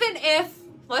even if,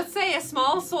 let's say, a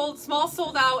small sold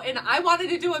out, and I wanted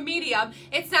to do a medium,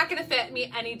 it's not going to fit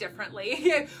me any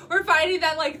differently. We're finding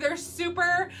that like they're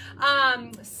super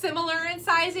similar in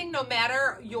sizing, no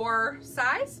matter your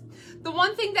size. The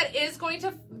one thing that is going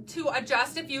to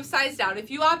adjust if you size down, if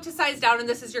you opt to size down, and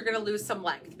this is, you're going to lose some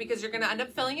length because you're going to end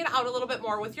up filling it out a little bit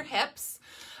more with your hips.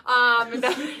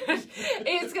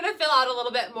 It's going to fill out a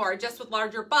little bit more just with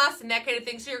larger busts and that kind of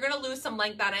thing. So you're going to lose some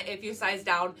length on it if you size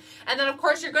down. And then of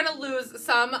course you're going to lose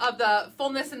some of the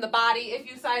fullness in the body if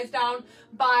you size down.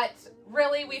 But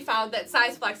really we found that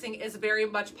size flexing is very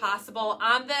much possible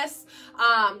on this.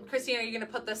 Christine, are you going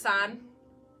to put this on?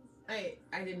 I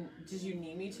didn't, did you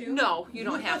need me to? No, you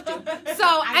don't have to.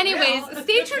 So anyways,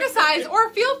 stay true to size, or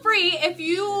feel free, if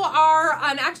you are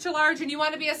an extra large and you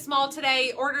want to be a small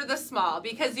today, order the small,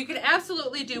 because you can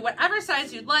absolutely do whatever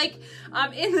size you'd like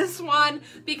in this one,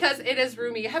 because it is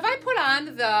roomy. Have I put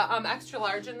on the extra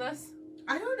large in this?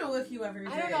 I don't know if you ever did.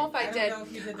 I don't know if I did. Don't know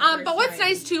if you did the But what's time.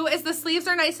 nice too is the sleeves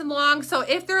are nice and long. So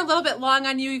if they're a little bit long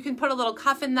on you, you can put a little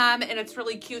cuff in them and it's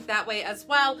really cute that way as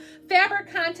well.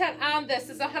 Fabric content on this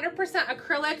is 100%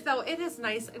 acrylic, though it is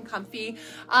nice and comfy.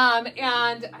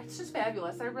 And it's just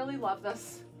fabulous. I really love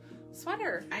this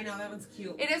sweater. I know, that one's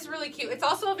cute. It is really cute. It's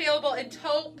also available in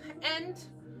taupe and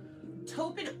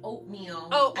oatmeal.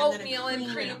 Oh, and oatmeal then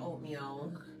and cream.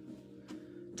 Oatmeal.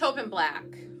 Taupe and black.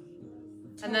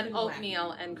 And then and black.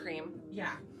 oatmeal and cream.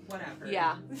 Yeah, whatever.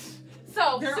 Yeah.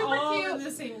 So They're super all cute. in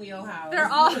the same wheelhouse.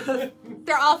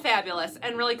 They're all fabulous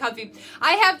and really comfy.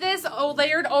 I have this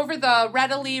layered over the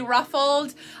readily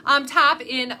ruffled top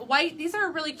in white. These are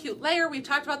a really cute layer. We've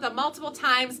talked about them multiple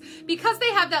times because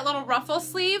they have that little ruffle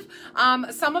sleeve.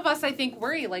 Some of us, I think,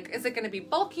 worry, like, is it going to be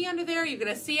bulky under there? Are you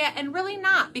going to see it? And really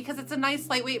not, because it's a nice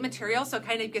lightweight material, so it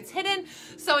kind of gets hidden.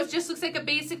 So it just looks like a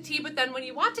basic tee, but then when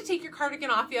you want to take your cardigan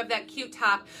off, you have that cute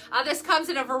top. This comes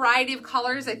in a variety of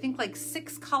colors, I think like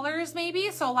 6 colors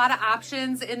maybe, so a lot of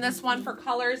options in this one for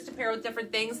colors to pair with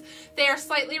different things. They are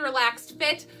slightly relaxed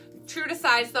fit. True to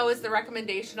size though is the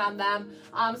recommendation on them,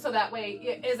 so that way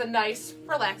it is a nice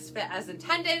relaxed fit as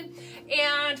intended.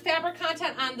 And fabric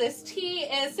content on this tee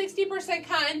is 60%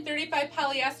 cotton, 35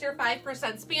 polyester, 5%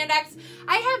 spandex.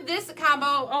 I have this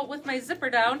combo with my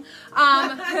zipper down,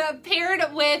 paired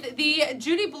with the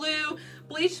Judy Blue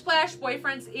Bleach Splash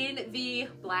Boyfriends in the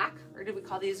black, or do we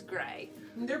call these gray?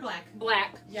 They're black.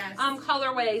 Black. Yes.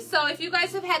 Colorway. So if you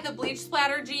guys have had the bleach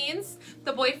splatter jeans,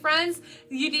 the Boyfriends,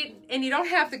 you don't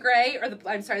have the gray or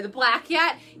the black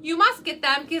yet, you must get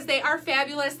them because they are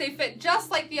fabulous. They fit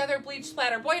just like the other bleach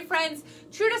splatter Boyfriends,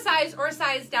 true to size or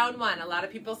size down one. A lot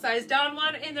of people size down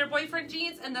one in their boyfriend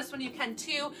jeans, and this one you can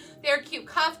too. They're cute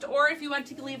cuffed, or if you want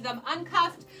to leave them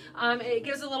uncuffed, it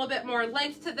gives a little bit more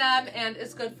length to them and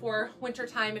is good for winter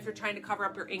time if you're trying to cover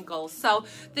up your ankles. So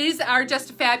these are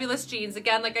just fabulous jeans.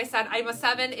 Again, like I said, I'm a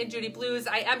 7 in Judy Blues.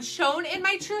 I am shown in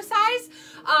my true size,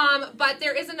 but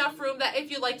there is enough room that if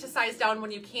you like to size down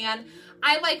when you can.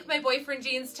 I like my boyfriend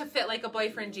jeans to fit like a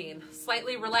boyfriend jean.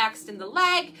 Slightly relaxed in the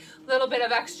leg, a little bit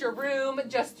of extra room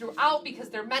just throughout because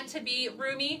they're meant to be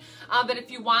roomy. But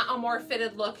if you want a more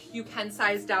fitted look, you can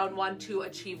size down one to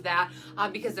achieve that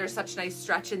because there's such nice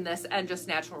stretch in this and just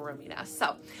natural roominess.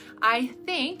 So I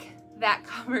think that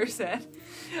covers it.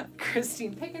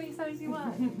 Christine, pick any size you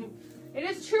want. It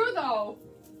is true though.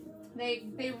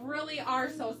 They really are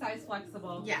so size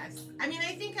flexible. Yes. I mean,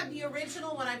 I think of the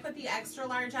original when I put the extra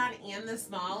large on and the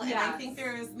small, and Yes. I think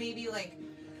there is maybe like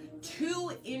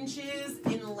 2 inches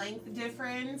in length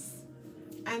difference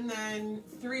and then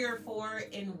 3 or 4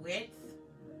 in width.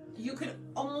 You could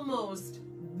almost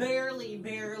barely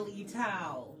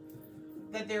tell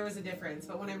that there was a difference,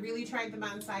 but when I really tried them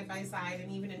on side by side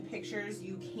and even in pictures,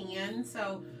 you can.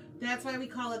 So that's why we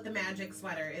call it the magic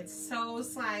sweater. It's so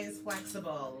size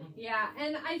flexible. Yeah,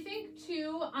 and I think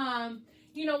too,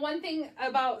 you know, one thing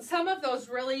about some of those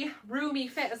really roomy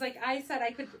fit is, like I said,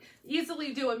 I could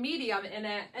easily do a medium in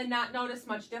it and not notice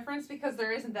much difference because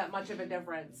there isn't that much of a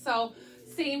difference. So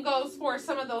same goes for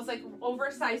some of those like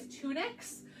oversized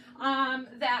tunics.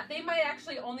 That they might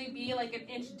actually only be like an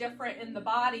inch different in the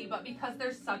body, but because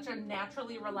there's such a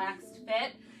naturally relaxed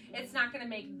fit, it's not going to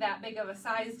make that big of a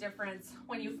size difference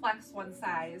when you flex one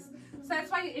size. So that's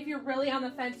why if you're really on the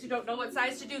fence, you don't know what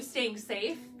size to do, staying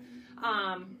safe,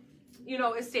 you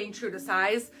know, is staying true to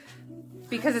size,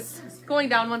 because it's going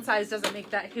down one size doesn't make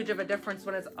that huge of a difference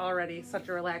when it's already such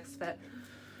a relaxed fit.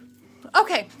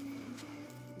 Okay.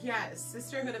 Yes,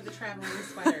 sisterhood of the traveling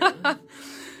sweater.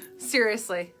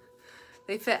 Seriously.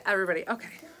 They fit everybody. Okay.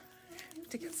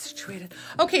 To get situated.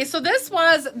 Okay, so this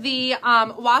was the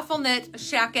waffle knit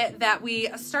shacket that we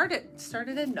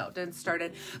didn't start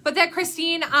it, but that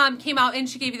Christine came out and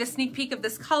she gave you the sneak peek of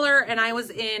this color, and I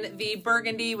was in the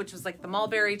burgundy, which was like the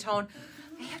mulberry tone.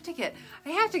 I have to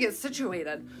get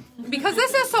situated because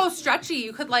this is so stretchy.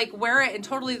 You could like wear it in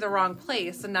totally the wrong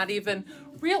place and not even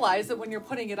realize it when you're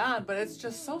putting it on, but it's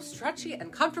just so stretchy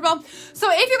and comfortable. So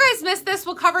if you guys missed this,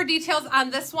 we'll cover details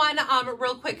on this one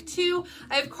real quick too.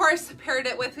 I of course paired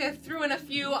it with, threw in a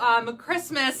few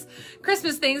Christmas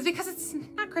things because it's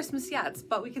not Christmas yet,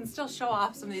 but we can still show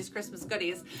off some of these Christmas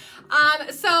goodies.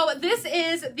 So this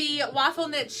is the waffle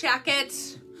knit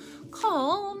shacket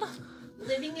called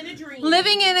Living in a dream.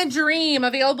 Living in a dream.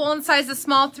 Available in sizes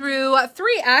small through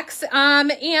 3X.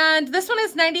 And this one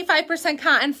is 95%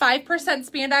 cotton, 5%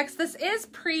 spandex. This is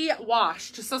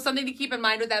pre-washed. So something to keep in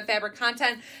mind with that fabric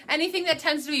content. Anything that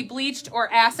tends to be bleached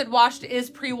or acid washed is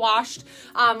pre-washed,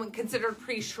 considered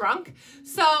pre-shrunk.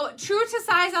 So true to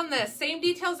size on this. Same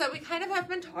details that we kind of have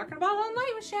been talking about all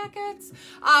night with jackets.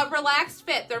 Relaxed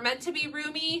fit. They're meant to be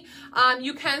roomy.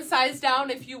 You can size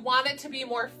down if you want it to be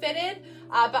more fitted.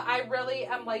 But I really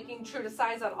am liking true to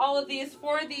size on all of these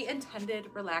for the intended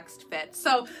relaxed fit.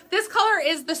 So this color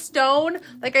is the stone.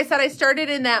 Like I said, I started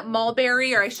in that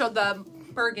mulberry, or I showed the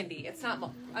burgundy. It's not,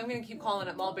 I'm going to keep calling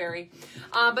it mulberry.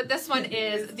 But this one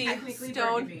is the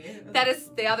stone. Burgundy. That is,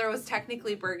 the other was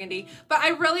technically burgundy. But I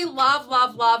really love,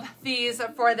 love, love these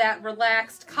for that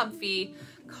relaxed, comfy,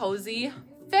 cozy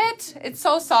fit. It's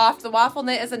so soft. The waffle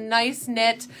knit is a nice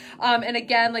knit. And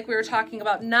again, like we were talking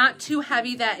about, not too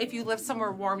heavy that if you live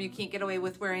somewhere warm, you can't get away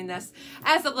with wearing this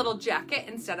as a little jacket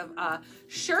instead of a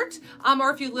shirt.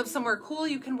 Or if you live somewhere cool,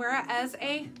 you can wear it as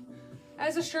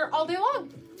a shirt all day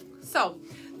long. So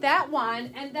that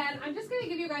one. And then I'm just going to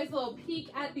give you guys a little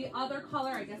peek at the other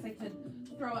color. I guess I could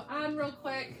throw it on real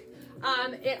quick.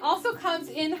 It also comes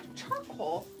in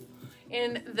charcoal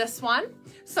in this one.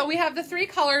 So we have the three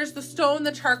colors, the stone,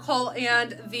 the charcoal,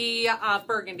 and the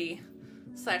burgundy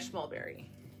 / mulberry.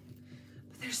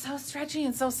 But they're so stretchy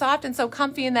and so soft and so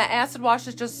comfy, and that acid wash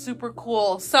is just super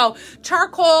cool. So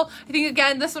charcoal, I think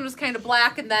again, this one was kind of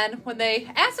black, and then when they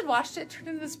acid washed it, it turned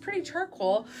into this pretty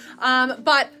charcoal.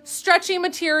 But stretchy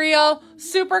material,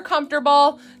 super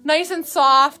comfortable, nice and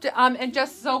soft, and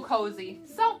just so cozy.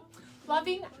 So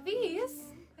loving these.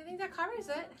 I think that covers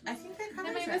it. I think that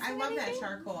covers it. I love that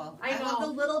charcoal. I know. love the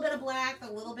little bit of black, the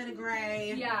little bit of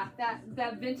gray. Yeah,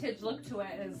 that vintage look to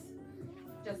it is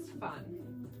just fun.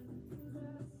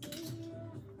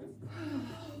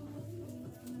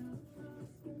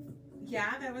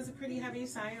 Yeah, that was a pretty heavy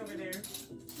sigh over there.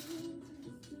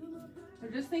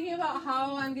 I'm just thinking about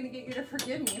how I'm going to get you to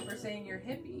forgive me for saying you're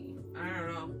hippie. I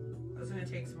don't know. It's going to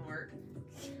take some work.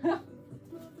 I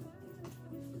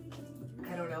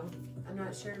don't know. I'm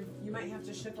not sure. You might have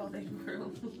to ship all day tomorrow.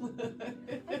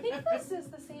 I think this is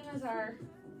the same as our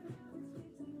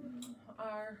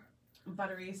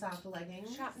buttery soft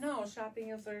leggings. Shopping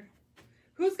is our...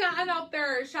 Who's gotten out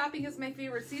there shopping is my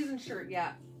favorite season shirt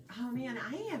yet? Oh man,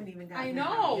 I haven't even gotten I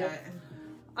know. That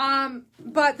yet.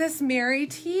 But this Mary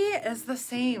tee is the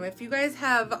same. If you guys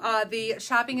have the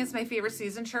shopping is my favorite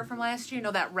season shirt from last year, you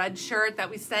know, that red shirt that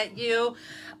we sent you.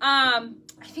 I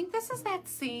think this is that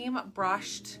same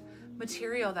brushed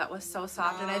material that was so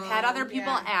soft. And I've had other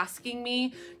people asking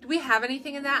me, do we have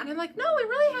anything in that? And I'm like, no, we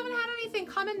really haven't had anything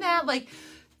come in that. Like,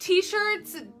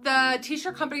 t-shirts, the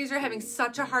t-shirt companies are having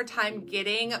such a hard time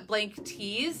getting blank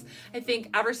tees. I think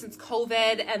ever since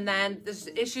COVID, and then there's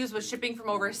issues with shipping from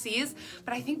overseas,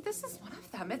 but I think this is one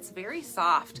of them. It's very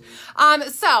soft.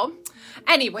 So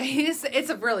anyways,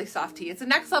 it's a really soft tee. It's a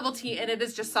next level tee, and it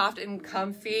is just soft and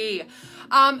comfy.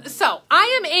 So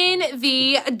I am in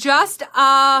the Just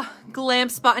a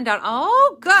Glimpse button down.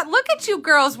 Oh God, look at you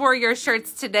girls wore your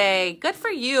shirts today. Good for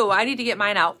you. I need to get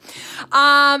mine out.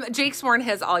 Jake's worn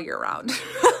his all year round.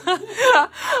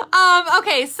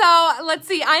 Okay, so let's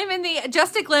see. I'm in the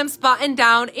Just a Glimpse button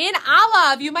down in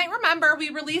olive. You might remember we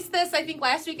released this, I think,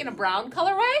 last week in a brown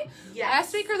colorway. Yes.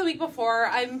 Last week or the week before.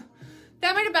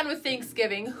 That might have been with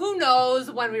Thanksgiving. Who knows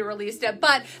when we released it?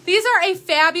 But these are a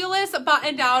fabulous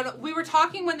button down. We were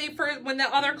talking when the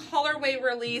other colorway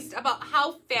released about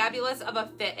how fabulous of a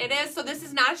fit it is. So this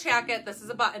is not a jacket. This is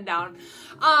a button down.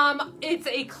 It's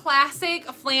a classic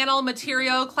flannel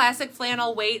material, classic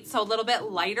flannel weight, so a little bit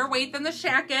lighter weight than the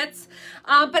jackets.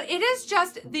 But it is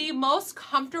just the most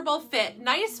comfortable fit.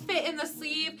 Nice fit in the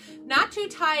sleeve, not too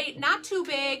tight, not too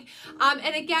big.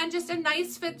 And again, just a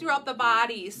nice fit throughout the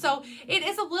body. So it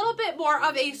is a little bit more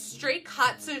of a straight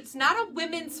cut, so it's not a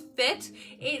women's fit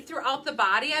throughout the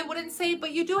body, I wouldn't say,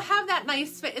 but you do have that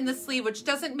nice fit in the sleeve, which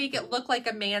doesn't make it look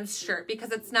like a man's shirt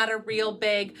because it's not a real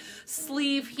big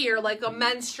sleeve here like a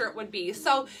men's shirt would be.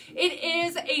 So it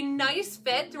is a nice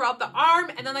fit throughout the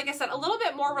arm, and then like I said, a little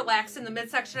bit more relaxed in the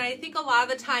midsection. I think a lot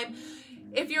of the time,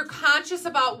 if you're conscious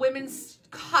about women's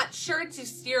cut shirts, you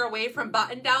steer away from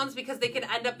button downs because they can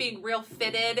end up being real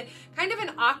fitted, kind of in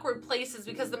awkward places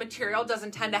because the material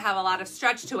doesn't tend to have a lot of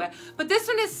stretch to it. But this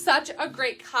one is such a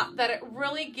great cut that it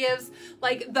really gives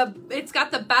like it's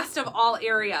got the best of all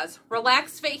areas.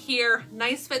 Relaxed fit here,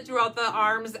 nice fit throughout the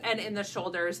arms and in the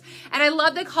shoulders. And I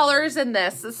love the colors in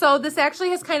this. So this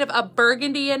actually has kind of a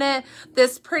burgundy in it,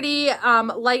 this pretty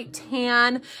light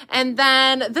tan, and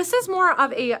then this is more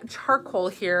of a charcoal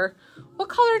here. What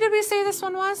color did we say this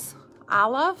one was?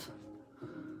 Olive?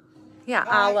 Yeah,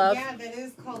 olive. Yeah, that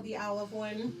is called the olive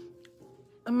one.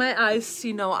 My eyes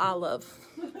see no olive.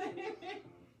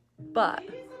 But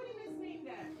Maybe somebody misnamed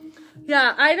it.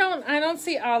 yeah, I don't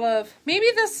see olive. Maybe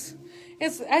this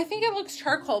is, I think it looks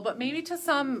charcoal, but maybe to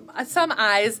some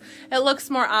eyes it looks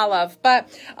more olive.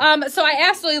 But so I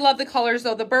absolutely love the colors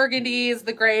though, the burgundies,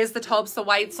 the grays, the taupes, the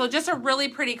whites. So just a really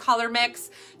pretty color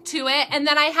mix to it. And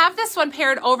then I have this one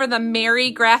paired over the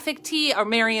Merry graphic tee, or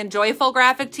Merry and Joyful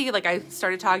graphic tee, like I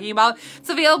started talking about. It's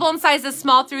available in sizes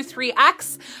small through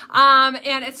 3X.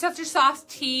 And it's such a soft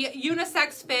tee,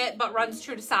 unisex fit, but runs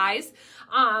true to size.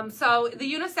 So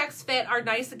the unisex fit are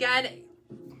nice. Again,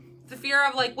 the fear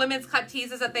of like women's cut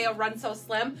tees is that they'll run so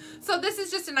slim. So this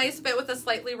is just a nice fit with a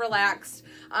slightly relaxed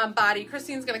body.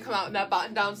 Christine's gonna come out in that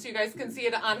button down so you guys can see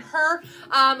it on her.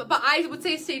 But I would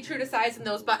say stay true to size in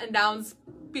those button downs,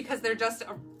 because they're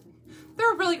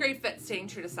a really great fit, staying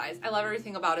true to size. I love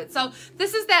everything about it. So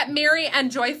this is that Merry and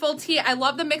Joyful tee. I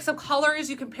love the mix of colors.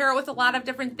 You can pair it with a lot of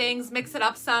different things, mix it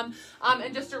up some,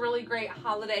 and just a really great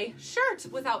holiday shirt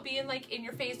without being like in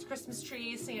your face, Christmas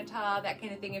tree, Santa, that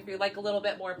kind of thing, if you're like a little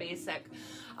bit more basic.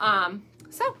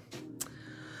 So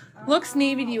looks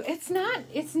navy to you. It's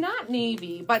not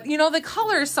navy, but you know, the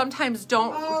colors sometimes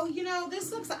don't. Oh, you know,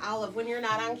 this looks olive when you're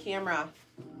not on camera.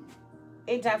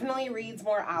 It definitely reads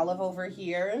more olive over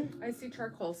here. I see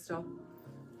charcoal still.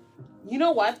 You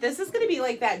know what? This is going to be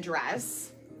like that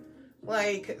dress.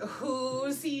 Like,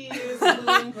 who sees blue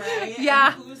and gray?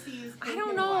 Yeah. And who sees I pink don't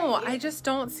and know. white? I just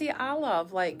don't see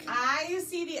olive. Like, I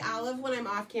see the olive when I'm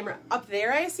off camera. Up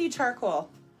there, I see charcoal.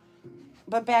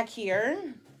 But back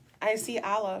here, I see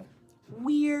olive.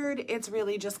 Weird. It's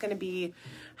really just going to be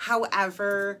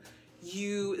however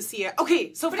you see it.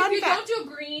 Okay, so but fun if you fact. don't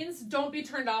do greens, don't be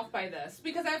turned off by this,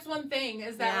 because that's one thing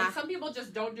is that like, some people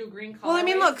just don't do green color. Well, I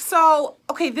mean, look, so,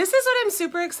 okay, this is what I'm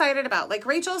super excited about. Like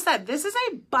Rachel said, this is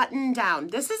a button down.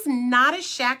 This is not a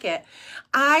shacket.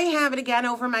 I have it again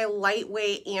over my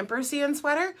lightweight ampersand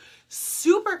sweater.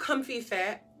 Super comfy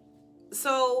fit.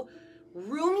 So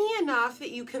roomy enough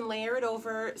that you can layer it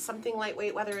over something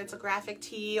lightweight, whether it's a graphic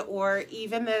tee or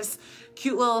even this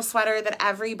cute little sweater that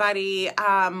everybody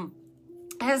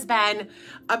has been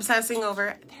obsessing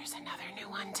over. There's another new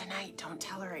one tonight. Don't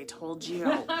tell her I told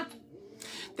you.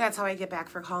 That's how I get back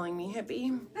for calling me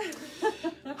hippie.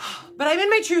 But I'm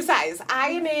in my true size. I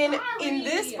am in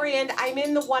this brand, I'm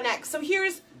in the 1X. So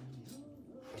here's,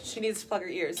 she needs to plug her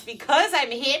ears. Because I'm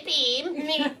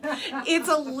hippie, it's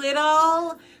a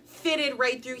little fitted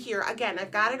right through here. Again,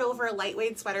 I've got it over a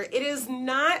lightweight sweater. It is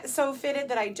not so fitted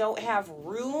that I don't have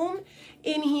room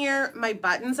in here. My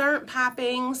buttons aren't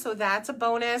popping, so that's a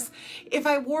bonus. If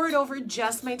I wore it over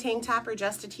just my tank top or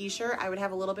just a t-shirt, I would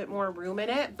have a little bit more room in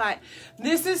it, but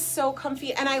this is so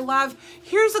comfy. And I love,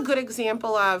 here's a good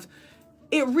example of,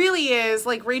 it really is,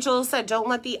 like Rachel said, don't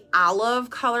let the olive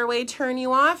colorway turn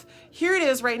you off. Here it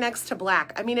is right next to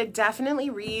black. I mean, it definitely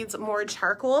reads more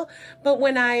charcoal, but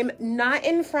when I'm not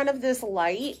in front of this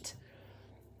light,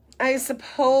 I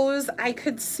suppose I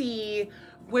could see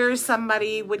where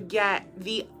somebody would get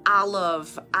the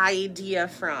olive idea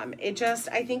from.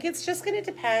 I think it's just gonna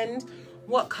depend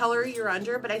what color you're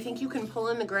under, but I think you can pull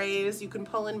in the grays, you can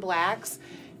pull in blacks,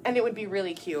 and it would be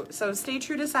really cute. So stay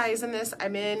true to size in this.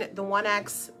 I'm in the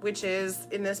 1X, which is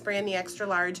in this brand, the extra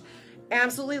large.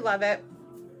 Absolutely love it.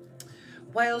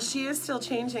 While she is still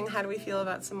changing, how do we feel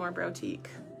about some more brotique?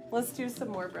 Let's do some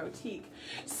more brotique.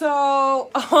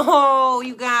 So, oh,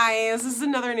 you guys, this is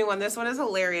another new one. This one is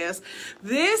hilarious.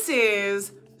 This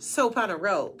is soap on a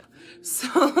rope.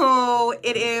 So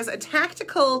it is a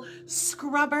tactical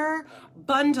scrubber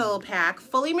bundle pack,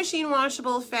 fully machine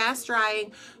washable, fast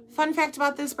drying. Fun fact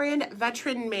about this brand,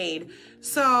 veteran made.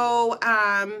 So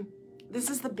this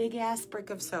is the big ass brick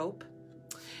of soap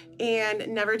and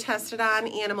never tested on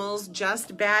animals,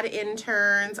 just bad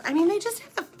interns. I mean, they just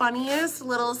have the funniest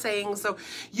little sayings. So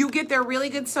you get their really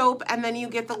good soap and then you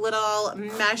get the little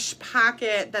mesh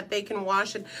pocket that they can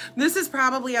wash in. This is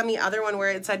probably on the other one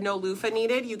where it said no loofah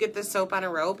needed. You get the soap on a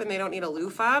rope and they don't need a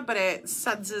loofah, but it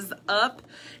suds up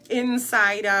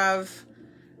inside of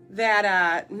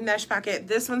that mesh pocket.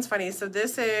 This one's funny. So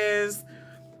this is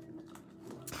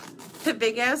the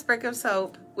big ass brick of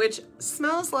soap, which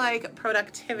smells like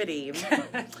productivity.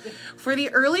 For the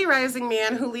early rising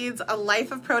man who leads a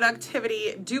life of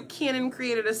productivity, Duke Cannon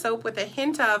created a soap with a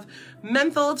hint of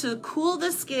menthol to cool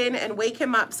the skin and wake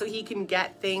him up so he can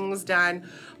get things done.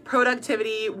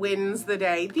 Productivity wins the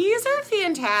day. These are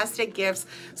fantastic gifts.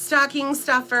 Stocking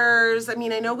stuffers. I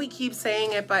mean, I know we keep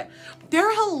saying it, but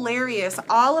they're hilarious.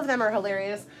 All of them are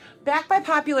hilarious. Back by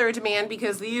popular demand,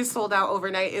 because these sold out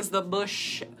overnight, is the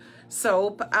Bush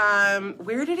soap.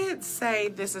 Where did it say,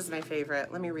 this is my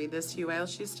favorite? Let me read this to you while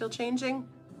she's still changing.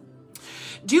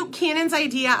 Duke Cannon's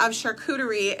idea of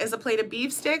charcuterie is a plate of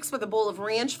beef sticks with a bowl of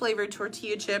ranch-flavored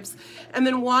tortilla chips, and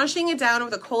then washing it down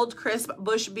with a cold, crisp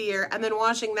Busch beer, and then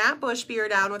washing that Busch beer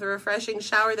down with a refreshing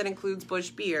shower that includes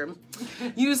Busch beer.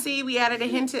 You see, we added a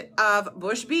hint of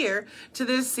Busch beer to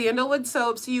this sandalwood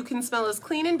soap so you can smell as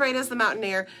clean and bright as the mountain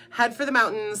air. Head for the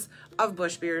mountains of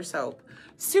Busch beer soap.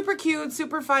 Super cute,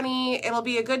 super funny. It'll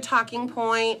be a good talking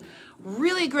point.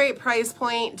 Really great price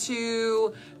point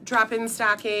to drop in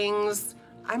stockings.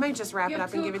 I might just wrap it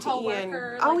up and give it to Ian.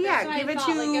 Oh yeah, give it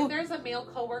to. Like if there's a male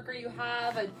coworker you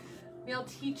have, a male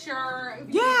teacher.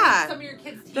 Yeah, some of your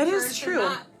kids' teachers. That is true.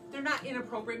 They're not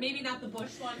inappropriate. Maybe not the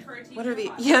Busch one for a teacher. What are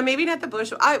the? Yeah, maybe not the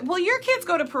Busch. Well, your kids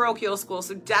go to parochial school,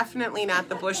 so definitely not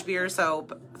the Busch beer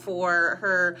soap for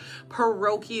her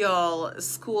parochial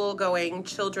school-going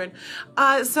children.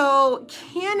 So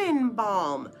Cannon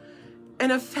Balm. An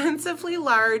offensively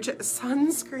large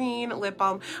sunscreen lip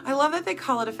balm. I love that they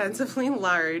call it offensively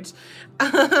large.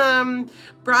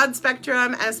 Broad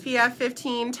spectrum SPF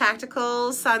 15 tactical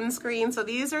sunscreen. So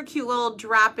these are cute little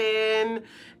drop-in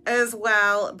as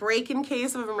well. Break in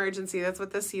case of emergency. That's what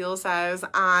the seal says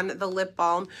on the lip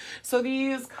balm. So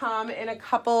these come in a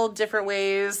couple different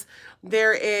ways.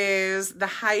 There is the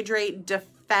Hydrate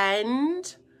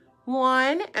Defend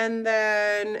one, and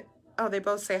then oh, they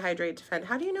both say Hydrate Defend.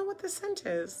 How do you know what the scent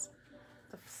is?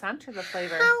 The scent or the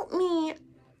flavor? Help me.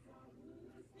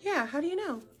 Yeah, how do you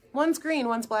know? One's green,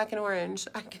 one's black and orange.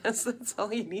 I guess that's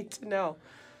all you need to know.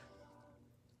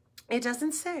 It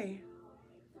doesn't say.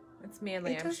 It's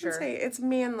manly, I'm sure. It doesn't say. It's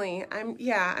manly.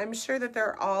 I'm sure that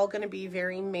they're all going to be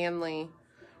very manly.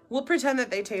 We'll pretend that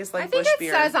they taste like Busch beer. I think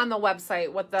it says on the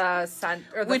website what the scent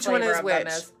or the which flavor one is of which. them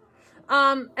is.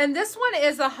 And this one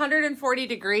is 140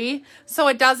 degree, so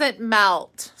it doesn't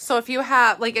melt. So if you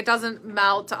have, like, it doesn't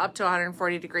melt up to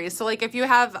 140 degrees. So like if you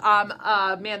have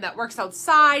a man that works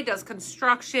outside, does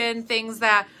construction, things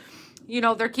that, you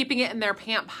know, they're keeping it in their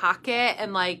pant pocket,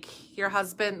 and like your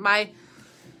husband, my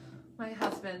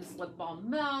husband's lip balm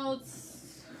melts.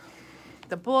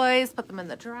 The boys put them in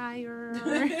the dryer.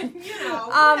 You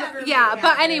know, yeah,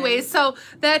 but anyways, so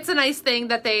that's a nice thing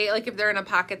that they, like, if they're in a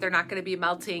pocket, they're not going to be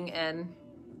melting, and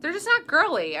they're just not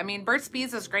girly. I mean, Burt's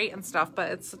Bees is great and stuff,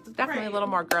 but it's definitely a little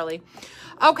more girly.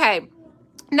 Okay.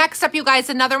 Next up, you guys,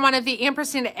 another one of the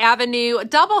Ampersand Avenue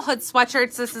double hood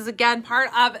sweatshirts. This is, again, part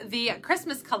of the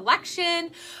Christmas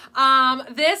collection.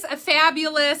 This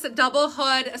fabulous double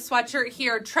hood sweatshirt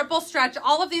here, triple stretch.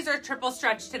 All of these are triple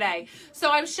stretch today. So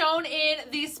I'm shown in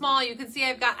the small. You can see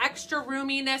I've got extra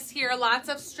roominess here, lots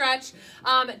of stretch.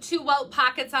 2 welt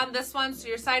pockets on this one, so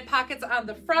your side pockets on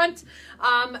the front.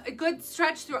 A good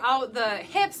stretch throughout the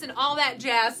hips and all that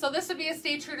jazz. So this would be a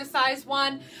stay true to size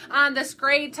one on this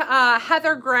great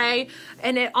heather gray,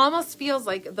 and it almost feels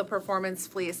like the performance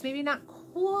fleece. Maybe not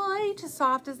quite as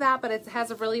soft as that, but it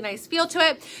has a really nice feel to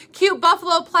it. Cute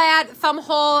buffalo plaid thumb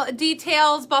hole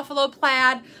details, buffalo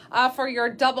plaid for your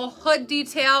double hood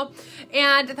detail.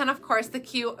 And then, of course, the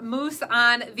cute moose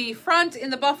on the front in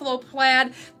the buffalo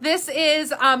plaid. This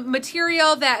is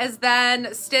material that is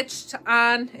then stitched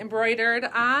on, embroidered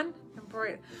on.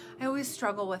 I always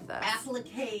struggle with this.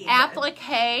 Applique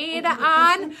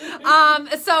on.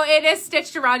 So it is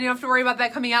stitched around. You don't have to worry about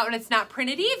that coming out, and it's not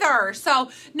printed either. So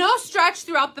no stretch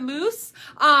throughout the moose,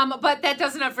 but that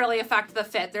doesn't really affect the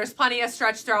fit. There's plenty of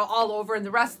stretch throughout all over in the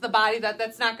rest of the body.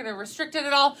 That's not going to restrict it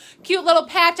at all. Cute little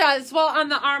patch as well on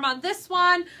the arm on this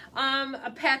one.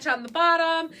 A patch on the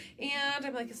bottom. And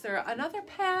I'm like, is there another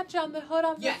patch on the hood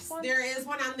on this one? Yes, there is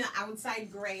one on the outside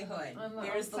gray hood.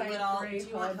 There's the little, do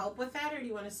you want help with that, or do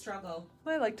you want to struggle?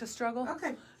 I like to struggle.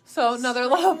 Okay. So another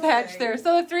little patch there.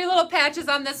 So the 3 little patches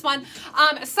on this one.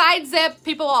 Side zip.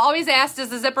 People will always ask, does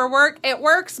the zipper work? It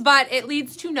works, but it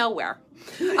leads to nowhere.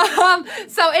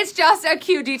 So it's just a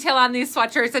cute detail on these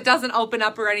sweatshirts. It doesn't open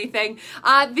up or anything.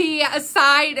 The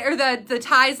side, or the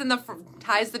ties in the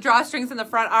the drawstrings in the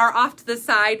front are off to the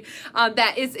side.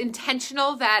 That is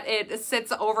intentional, that it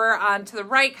sits over onto the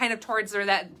right, kind of towards, or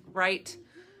that right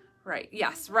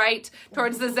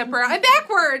towards the zipper. I'm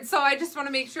backwards, so I just want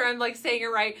to make sure I'm like saying it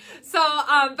right. So,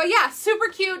 but yeah, super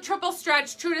cute, triple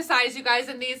stretch, true to size, you guys,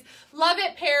 and these. Love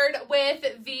it paired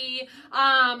with the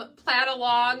plaid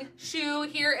along shoe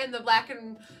here in the black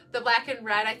and the black and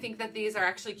red. I think that these are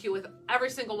actually cute with every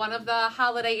single one of the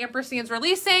holiday ampersands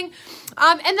releasing.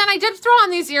 And then I did throw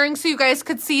on these earrings so you guys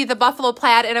could see the buffalo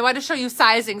plaid, and I wanted to show you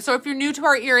sizing. So if you're new to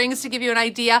our earrings, to give you an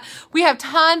idea, we have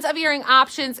tons of earring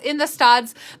options in the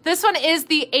studs. This one is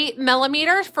the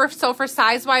 8mm for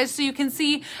size wise, so you can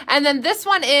see. And then this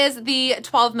one is the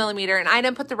 12mm, and I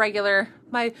didn't put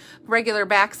my regular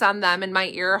backs on them, and my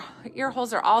ear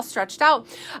holes are all stretched out.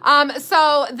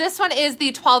 So this one is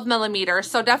the 12mm.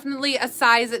 So definitely a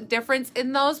size difference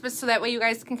in those, but so that way you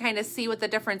guys can kind of see what the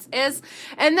difference is.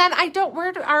 And then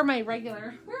where are my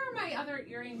other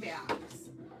earring bags?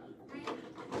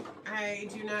 I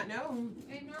do not know.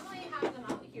 I normally have them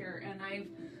out here, and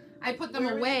I put them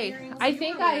Where were the away. earrings I you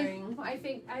think were wearing?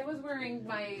 I was wearing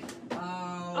my,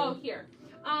 Oh. here.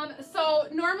 So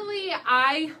normally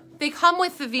they come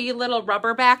with the little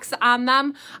rubber backs on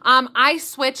them. I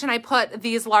switch and I put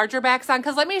these larger backs on,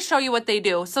 because let me show you what they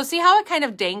do. So see how it kind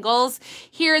of dangles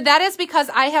here? That is because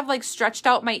I have like stretched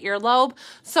out my earlobe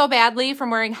so badly from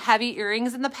wearing heavy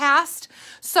earrings in the past.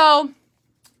 So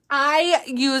I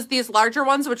use these larger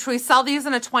ones, which we sell these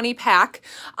in a 20 pack.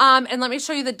 And let me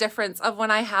show you the difference of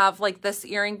when I have like this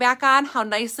earring back on, how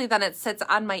nicely then it sits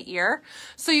on my ear.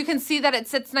 So you can see that it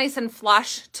sits nice and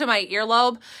flush to my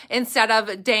earlobe instead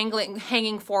of dangling,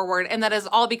 hanging forward. And that is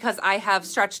all because I have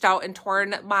stretched out and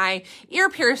torn my ear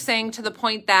piercing to the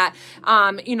point that,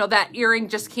 you know, that earring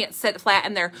just can't sit flat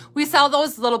in there. We sell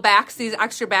those little backs, these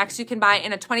extra backs you can buy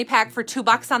in a 20 pack for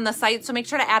 $2 on the site. So make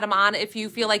sure to add them on if you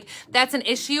feel like that's an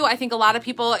issue. I think a lot of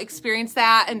people experience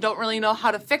that and don't really know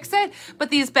how to fix it, but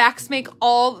these backs make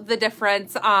all the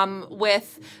difference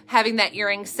with having that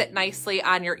earring sit nicely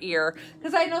on your ear.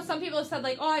 Because I know some people have said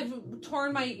like, oh, I've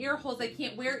torn my ear holes, I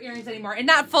can't wear earrings anymore. And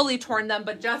not fully torn them,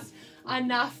 but just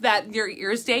enough that your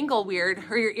ears dangle weird,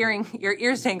 or your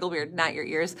ears dangle weird, not your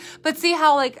ears. But see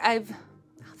how like I've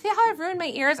ruined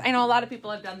my ears? I know a lot of people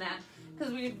have done that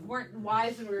because we weren't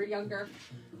wise when we were younger.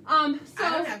 So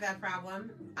I don't have that problem.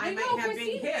 I might have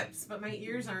big hips, but my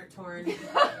ears aren't torn.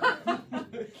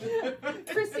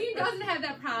 Christine doesn't have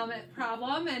that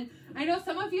problem, and I know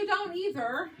some of you don't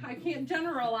either. I can't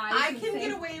generalize. I can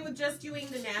get away with just doing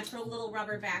the natural little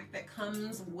rubber back that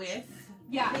comes with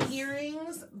the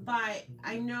earrings, but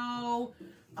I know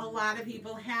a lot of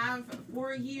people have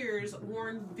for years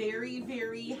worn very,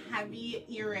 very heavy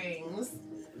earrings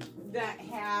that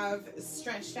have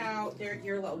stretched out their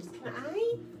earlobes.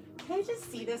 Can I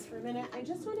just see this for a minute? I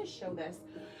just want to show this.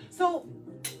 So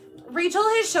Rachel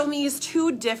has shown me these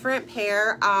two different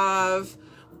pair of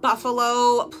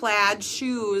buffalo plaid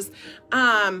shoes.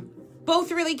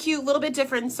 Both really cute, a little bit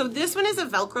different. So this one is a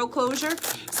Velcro closure.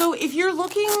 So if you're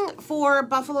looking for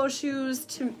buffalo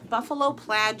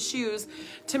plaid shoes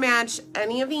to match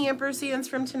any of the ampersands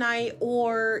from tonight,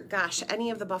 or gosh,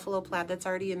 any of the buffalo plaid that's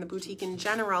already in the boutique in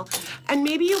general, and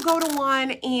maybe you go to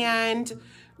one and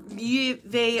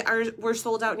we're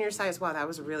sold out in your size. Wow, that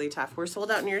was really tough. We're sold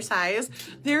out in your size.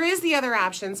 There is the other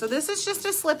option. So this is just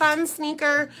a slip-on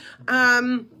sneaker,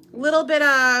 little bit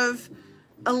of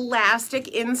elastic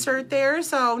insert there,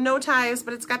 so no ties,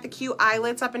 but it's got the cute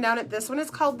eyelets up and down it. This one is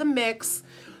called the Mix.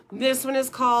 This one is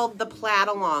called the Plaid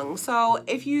Along. So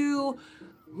if you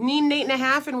need an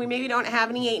 8.5 and we maybe don't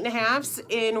have any 8.5s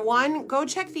in one, go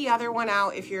check the other one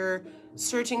out if you're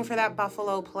searching for that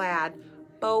buffalo plaid.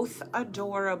 Both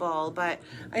adorable, but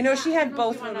I know she had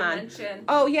both of them on.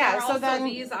 Oh yeah, so then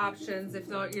these options if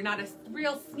you're not a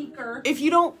real sneaker. If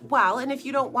you don't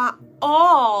want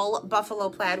all buffalo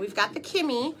plaid, we've got the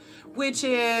Kimmy, which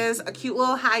is a cute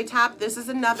little high top. This is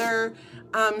another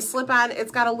slip-on. It's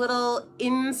got a little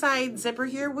inside zipper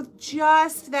here with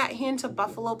just that hint of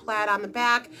buffalo plaid on the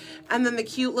back, and then the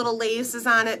cute little laces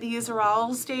on it. These are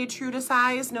all stay true to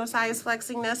size, no size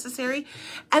flexing necessary.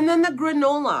 And then the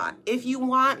granola, if you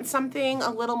want something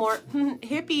a little more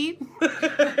hippie.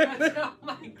 Oh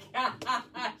my gosh.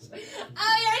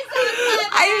 Oh,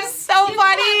 you're so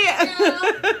funny.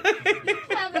 You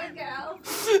clever girl.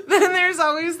 Then there's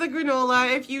always the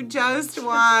granola if you just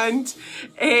want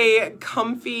a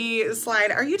comfy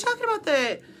slide. Are you talking about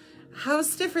how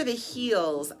stiff are the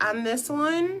heels on this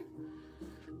one?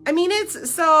 I mean,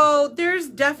 there's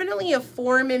definitely a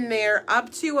form in there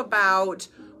up to about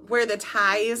where the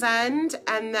ties end,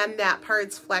 and then that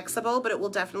part's flexible, but it will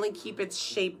definitely keep its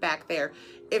shape back there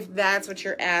if that's what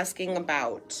you're asking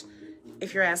about.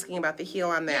 If you're asking about the heel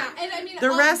on that. Yeah, and I mean, the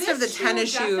rest of the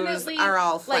tennis shoes are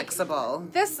all flexible.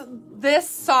 Like, this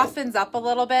softens up a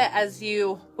little bit as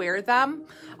you wear them.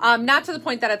 Not to the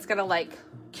point that it's gonna like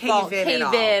cave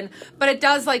in, but it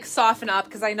does like soften up,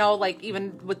 because I know like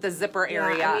even with the zipper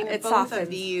area, I mean, it both softens. of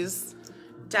these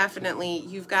definitely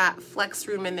you've got flex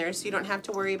room in there, so you don't have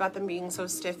to worry about them being so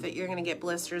stiff that you're gonna get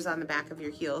blisters on the back of your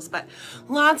heels. But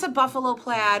lots of buffalo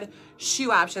plaid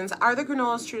shoe options. Are the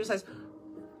granolas true to size?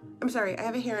 I'm sorry, I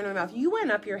have a hair in my mouth. You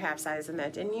went up your half size in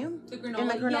that, didn't you? The granola? In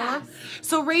the granola? Yes.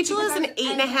 So Rachel Because is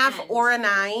an I'm 8.5 or a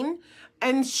 9,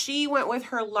 and she went with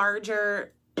her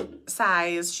larger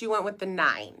size. She went with the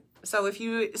 9. So if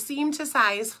you seem to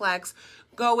size flex,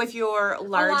 go with your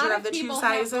larger of the two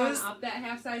sizes. Have gone up that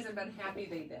half size and been happy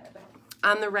they did.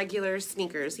 On the regular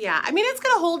sneakers, yeah. I mean, it's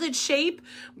going to hold its shape,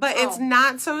 but it's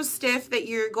not so stiff that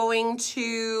you're going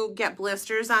to get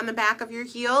blisters on the back of your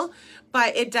heel,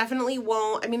 but it definitely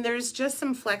won't. I mean, there's just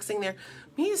some flexing there.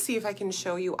 Let me see if I can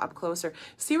show you up closer.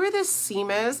 See where this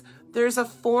seam is? There's a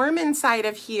form inside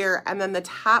of here, and then the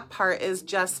top part is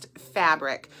just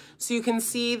fabric. So you can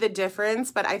see the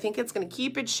difference, but I think it's going to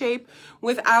keep its shape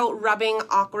without rubbing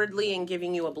awkwardly and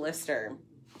giving you a blister.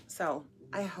 So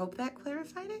I hope that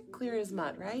clarified it. Clear as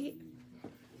mud, right?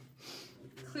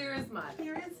 Clear as mud.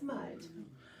 Clear as mud.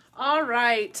 All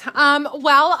right.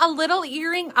 Well, a little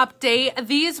earring update.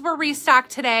 These were restocked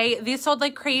today. These sold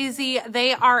like crazy.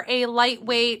 They are a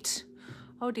lightweight,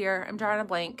 oh dear, I'm drawing a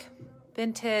blank.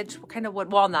 Vintage, what kind of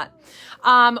wood? Walnut.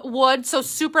 Wood, so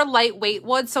super lightweight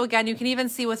wood. So again, you can even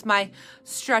see with my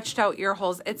stretched out ear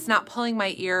holes, it's not pulling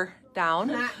my ear down.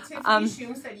 Tiffany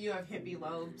Shum said you have hippie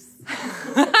lobes.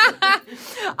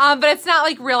 But it's not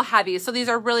like real heavy. So these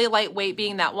are really lightweight,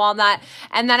 being that walnut.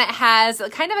 And then it has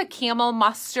kind of a camel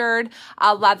mustard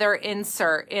leather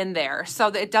insert in there. So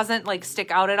that it doesn't like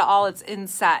stick out at all. It's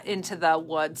inset into the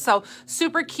wood. So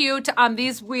super cute.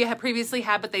 These we had previously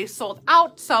had, but they sold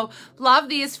out. So love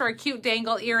these for a cute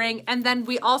dangle earring. And then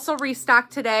we also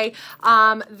restocked today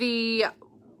the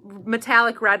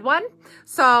metallic red one.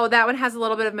 So that one has a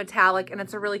little bit of metallic, and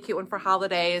it's a really cute one for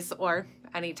holidays or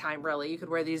anytime really. You could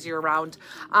wear these year round,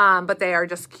 but they are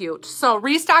just cute. So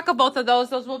restock of both of those.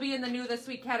 Those will be in the new this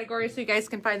week category, so you guys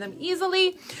can find them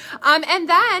easily. And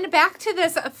then back to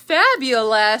this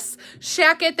fabulous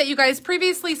shacket that you guys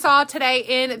previously saw today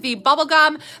in the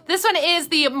bubblegum. This one is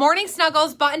the Morning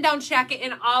Snuggles button-down shacket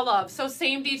in olive. So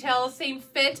same details, same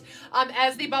fit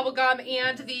as the bubblegum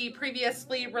and the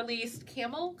previously released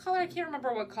camel color. I can't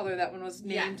remember what color that one was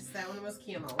named. Yes, that one was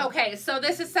camel. Okay, so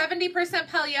this is 70%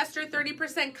 polyester, 30%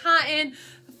 cotton,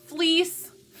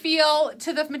 fleece feel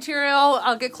to the material.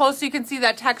 I'll get close so you can see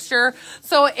that texture.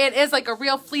 So it is like a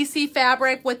real fleecy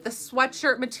fabric with the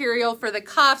sweatshirt material for the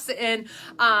cuffs and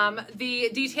the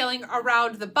detailing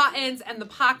around the buttons and the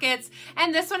pockets.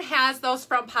 And this one has those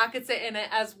front pockets in it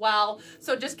as well.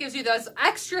 So it just gives you those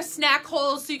extra snack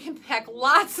holes so you can pack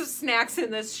lots of snacks in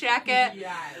this jacket.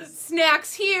 Yes.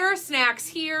 Snacks here,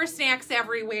 snacks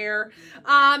everywhere.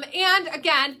 And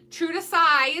again, true to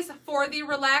size for the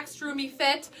relaxed, roomy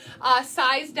fit.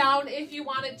 Size down if you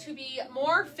want it to be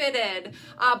more fitted.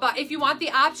 But if you want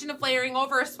the option of layering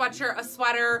over a sweatshirt, a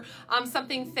sweater,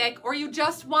 something thick, or you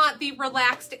just want the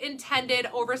relaxed, intended,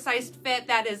 oversized fit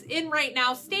that is in right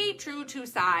now, stay true to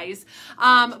size.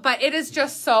 But it is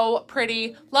just so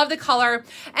pretty. Love the color.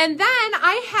 And then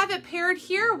I have it paired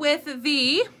here with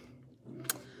the...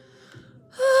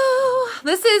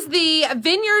 this is the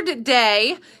Vineyard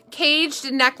Day caged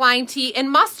neckline tee in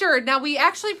mustard. Now, we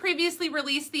actually previously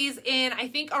released these in, I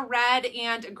think, a red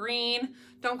and a green.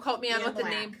 Don't quote me on what the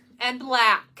name. And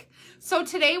black. So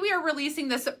today we are releasing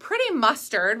this pretty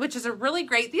mustard, which is a really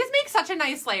great, these make such a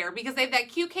nice layer because they have that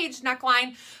cute caged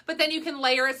neckline, but then you can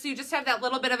layer it so you just have that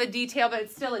little bit of a detail, but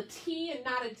it's still a tee and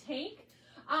not a tank.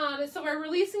 So we're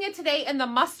releasing it today in the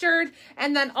mustard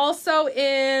and then also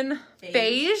in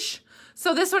beige.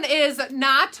 So this one is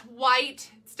not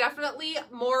white. It's definitely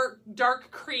more dark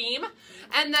cream.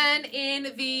 And then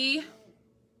in the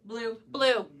blue.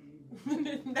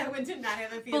 That one did not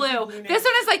have a blue. This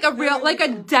one is like a real, like a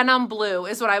denim blue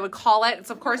is what I would call it. It's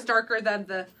of course darker than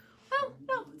the, oh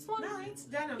no, it's one. No, it's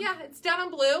denim. Yeah, it's denim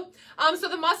blue. So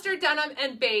the mustard, denim,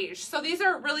 and beige. So these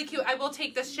are really cute. I will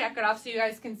take this jacket off so you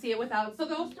guys can see it without. So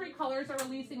those three colors are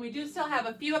releasing. We do still have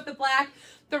a few of the black,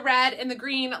 the red, and the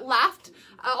green left.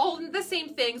 All the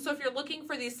same thing. So if you're looking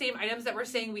for these same items that we're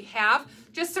saying we have,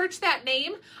 just search that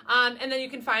name, and then you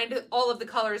can find all of the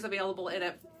colors available in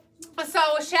it. So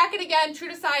shacket again, true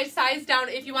to size, size down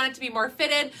if you want it to be more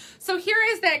fitted. So here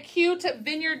is that cute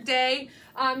Vineyard Day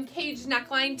caged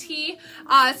neckline tee.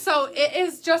 So it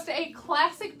is just a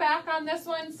classic back on this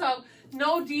one. So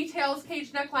no details,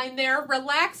 caged neckline there.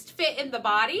 Relaxed fit in the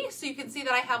body. So you can see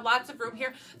that I have lots of room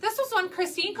here. This was one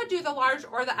Christine could do the large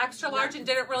or the extra large and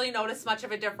didn't really notice much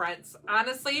of a difference.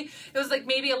 Honestly, it was like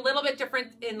maybe a little bit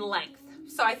different in length.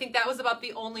 So I think that was about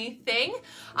the only thing.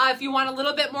 If you want a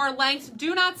little bit more length,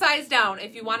 do not size down.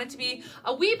 If you want it to be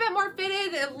a wee bit more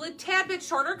fitted, a tad bit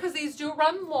shorter, because these do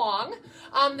run long,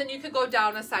 then you could go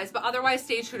down a size. But otherwise,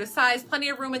 stay true to size. Plenty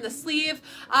of room in the sleeve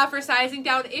for sizing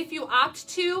down if you opt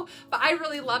to. But I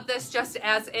really love this just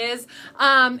as is.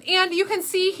 And you can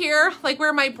see here, like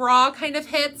where my bra kind of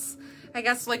hits. I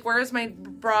guess, like, where is my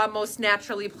bra most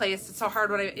naturally placed? It's so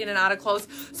hard when I'm in and out of clothes.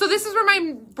 So this is where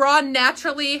my bra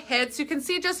naturally hits. You can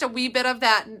see just a wee bit of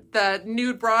that, the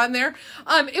nude bra in there.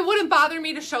 It wouldn't bother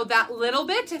me to show that little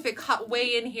bit. If it cut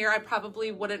way in here, I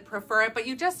probably wouldn't prefer it, but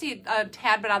you just see a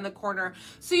tad bit on the corner.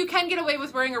 So you can get away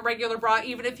with wearing a regular bra,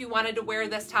 even if you wanted to wear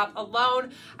this top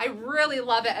alone. I really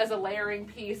love it as a layering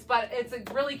piece, but it's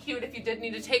really cute if you did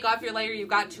need to take off your layer, you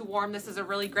got too warm. This is a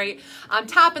really great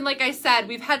top. And like I said,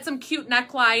 we've had some cute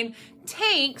neckline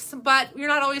tanks, but you're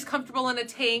not always comfortable in a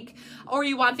tank, or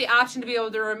you want the option to be able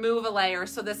to remove a layer.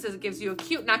 So this gives you a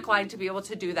cute neckline to be able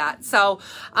to do that. So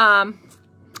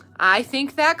I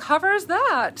think that covers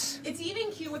that. It's even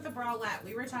cute with the bralette.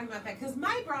 We were talking about that because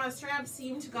my bra straps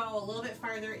seem to go a little bit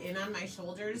farther in on my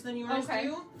shoulders than yours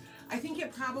do. I think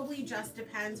it probably just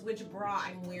depends which bra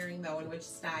I'm wearing though and which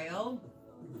style.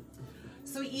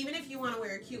 So even if you want to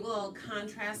wear a cute little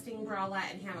contrasting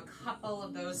bralette and have a couple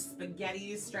of those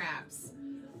spaghetti straps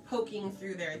poking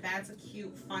through there, that's a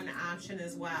cute, fun option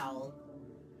as well.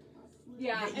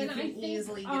 Yeah, that you can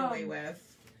easily get away with.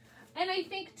 And I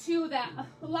think too that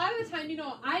a lot of the time, you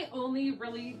know, I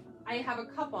have a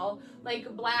couple,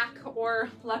 like black or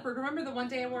leopard. Remember the one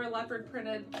day I wore a leopard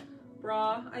printed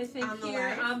bra, I think,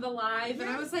 on the live, and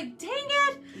I was like, dang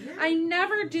it, I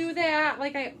never do that.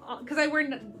 Like because I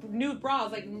wear nude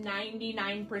bras like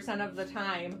 99% of the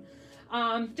time.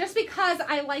 Just because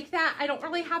I like that, I don't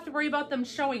really have to worry about them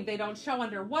showing. They don't show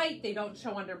under white, they don't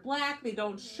show under black, they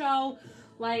don't show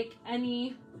like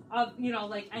any of, you know,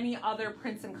 like any other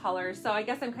prints and colors. So I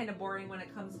guess I'm kind of boring when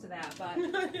it comes to that, but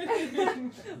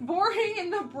boring in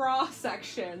the bra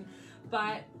section,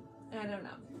 but I don't know.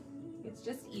 It's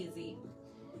just easy.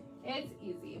 It's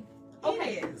easy.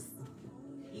 Okay. It is.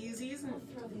 Easy isn't. I'll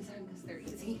throw these on because they're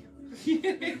easy.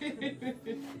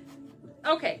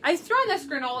 Okay, I threw on this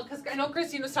granola because I know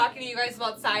Christine was talking to you guys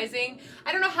about sizing.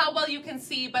 I don't know how well you can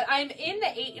see, but I'm in the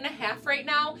 8.5 right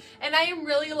now, and I am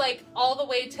really like all the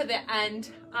way to the end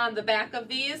on the back of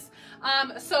these.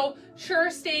 So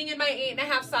sure, staying in my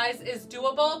 8.5 size is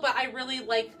doable, but I really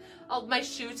like my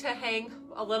shoe to hang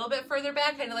a little bit further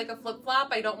back, kind of like a flip-flop.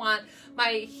 I don't want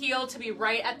my heel to be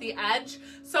right at the edge.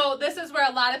 So this is where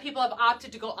a lot of people have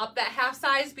opted to go up that half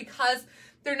size because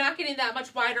they're not getting that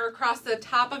much wider across the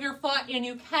top of your foot, and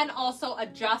you can also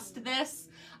adjust this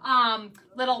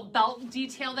little belt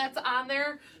detail that's on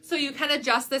there. So you can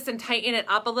adjust this and tighten it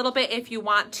up a little bit if you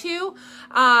want to,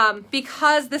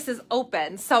 because this is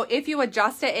open. So if you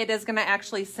adjust it, it is going to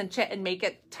actually cinch it and make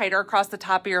it tighter across the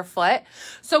top of your foot.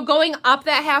 So going up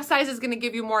that half size is going to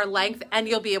give you more length, and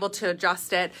you'll be able to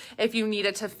adjust it if you need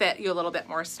it to fit you a little bit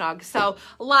more snug. So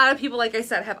a lot of people, like I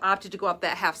said, have opted to go up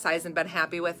that half size and been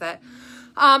happy with it.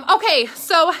 Okay,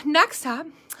 so next up,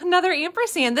 another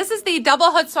ampersand. This is the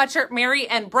double hood sweatshirt, Merry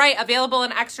and Bright, available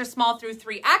in extra small through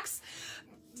 3X.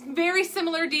 Very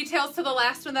similar details to the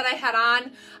last one that I had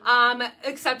on,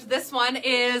 except this one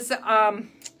is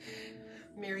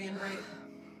Merry and Bright.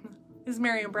 Is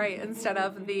Merry and Bright instead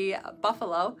of the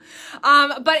buffalo.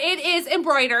 But it is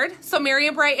embroidered. So Merry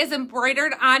and Bright is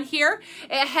embroidered on here.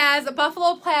 It has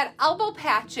buffalo plaid elbow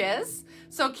patches.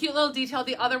 So cute little detail.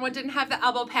 The other one didn't have the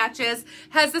elbow patches.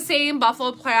 Has the same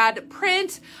buffalo plaid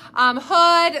print,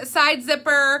 hood, side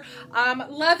zipper,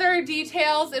 leather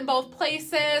details in both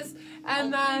places,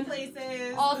 and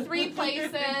all three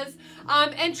places,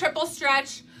 and triple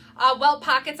stretch. Welt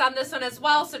pockets on this one as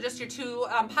well, so just your two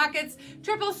pockets.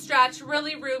 Triple stretch,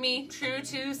 really roomy, true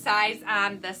to size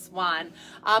on this one.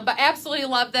 But absolutely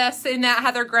love this in that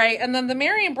heather gray. And then the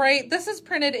Merry and Bright, this is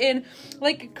printed in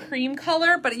like a cream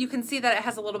color, but you can see that it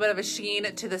has a little bit of a sheen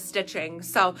to the stitching.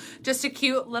 So just a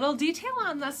cute little detail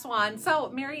on this one.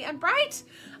 So Merry and Bright.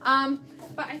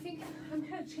 But I think I'm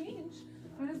gonna change.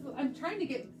 I'm trying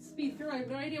to speed through. I have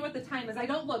no idea what the time is. I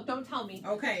don't look, don't tell me.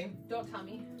 Okay. Don't tell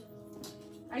me.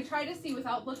 I try to see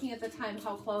without looking at the time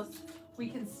how close we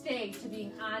can stay to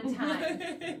being on time.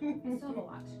 I still have a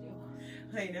lot to do.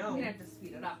 I know. I'm gonna have to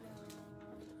speed it up.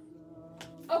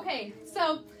 Okay,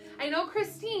 so I know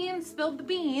Christine spilled the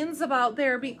beans about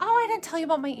there being, oh, I didn't tell you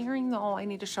about my earring though. I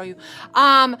need to show you.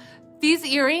 These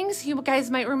earrings, you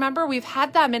guys might remember, we've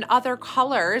had them in other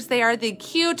colors. They are the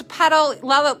cute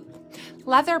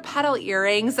leather petal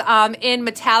earrings in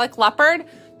metallic leopard.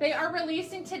 They are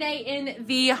releasing today in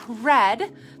the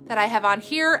red that I have on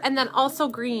here, and then also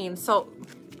green. So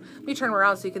let me turn them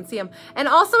around so you can see them. And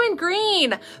also in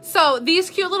green. So these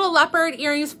cute little leopard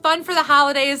earrings, fun for the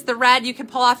holidays. The red you can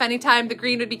pull off anytime. The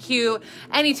green would be cute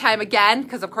anytime again,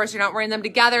 because of course you're not wearing them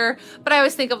together. But I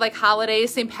always think of like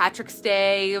holidays, St. Patrick's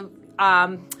Day,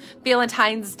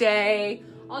 Valentine's Day,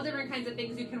 all different kinds of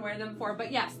things you can wear them for.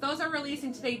 But yes, those are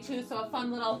releasing today too. So a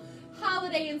fun little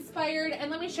holiday inspired. And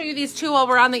let me show you these two while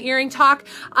we're on the earring talk.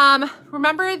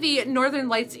 Remember the Northern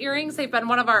Lights earrings? They've been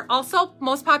one of our also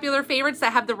most popular favorites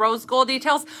that have the rose gold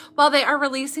details. Well, they are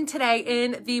releasing today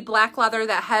in the black leather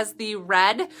that has the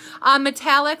red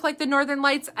metallic like the Northern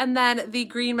Lights, and then the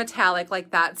green metallic like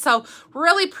that. So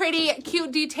really pretty,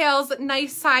 cute details,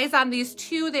 nice size on these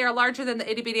two. They are larger than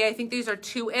the itty bitty. I think these are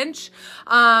 2-inch.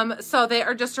 So they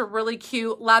are just a really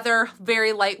cute leather,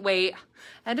 very lightweight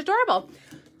and adorable.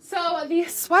 So the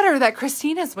sweater that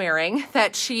Christina's wearing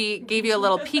that she gave you a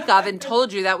little peek of and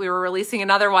told you that we were releasing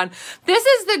another one. This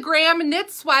is the Graham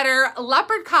knit sweater,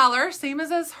 leopard collar, same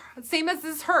as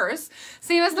hers,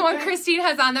 same as the one Christine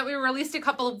has on that we released a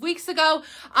couple of weeks ago,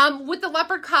 with the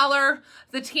leopard collar,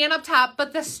 the tan up top,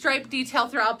 but the stripe detail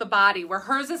throughout the body, where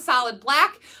hers is solid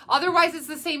black. Otherwise, it's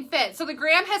the same fit. So the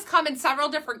Graham has come in several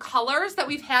different colors that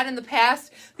we've had in the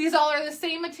past. These all are the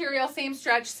same material, same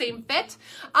stretch, same fit.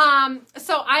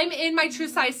 So I'm in my true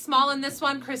size small in this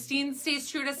one. Christine stays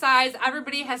true to size.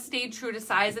 Everybody has stayed true to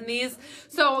size in these.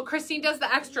 So Christine does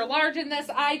the extra large in this.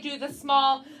 I do the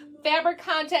small. Fabric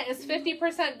content is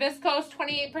 50% viscose,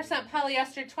 28%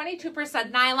 polyester, 22%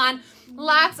 nylon.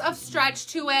 Lots of stretch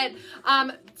to it.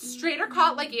 Straighter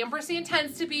cut like ampersand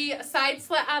tends to be. A side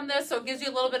slit on this, so it gives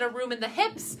you a little bit of room in the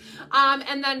hips.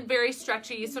 And then very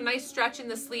stretchy, so nice stretch in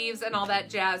the sleeves and all that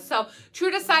jazz. So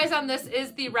true to size on this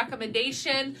is the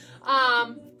recommendation.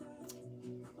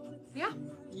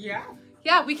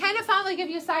 Yeah, we kind of found like if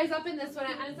you size up in this one,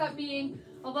 it ends up being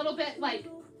a little bit like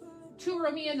too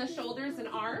roomy in the shoulders and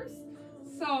arms.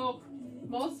 So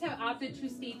most have opted to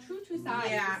stay true to size.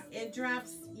 Yeah, it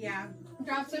drops,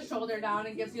 Drops the shoulder down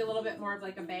and gives you a little bit more of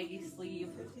like a baggy sleeve.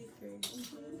 53.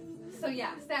 So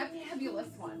yes, that fabulous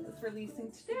one is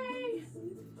releasing today.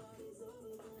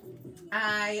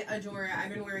 I adore it.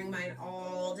 I've been wearing mine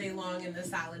all day long in the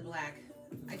solid black.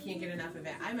 I can't get enough of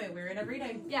it. I might wear it every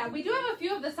day. Yeah, we do have a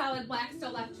few of the solid black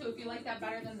still left too, if you like that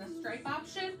better than the stripe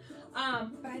option.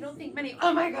 But I don't think many.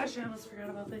 Oh my gosh, I almost forgot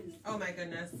about these. Oh my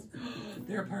goodness.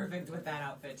 They're perfect with that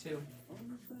outfit too.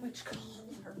 Which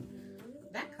color?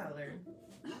 That color.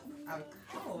 Of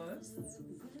course.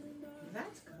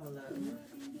 That color.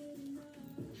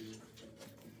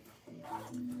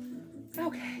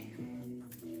 Okay.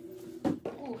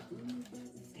 Ooh.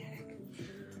 Static.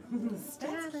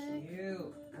 Static.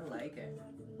 Cute. I like it.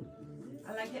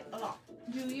 I like it a lot.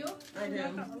 Do you? I do.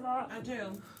 I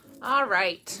do. All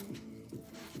right.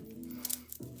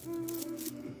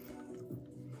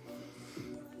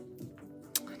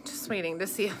 Just waiting to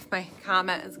see if my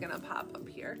comment is going to pop up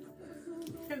here.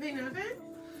 Have they not been?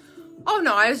 Oh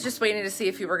no, I was just waiting to see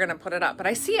if you were going to put it up, but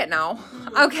I see it now.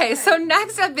 Okay, so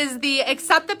next up is the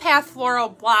Accept the Path floral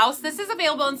blouse. This is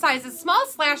available in sizes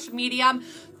small/medium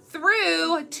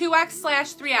through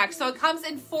 2X/3X. So it comes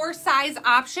in 4 size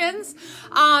options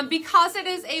because it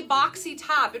is a boxy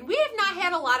top. And we have not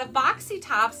had a lot of boxy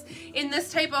tops in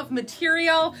this type of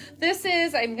material. This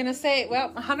is, I'm going to say,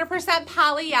 well, 100%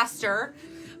 polyester.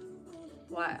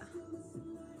 What?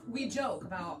 We joke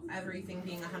about everything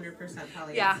being 100%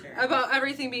 polyester. Yeah, about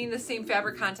everything being the same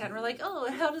fabric content. We're like, oh,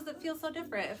 how does it feel so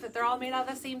different if they're all made out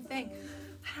of the same thing?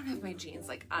 I don't have my jeans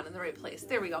like on in the right place.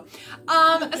 There we go.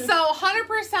 So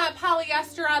 100%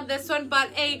 polyester on this one,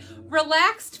 but a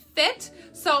relaxed fit.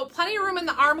 So plenty of room in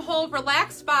the armhole,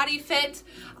 relaxed body fit.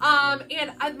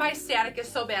 And my static is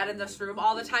so bad in this room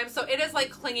all the time. So it is like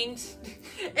clinging.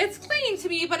 It's clinging to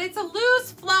me, but it's a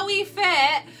loose, flowy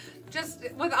fit. Just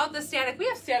without the static. We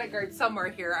have static guards somewhere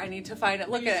here. I need to find it.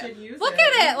 Look at it. Look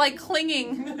at it, like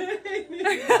clinging.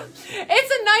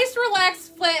 It's a nice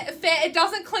relaxed fit. It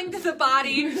doesn't cling to the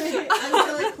body.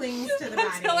 Until it clings to the body.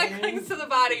 Until it clings to the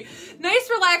body. Nice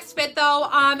relaxed fit though.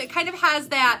 It kind of has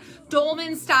that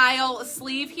dolman style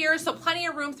sleeve here. So plenty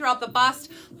of room throughout the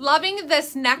bust. Loving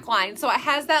this neckline. So it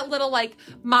has that little like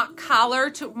mock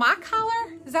collar. Mock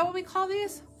collar? Is that what we call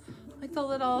these? Like the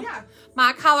little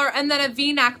mock collar, and then a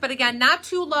V-neck, but again, not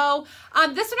too low.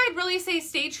 This one I'd really say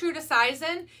stay true to size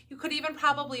in. You could even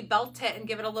probably belt it and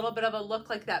give it a little bit of a look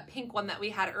like that pink one that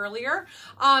we had earlier,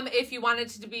 if you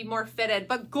wanted it to be more fitted.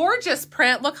 But gorgeous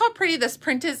print. Look how pretty this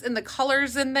print is in the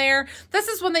colors in there. This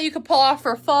is one that you could pull off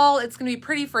for fall. It's going to be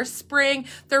pretty for spring.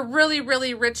 They're really,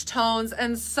 really rich tones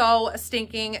and so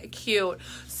stinking cute.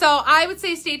 So I would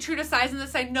say stay true to size in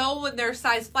this. I know when they're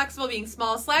size flexible, being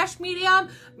small / medium,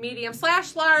 medium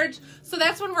 / large. So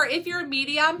that's when if you're a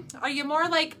medium, are you more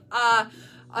like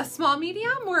a small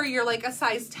medium where you're like a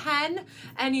size 10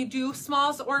 and you do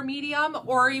smalls or medium,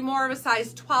 or are you more of a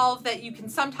size 12 that you can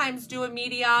sometimes do a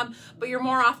medium, but you're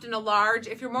more often a large?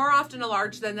 If you're more often a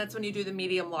large, then that's when you do the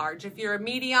medium large. If you're a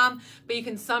medium, but you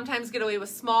can sometimes get away with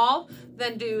small,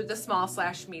 then do the small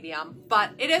 / medium.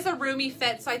 But it is a roomy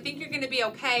fit, so I think you're gonna be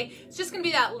okay. It's just gonna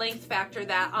be that length factor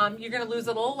that you're gonna lose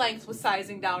a little length with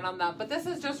sizing down on them. But this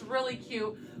is just really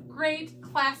cute. Great,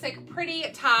 classic, pretty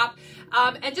top,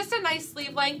 and just a nice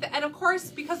sleeve length. And of course,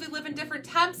 because we live in different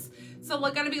temps, so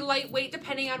we're going to be lightweight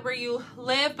depending on where you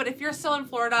live. But if you're still in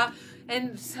Florida,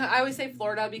 and I always say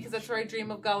Florida because that's where I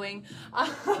dream of going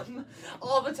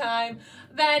all the time,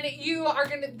 then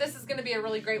this is gonna be a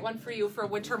really great one for you for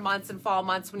winter months and fall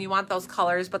months when you want those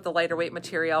colors, but the lighter weight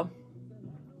material.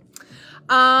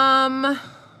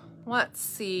 Let's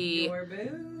see. Your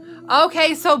boots.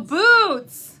 Okay, so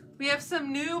boots. We have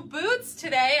some new boots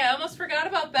today. I almost forgot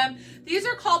about them. These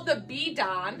are called the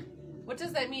Be-Don. What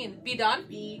does that mean? Be-Don?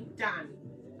 Be-Don.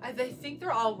 I think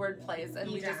they're all word plays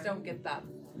and we just don't get them.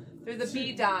 They're the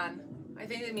Be-Don. I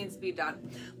think it means Be-Don.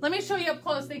 Let me show you up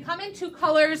close. They come in 2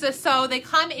 colors. So they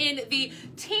come in the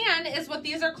tan is what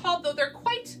these are called, though they're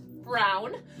quite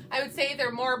brown. I would say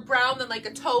they're more brown than like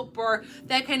a taupe or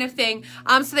that kind of thing.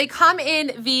 So they come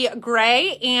in the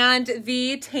gray and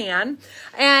the tan,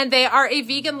 and they are a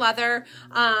vegan leather,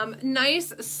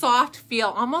 nice soft feel,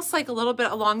 almost like a little bit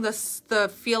along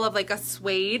the feel of like a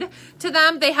suede to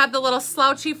them. They have the little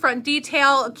slouchy front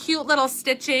detail, cute little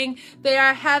stitching. They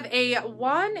have a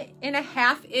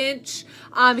 1.5 inch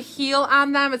heel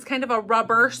on them. It's kind of a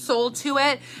rubber sole to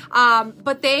it,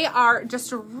 but they are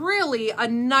just really a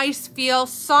nice feel,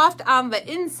 soft on the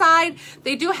inside.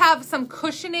 They do have some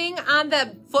cushioning on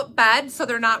the footbed, so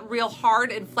they're not real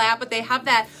hard and flat, but they have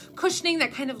that cushioning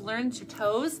that kind of learns your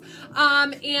toes.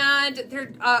 And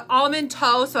they're almond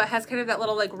toe, so it has kind of that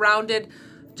little like rounded,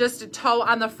 just a toe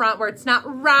on the front where it's not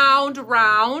round,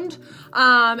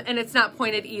 and it's not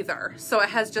pointed either. So it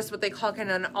has just what they call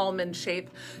kind of an almond shape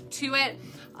to it.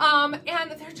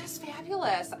 And they're just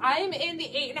fabulous. I'm in the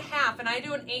 8.5, and I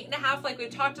do an 8.5 like we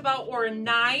talked about, or a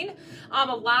 9.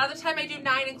 A lot of the time I do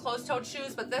 9 in closed-toed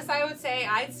shoes, but this I would say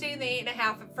I'd stay in the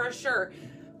 8.5 for sure.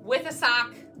 With a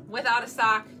sock, without a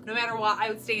sock, no matter what, I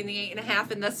would stay in the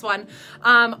 8.5 in this one.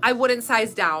 I wouldn't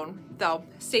size down though.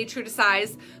 Stay true to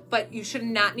size, but you should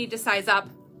not need to size up.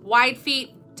 Wide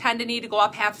feet tend to need to go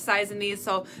up half a size in these,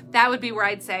 so that would be where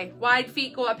I'd say wide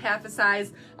feet, go up half a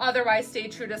size, otherwise stay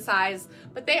true to size.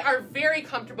 But they are very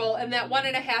comfortable, and that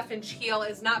 1.5 inch heel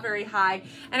is not very high.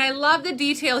 And I love the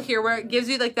detail here where it gives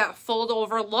you like that fold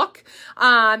over look,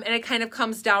 and it kind of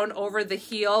comes down over the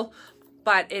heel,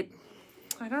 but I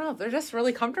don't know, they're just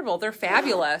really comfortable. They're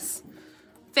fabulous.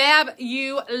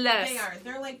 Fabulous. They are.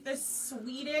 They're like the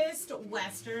sweetest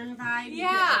Western vibe you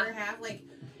could ever have. Like,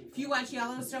 if you watch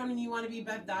Yellowstone and you want to be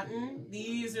Beth Dutton,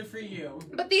 these are for you.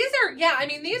 But these are, I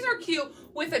mean, these are cute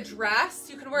with a dress.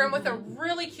 You can wear them with a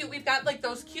really cute, we've got like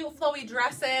those cute flowy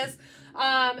dresses.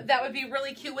 That would be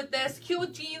really cute with this. Cute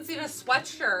with jeans and a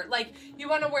sweatshirt. Like, you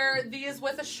want to wear these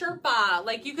with a Sherpa.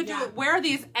 Like, you could wear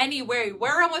these anywhere. You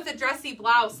wear them with a dressy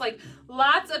blouse. Like,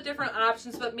 lots of different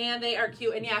options, but man, they are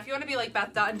cute. And yeah, if you want to be like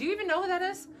Beth Dutton, do you even know who that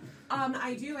is?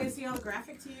 I do. I see all the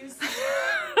graphic tees.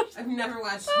 I've never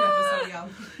watched an episode, y'all.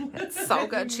 It's so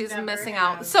good. She's missing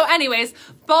out. So anyways,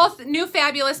 both new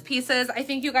fabulous pieces. I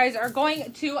think you guys are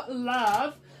going to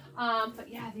love. But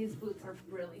yeah, these boots are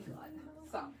really good.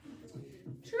 So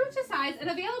true to size and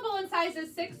available in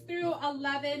sizes 6 through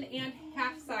 11 and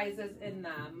half sizes in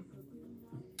them.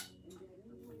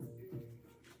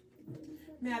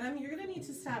 Madam, you're going to need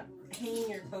to stop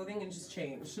hanging your clothing and just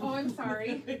change. Oh, I'm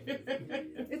sorry.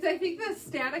 It's, I think, the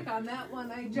static on that one.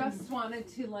 I just wanted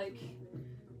to, like,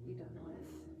 be done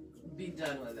with. Be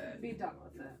done with it. Be done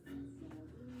with it.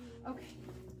 Okay.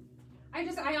 I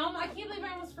can't believe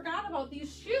I almost forgot about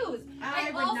these shoes.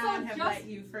 I would not have let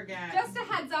you forget. Just a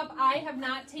heads up, I have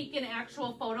not taken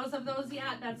actual photos of those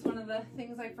yet. That's one of the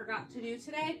things I forgot to do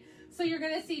today. So you're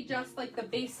going to see just like the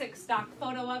basic stock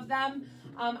photo of them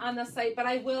on the site, but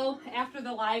I will, after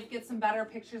the live, get some better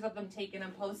pictures of them taken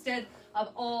and posted of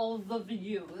all the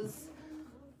views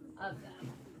of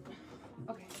them.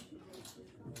 Okay.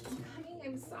 I'm coming,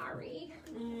 I'm sorry.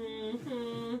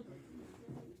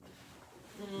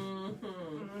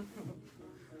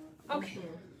 Okay.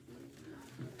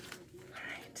 All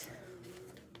right.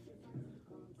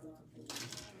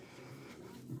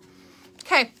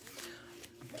 Okay.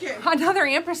 Okay. Another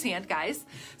ampersand, guys.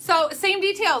 So same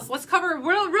details. Let's cover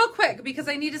real quick because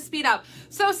I need to speed up.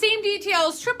 So same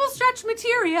details, triple stretch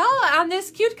material on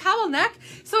this cute cowl neck.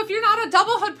 So if you're not a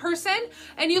double hood person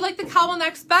and you like the cowl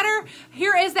necks better,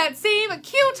 here is that same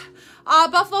cute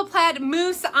buffalo plaid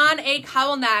mousse on a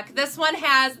cowl neck. This one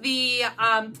has the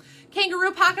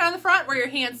kangaroo pocket on the front where your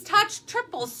hands touch,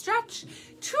 triple stretch,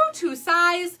 true to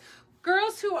size.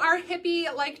 Girls who are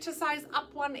hippie like to size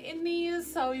up one in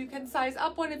these, so you can size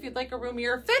up one if you'd like a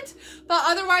roomier fit, but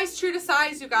otherwise true to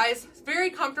size, you guys. It's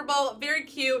very comfortable, very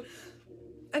cute,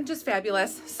 and just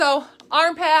fabulous. So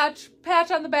arm patch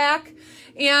on the back,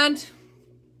 and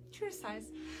true to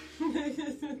size.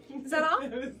 Is that all?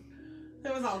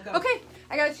 That was all good. Okay,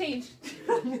 I gotta change.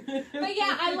 But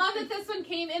yeah, I love that this one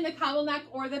came in the cowl neck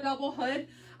or the double hood,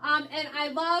 and I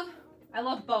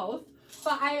love both.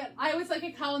 But I always like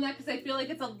a cowl neck because I feel like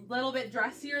it's a little bit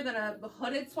dressier than a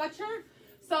hooded sweatshirt.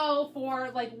 So for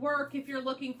like work, if you're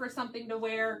looking for something to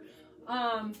wear,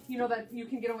 you know, that you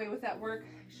can get away with at work.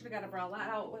 I should have got a bralette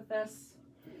out with this.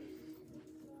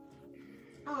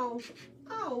 Oh,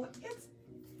 it's,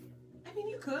 I mean,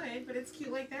 you could, but it's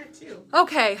cute like that too.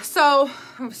 Okay, so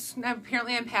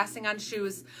apparently I'm passing on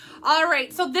shoes. All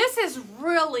right, so this is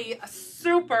really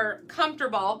super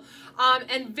comfortable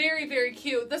and very, very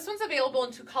cute. This one's available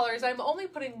in 2 colors. I'm only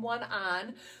putting one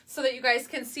on so that you guys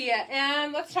can see it.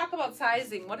 And let's talk about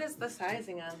sizing. What is the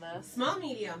sizing on this? Small,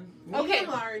 medium, Okay.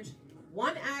 large,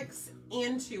 1X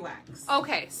and 2X.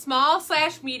 Okay,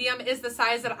 small/medium is the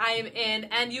size that I am in,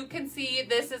 and you can see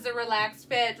this is a relaxed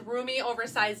fit. Roomy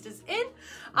oversized is in.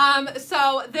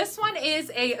 So this one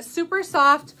is a super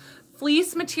soft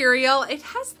fleece material. It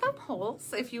has thumb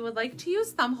holes if you would like to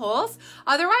use thumb holes.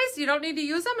 Otherwise, you don't need to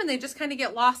use them and they just kind of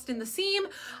get lost in the seam.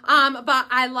 But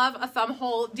I love a thumb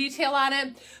hole detail on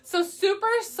it. So super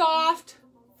soft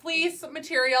fleece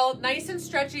material, nice and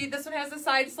stretchy. This one has a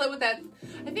side slit with that,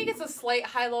 I think it's a slight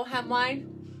high-low hemline.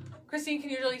 Christine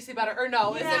can usually see better, or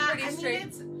no, is it pretty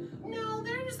straight? No,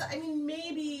 there's, I mean,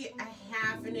 maybe a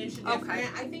half an inch different. Okay.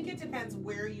 I think it depends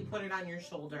where you put it on your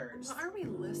shoulders. What are we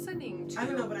listening to? I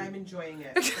don't know, but I'm enjoying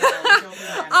it. So don't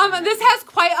be mad. This has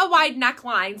quite a wide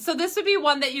neckline, so this would be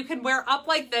one that you can wear up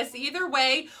like this either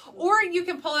way, or you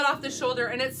can pull it off the shoulder,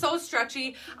 and it's so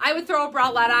stretchy. I would throw a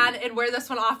bralette on and wear this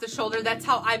one off the shoulder. That's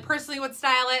how I personally would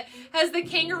style it. Has the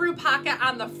kangaroo pocket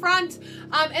on the front,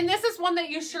 and this is one that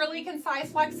you surely can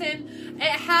size flex in. It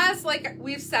has, like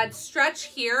we've said, stretch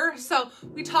here, so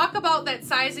we talk about that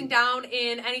sizing down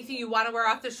in anything you want to wear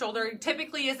off the shoulder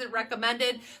typically isn't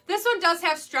recommended. This one does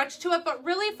have stretch to it, but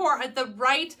really for the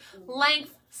right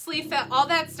length, sleeve fit, all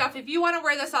that stuff. If you want to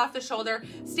wear this off the shoulder,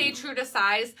 stay true to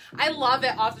size. I love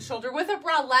it off the shoulder with a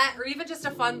bralette or even just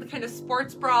a fun kind of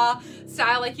sports bra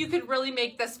style. Like you could really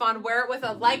make this fun. Wear it with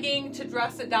a legging to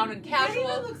dress it down in casual.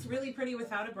 It even looks really pretty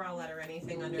without a bralette or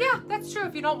anything under. Yeah, that's true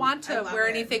if you don't want to wear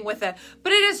it. anything with it.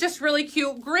 But it is just really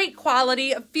cute, great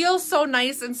quality. It feels so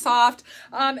nice and soft.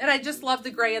 And I just love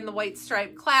the gray and the white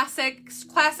stripe. Classic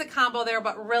combo there,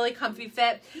 but really comfy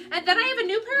fit. And then I have a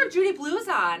new pair of Judy Blues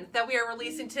on that we are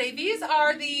releasing today. These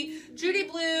are the Judy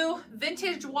Blue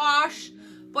vintage wash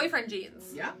boyfriend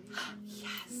jeans. Yeah.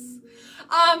 Yes.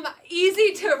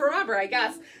 Easy to remember, I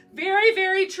guess. Very,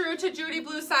 very true to Judy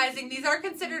Blue sizing. These are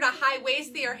considered a high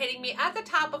waist. They are hitting me at the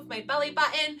top of my belly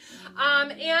button.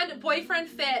 And boyfriend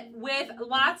fit with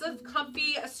lots of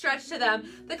comfy stretch to them.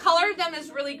 The color of them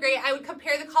is really great. I would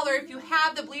compare the color if you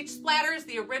have the bleach splatters,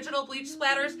 the original bleach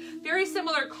splatters, very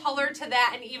similar color to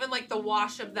that, and even like the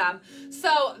wash of them.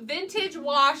 So vintage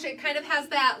wash, it kind of has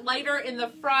that lighter in the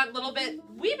front, little bit,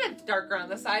 wee bit darker on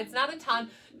the sides, not a ton.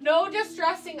 No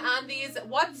distressing on these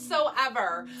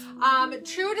whatsoever.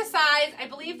 True to size, I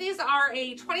believe these are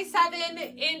a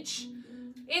 27-inch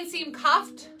inseam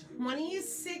cuffed.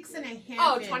 26 and a half.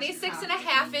 Oh, inch 26 cuff. and a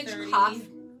half inch 30 cuff.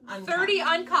 uncuffed. 30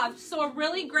 uncuffed. So a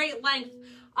really great length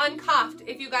uncuffed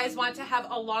if you guys want to have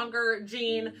a longer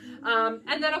jean.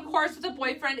 And then of course with a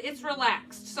boyfriend, it's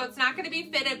relaxed. So it's not going to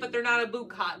be fitted, but they're not a boot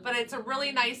cut. But it's a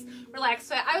really nice relaxed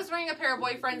fit. I was wearing a pair of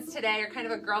boyfriends today, or kind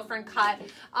of a girlfriend cut,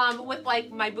 with like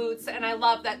my boots. And I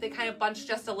love that they kind of bunch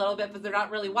just a little bit, but they're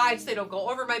not really wide, so they don't go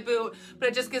over my boot. But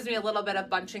it just gives me a little bit of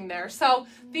bunching there. So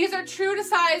these are true to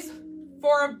size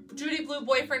for a Judy Blue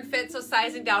boyfriend fit, so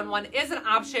sizing down one is an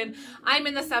option. I'm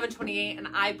in the 728, and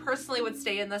I personally would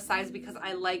stay in this size because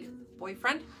I like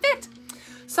boyfriend fit.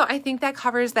 So I think that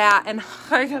covers that, and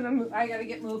I gotta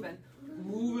get moving.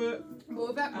 Move it.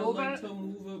 Move it, I move like it. to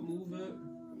move it.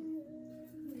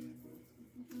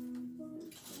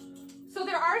 So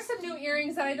there are some new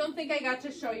earrings that I don't think I got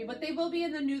to show you, but they will be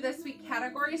in the new this week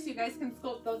category, so you guys can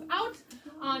scope those out.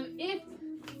 If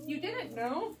you didn't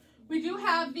know, We do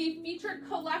have the featured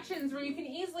collections where you can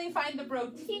easily find the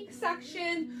boutique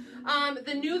section.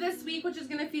 The new this week, which is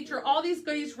going to feature all these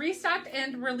goodies restocked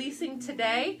and releasing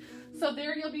today. So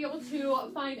there you'll be able to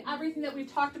find everything that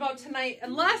we've talked about tonight,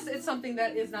 unless it's something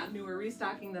that is not new or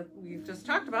restocking that we've just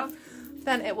talked about,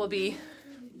 then it will be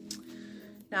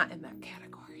not in that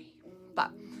category.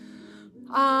 But,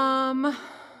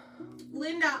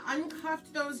 Linda,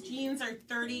 uncuffed, those jeans are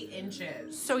 30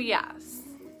 inches. So yes,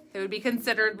 they would be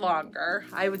considered longer,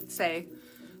 I would say.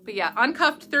 But yeah,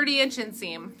 uncuffed 30-inch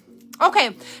inseam.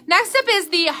 Okay, next up is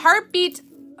the Heartbeat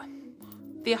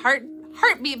Better.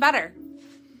 Heartbeat Better.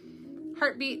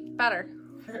 Heartbeat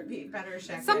Better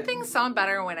jacket. Some things sound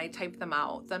better when I type them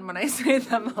out than when I say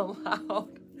them aloud.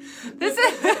 This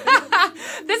is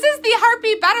this is the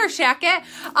Heartbeat Better jacket.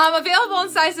 Available in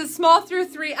sizes small through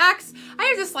 3X.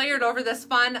 I just layered over this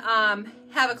fun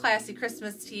have a classy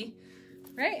Christmas tee.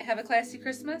 Right? Have a classy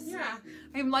Christmas? Yeah.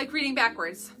 I'm like reading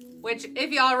backwards. Which,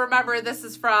 if y'all remember, this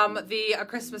is from the A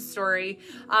Christmas Story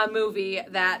movie,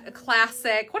 that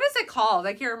classic, what is it called?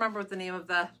 I can't remember what the name of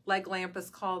the leg lamp is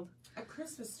called. A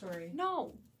Christmas Story.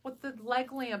 No, what the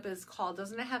leg lamp is called.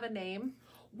 Doesn't it have a name?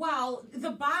 Well,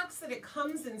 the box that it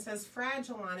comes in says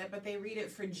Fragile on it, but they read it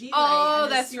for G. Oh,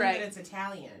 and that's assume right. That it's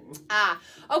Italian. Ah,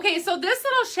 okay. So this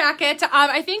little jacket,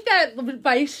 I think that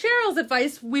by Cheryl's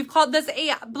advice, we've called this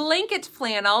a blanket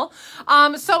flannel.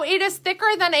 So it is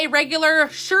thicker than a regular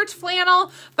shirt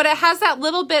flannel, but it has that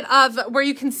little bit of where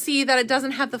you can see that it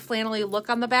doesn't have the flannelly look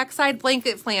on the backside.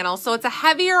 Blanket flannel. So it's a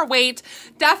heavier weight.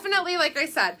 Definitely, like I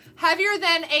said, heavier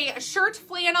than a shirt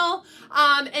flannel,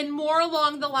 and more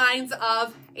along the lines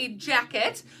of a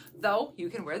jacket, though you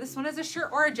can wear this one as a shirt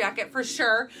or a jacket for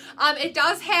sure. It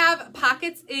does have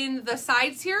pockets in the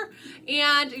sides here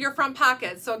and your front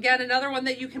pockets. So again, another one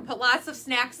that you can put lots of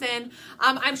snacks in.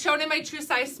 I'm showing in my true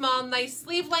size small, nice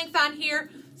sleeve length on here.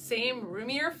 Same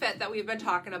roomier fit that we've been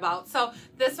talking about. So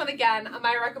this one, again,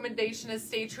 my recommendation is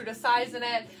stay true to size in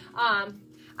it.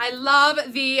 I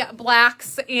love the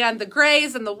blacks and the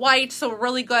grays and the white, so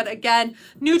really good. Again,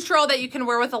 neutral that you can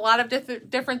wear with a lot of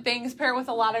different things, pair with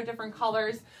a lot of different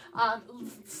colors.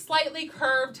 Slightly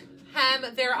curved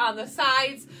hem there on the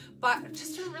sides, but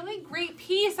just a really great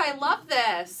piece. I love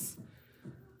this.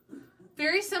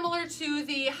 Very similar to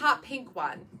the hot pink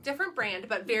one. Different brand,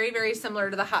 but very, very similar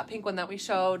to the hot pink one that we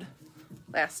showed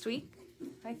last week,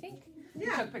 I think.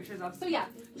 Yeah. Took pictures of. So yeah,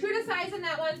 true to size in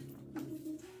that one.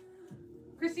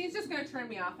 Christine's just going to turn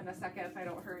me off in a second if I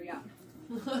don't hurry up.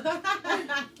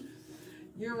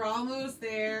 You're almost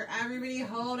there. Everybody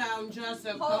hold on just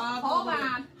a couple. Hold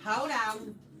on. Hold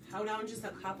on. Hold on just a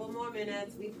couple more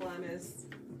minutes. We promise.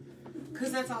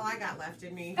 Because that's all I got left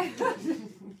in me.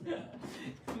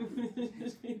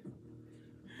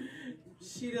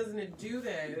 She doesn't do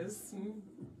this.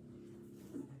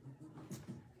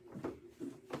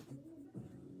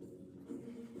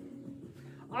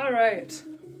 All right.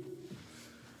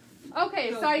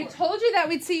 Okay, so I told you that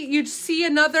you'd see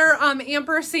another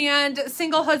ampersand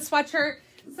single hood sweatshirt.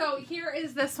 So here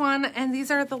is this one, and these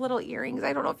are the little earrings.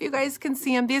 I don't know if you guys can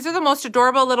see them. These are the most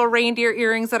adorable little reindeer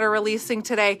earrings that are releasing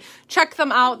today. Check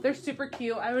them out. They're super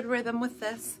cute. I would wear them with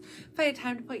this if I had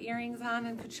time to put earrings on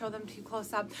and could show them to you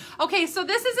close up. Okay, so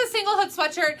this is a single hood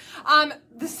sweatshirt.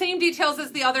 The same details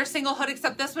as the other single hood,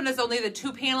 except this one is only the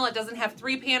 2-panel. It doesn't have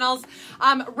 3 panels.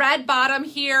 Red bottom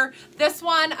here. This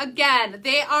one, again,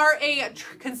 they are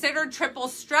considered triple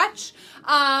stretch,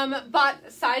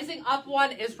 but sizing up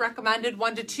one is recommended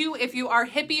 1 to 2 if you are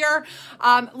hippier.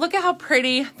 Look at how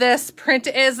pretty this print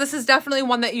is. This is definitely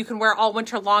one that you can wear all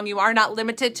winter long. You are not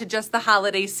limited to just the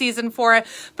holiday season for it,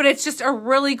 but it's just a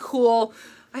really cool,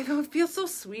 I feel so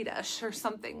Swedish or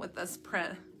something with this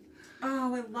print.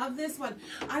 Oh, I love this one.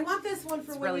 I want this one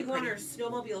for when really we go on our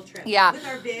snowmobile trip. Yeah. With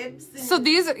our bibs. And so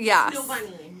these are, yes. Snow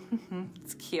bunny.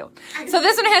 It's cute. So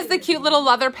this one has the cute little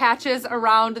leather patches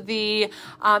around the,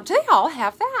 do they all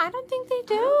have that? I don't think they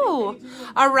do.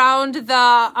 Around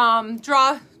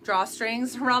the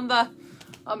drawstrings, around the,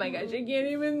 oh my gosh, I can't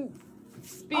even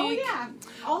speak. Oh yeah.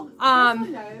 This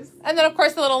one does. And then of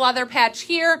course the little leather patch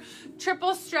here.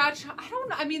 Triple stretch.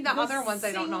 The other ones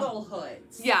I don't know. Single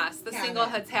hoods. Yes, the single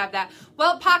hoods have that.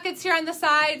 Well, pockets here on the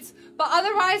sides, but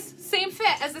otherwise same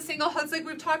fit as the single hoods like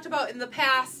we've talked about in the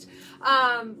past.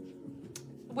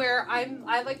 Where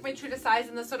I like my true to size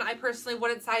in this one. I personally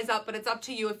wouldn't size up, but it's up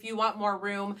to you if you want more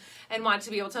room and want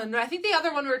to be able to. And I think the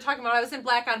other one we were talking about, I was in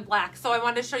black on black, so I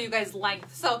wanted to show you guys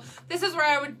length. So this is where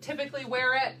I would typically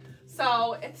wear it.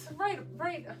 So it's right.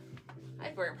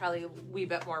 I'd wear it probably a wee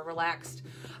bit more relaxed.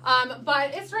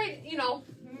 But it's right,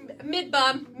 mid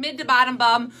to bottom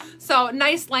bum. So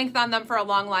nice length on them for a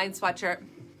long line sweatshirt.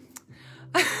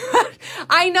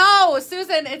 I know,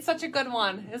 Susan, it's such a good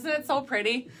one. Isn't it so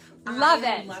pretty? Love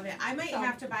it. Love it. I might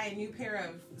have to buy a new pair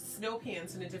of snow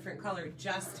pants in a different color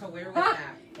just to wear with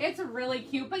that. It's really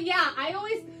cute. But yeah, I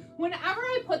always, whenever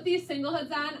I put these single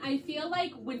hoods on, I feel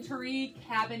like wintry,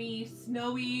 cabiny,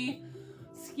 snowy,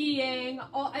 skiing.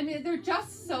 Oh, I mean, they're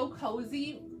just so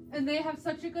cozy and they have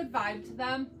such a good vibe to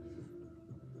them.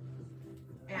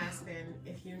 Aspen,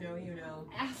 if you know, you know.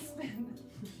 Aspen.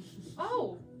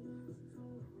 Oh.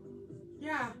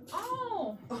 Yeah.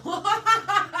 Oh.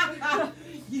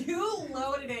 You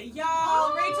loaded it. Y'all,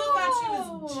 Oh. Rachel thought she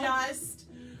was just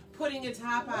putting a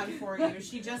top on for you.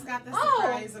 She just got the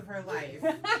surprise of her life.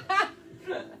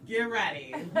 Get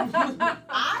ready.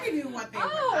 I knew what they were.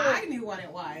 I knew what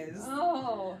it was.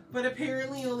 Oh. But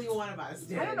apparently only one of us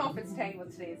did. I don't know if it's tagged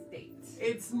with today's date.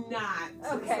 It's not.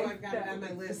 Okay, So I've got it on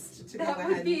my list to go That ahead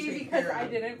would and be take because care I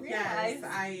of. didn't realize. Yes,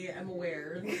 I am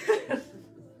aware.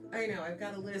 I know. I've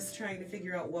got a list trying to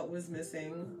figure out what was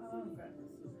missing.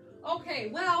 Okay,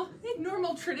 well,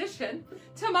 normal tradition.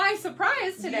 To my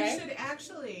surprise today. You should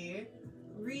actually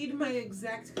read my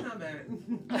exact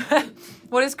comment.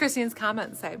 What does Christine's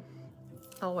comment say?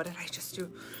 Oh, what did I just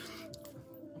do?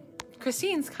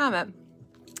 Christine's comment.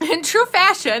 In true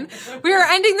fashion, we are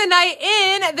ending the night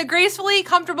in the gracefully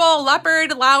comfortable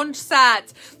leopard lounge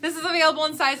set. This is available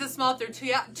in sizes small through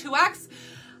 2X.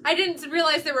 I didn't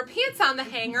realize there were pants on the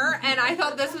hanger, and I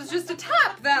thought this was just a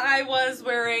top that I was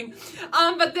wearing.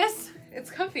 But this,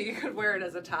 it's comfy. You could wear it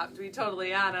as a top, to be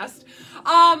totally honest.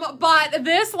 But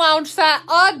this lounge set,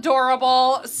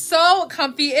 adorable, so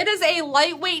comfy. It is a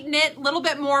lightweight knit, little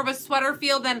bit more of a sweater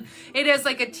feel than it is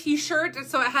like a t-shirt.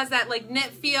 So it has that like knit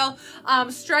feel,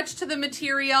 stretch to the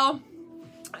material.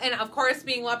 And of course,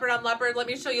 being leopard on leopard, let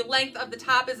me show you length of the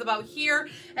top is about here.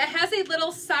 It has a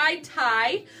little side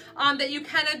tie that you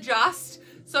can adjust.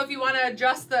 So if you want to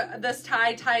adjust this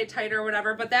tie it tighter or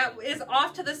whatever, but that is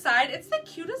off to the side. It's the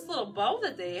cutest little bow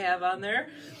that they have on there.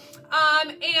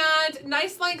 And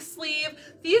nice length sleeve.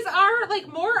 These are like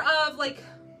more of like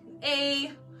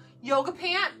a yoga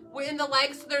pant in the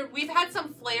legs. So we've had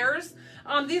some flares.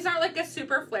 These aren't like a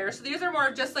super flare. So these are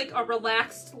more just like a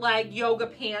relaxed leg yoga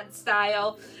pant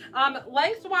style.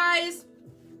 Lengthwise,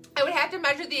 I would have to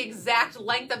measure the exact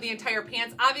length of the entire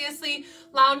pants. Obviously,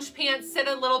 lounge pants sit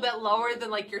a little bit lower than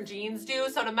like your jeans do.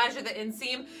 So to measure the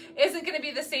inseam isn't going to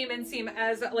be the same inseam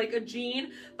as like a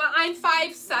jean. But I'm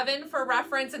 5'7" for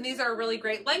reference, and these are a really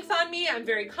great length on me. I'm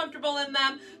very comfortable in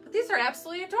them. But these are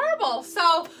absolutely adorable.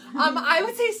 So I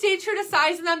would say stay true to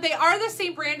size in them. They are the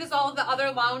same brand as all of the other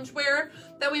loungewear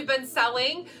that we've been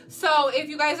selling. So if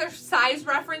you guys are size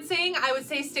referencing, I would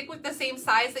say stick with the same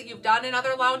size that you've done in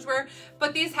other loungewear,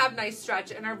 but these have nice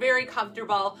stretch and are very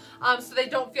comfortable. So they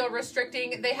don't feel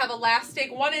restricting. They have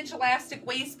elastic, 1-inch elastic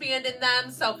waistband in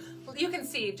them. So you can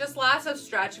see just lots of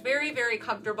stretch, very, very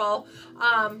comfortable.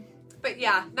 But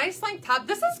yeah, nice length top.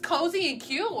 This is cozy and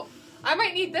cute. I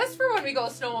might need this for when we go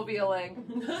snowmobiling.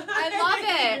 I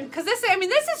love it. Because this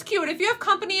is cute. If you have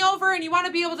company over and you want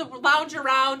to be able to lounge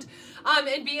around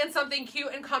and be in something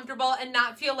cute and comfortable and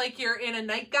not feel like you're in a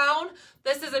nightgown,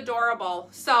 this is adorable.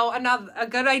 So a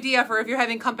good idea for if you're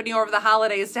having company over the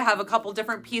holidays to have a couple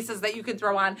different pieces that you can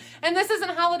throw on. And this isn't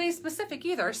holiday specific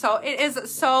either. So it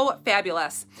is so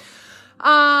fabulous.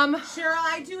 Cheryl,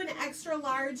 I do an extra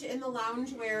large in the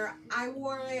loungewear. I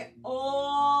wore it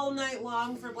all night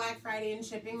long for Black Friday and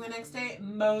shipping the next day.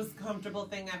 Most comfortable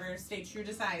thing ever. Stay true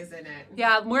to size in it.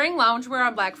 Yeah, wearing loungewear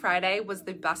on Black Friday was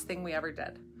the best thing we ever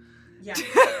did. Yeah.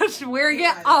 Wearing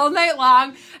it all night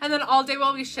long and then all day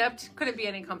while we shipped. Couldn't be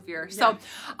any comfier. So,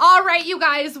 all right, you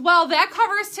guys. Well, that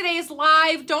covers today's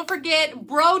live. Don't forget,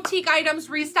 boutique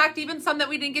items restocked, even some that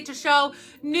we didn't get to show.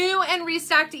 New and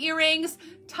restocked earrings.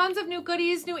 Tons of new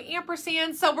goodies, new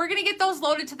ampersands. So we're going to get those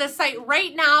loaded to the site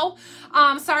right now.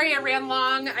 Sorry, I ran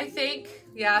long, I think.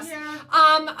 Yes. Yeah.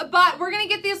 But we're going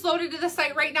to get these loaded to the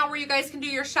site right now where you guys can do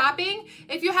your shopping.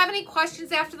 If you have any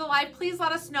questions after the live, please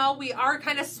let us know. We are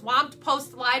kind of swamped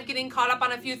post live, getting caught up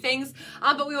on a few things,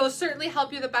 but we will certainly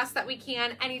help you the best that we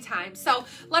can anytime. So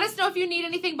let us know if you need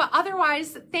anything, but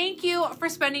otherwise, thank you for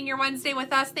spending your Wednesday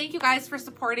with us. Thank you guys for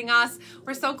supporting us.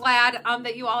 We're so glad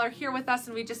that you all are here with us,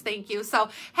 and we just thank you. So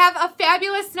have a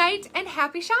fabulous night and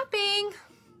happy shopping.